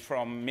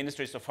from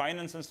ministries of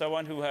finance and so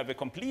on who have a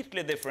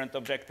completely different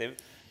objective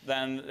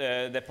than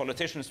the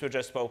politicians who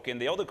just spoke in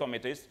the other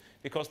committees,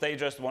 because they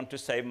just want to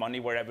save money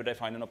wherever they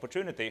find an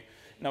opportunity.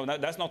 No,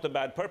 that's not a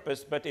bad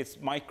purpose, but it's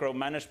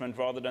micromanagement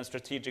rather than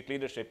strategic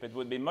leadership. It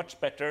would be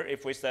much better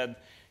if we said,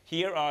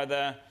 here are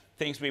the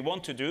things we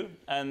want to do,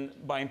 and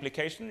by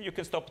implication, you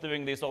can stop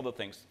doing these other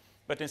things.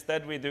 But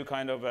instead, we do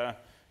kind of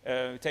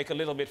take a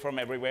little bit from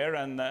everywhere,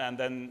 and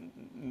then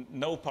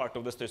no part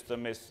of the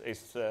system is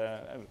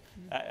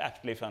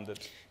actually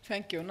funded.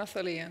 Thank you.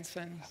 Nathalie and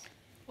Sven.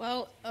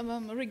 Well,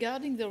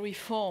 regarding the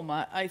reform,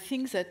 I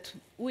think that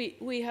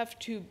we have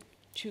to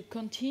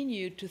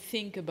continue to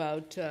think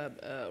about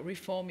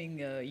reforming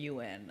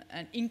UN,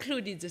 and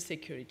including the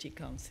Security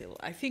Council.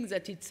 I think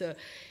that it's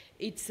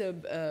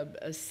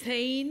a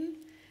sane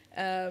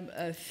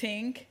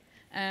thing,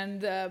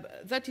 and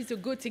that is a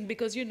good thing,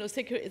 because, you know,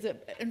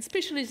 and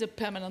especially the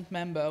permanent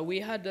member. We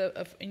had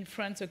in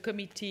France a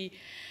committee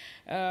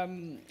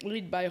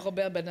led by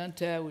Robert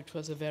Badinter, which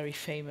was a very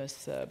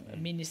famous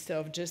Minister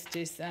of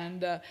Justice.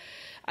 And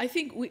I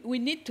think we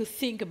need to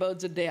think about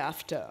the day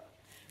after.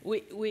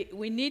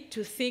 We need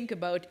to think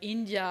about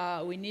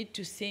India, we need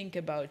to think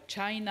about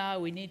China,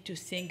 we need to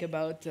think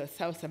about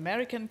South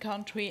American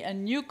country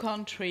and new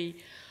country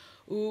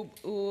who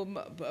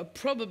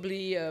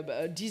probably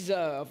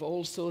deserve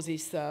also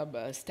this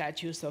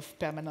status of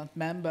permanent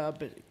member,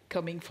 but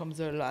coming from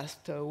the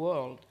last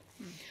world.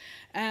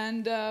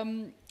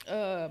 And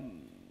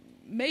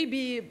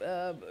maybe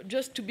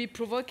just to be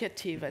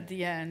provocative at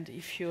the end,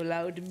 if you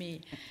allowed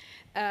me,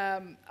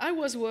 I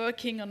was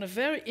working on a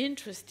very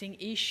interesting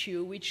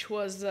issue, which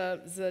was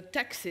the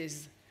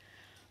taxes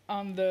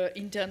on the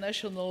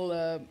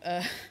international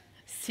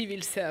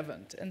civil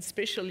servant, and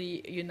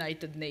especially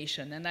United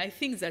Nations. And I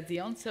think that the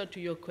answer to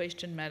your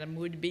question, Madam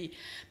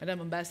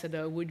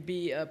Ambassador, would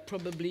be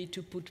probably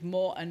to put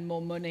more and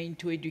more money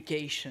into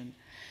education.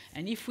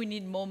 And if we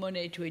need more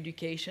money to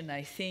education,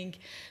 I think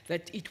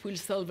that it will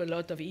solve a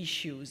lot of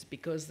issues,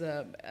 because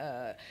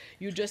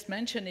you just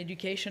mentioned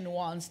education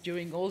once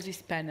during all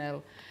this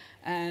panel,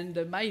 and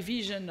my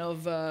vision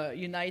of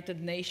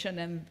United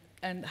Nations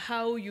and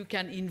how you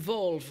can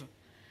involve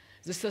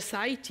the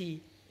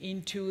society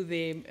into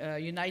the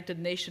United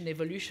Nations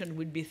evolution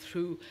would be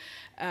through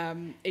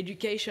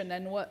education.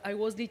 And I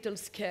was a little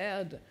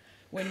scared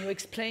when you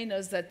explained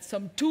us that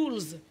some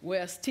tools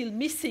were still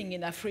missing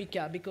in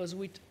Africa, because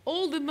with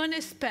all the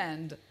money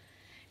spent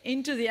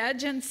into the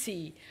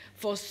agency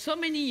for so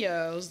many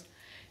years,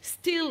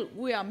 still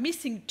we are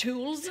missing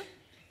tools.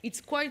 It's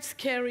quite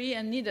scary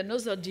and need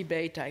another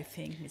debate, I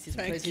think, Mrs.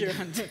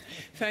 President.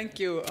 Thank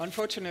you.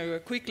 Unfortunately, we're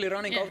quickly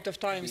running out of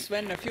time.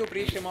 Sven, a few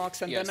brief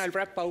remarks, and then I'll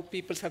wrap up.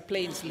 People have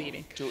planes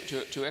leaving.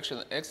 Two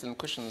excellent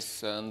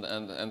questions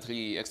and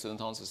three excellent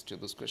answers to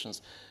those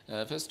questions.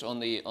 First, on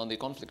the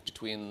conflict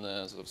between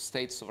sort of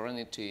state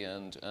sovereignty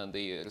and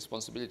the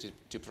responsibility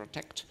to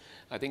protect,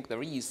 I think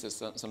there is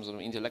some sort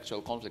of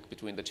intellectual conflict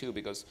between the two,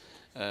 because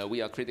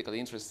we are critically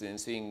interested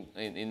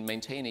in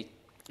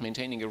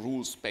maintaining a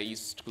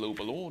rules-based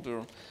global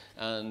order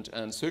and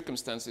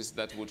circumstances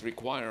that would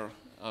require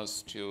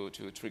us to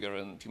trigger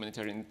a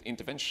humanitarian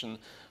intervention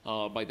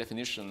are by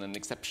definition an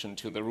exception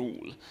to the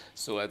rule.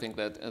 So I think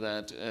that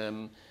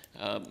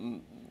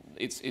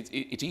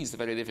it is a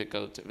very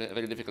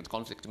difficult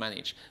conflict to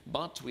manage.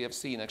 But we have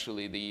seen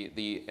actually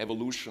the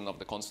evolution of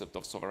the concept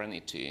of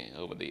sovereignty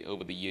over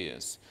the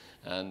years,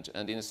 and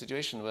in a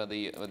situation where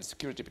the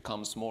security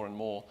becomes more and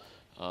more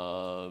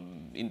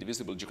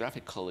indivisible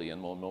geographically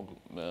and more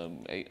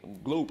a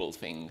global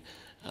thing,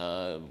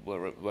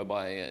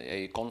 whereby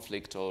a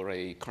conflict or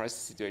a crisis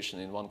situation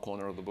in one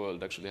corner of the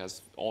world actually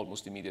has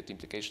almost immediate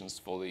implications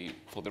for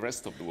the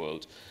rest of the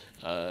world.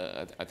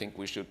 I think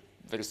we should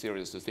very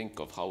seriously think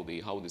of how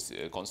this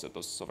concept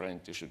of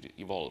sovereignty should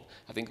evolve.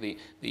 I think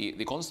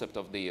the concept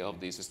of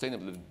the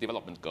Sustainable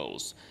Development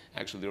Goals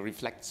actually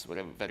reflects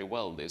very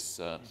well this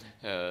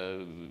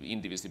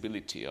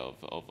indivisibility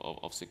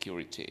of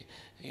security.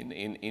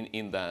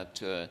 In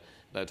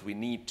that we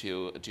need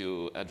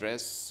to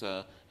address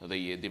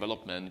the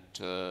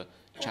development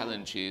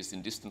challenges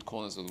in distant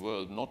corners of the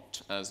world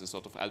not as a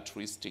sort of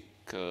altruistic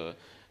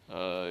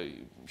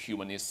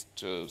humanist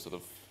sort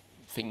of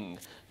thing,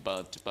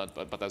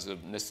 but as a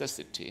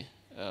necessity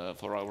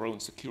for our own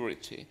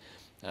security.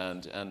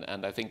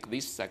 And I think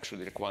this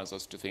actually requires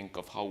us to think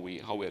of how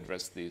we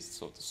address these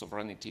sort of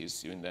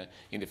sovereignties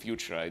in the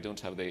future. I don't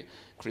have the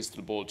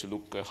crystal ball to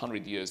look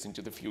 100 years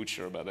into the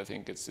future, but I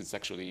think it's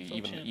actually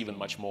even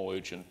much more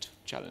urgent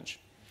challenge.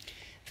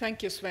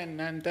 Thank you, Sven.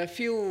 And a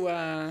few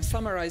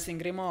summarizing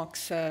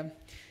remarks.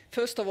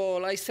 First of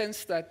all, I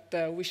sense that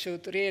we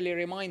should really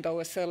remind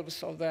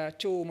ourselves of the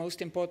two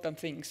most important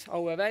things,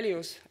 our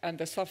values and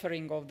the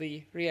suffering of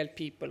the real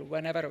people,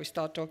 whenever we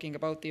start talking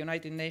about the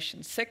United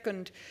Nations.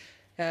 Second,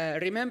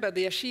 remember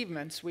the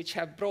achievements which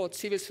have brought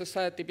civil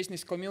society,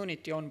 business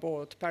community on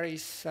board,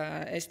 Paris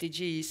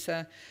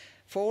SDGs.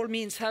 For all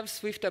means, have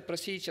swifter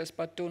procedures,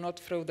 but do not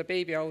throw the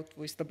baby out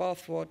with the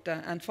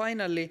bathwater. And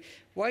finally,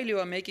 while you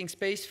are making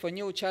space for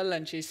new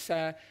challenges,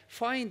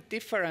 find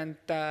different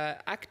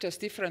actors,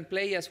 different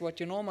players, what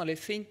you normally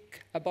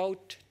think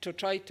about to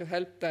try to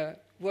help the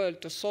world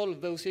to solve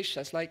those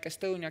issues, like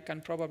Estonia can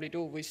probably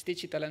do with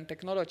digital and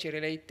technology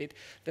related.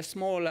 The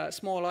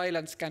small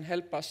islands can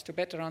help us to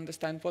better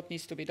understand what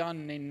needs to be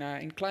done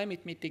in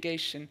climate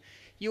mitigation.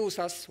 Use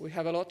us, we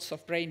have lots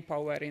of brain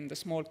power in the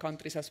small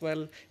countries as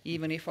well,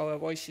 even if our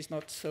voice is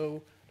not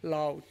so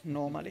loud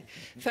normally.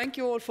 Thank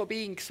you all for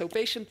being so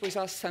patient with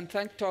us, and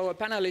thank to our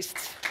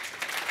panelists.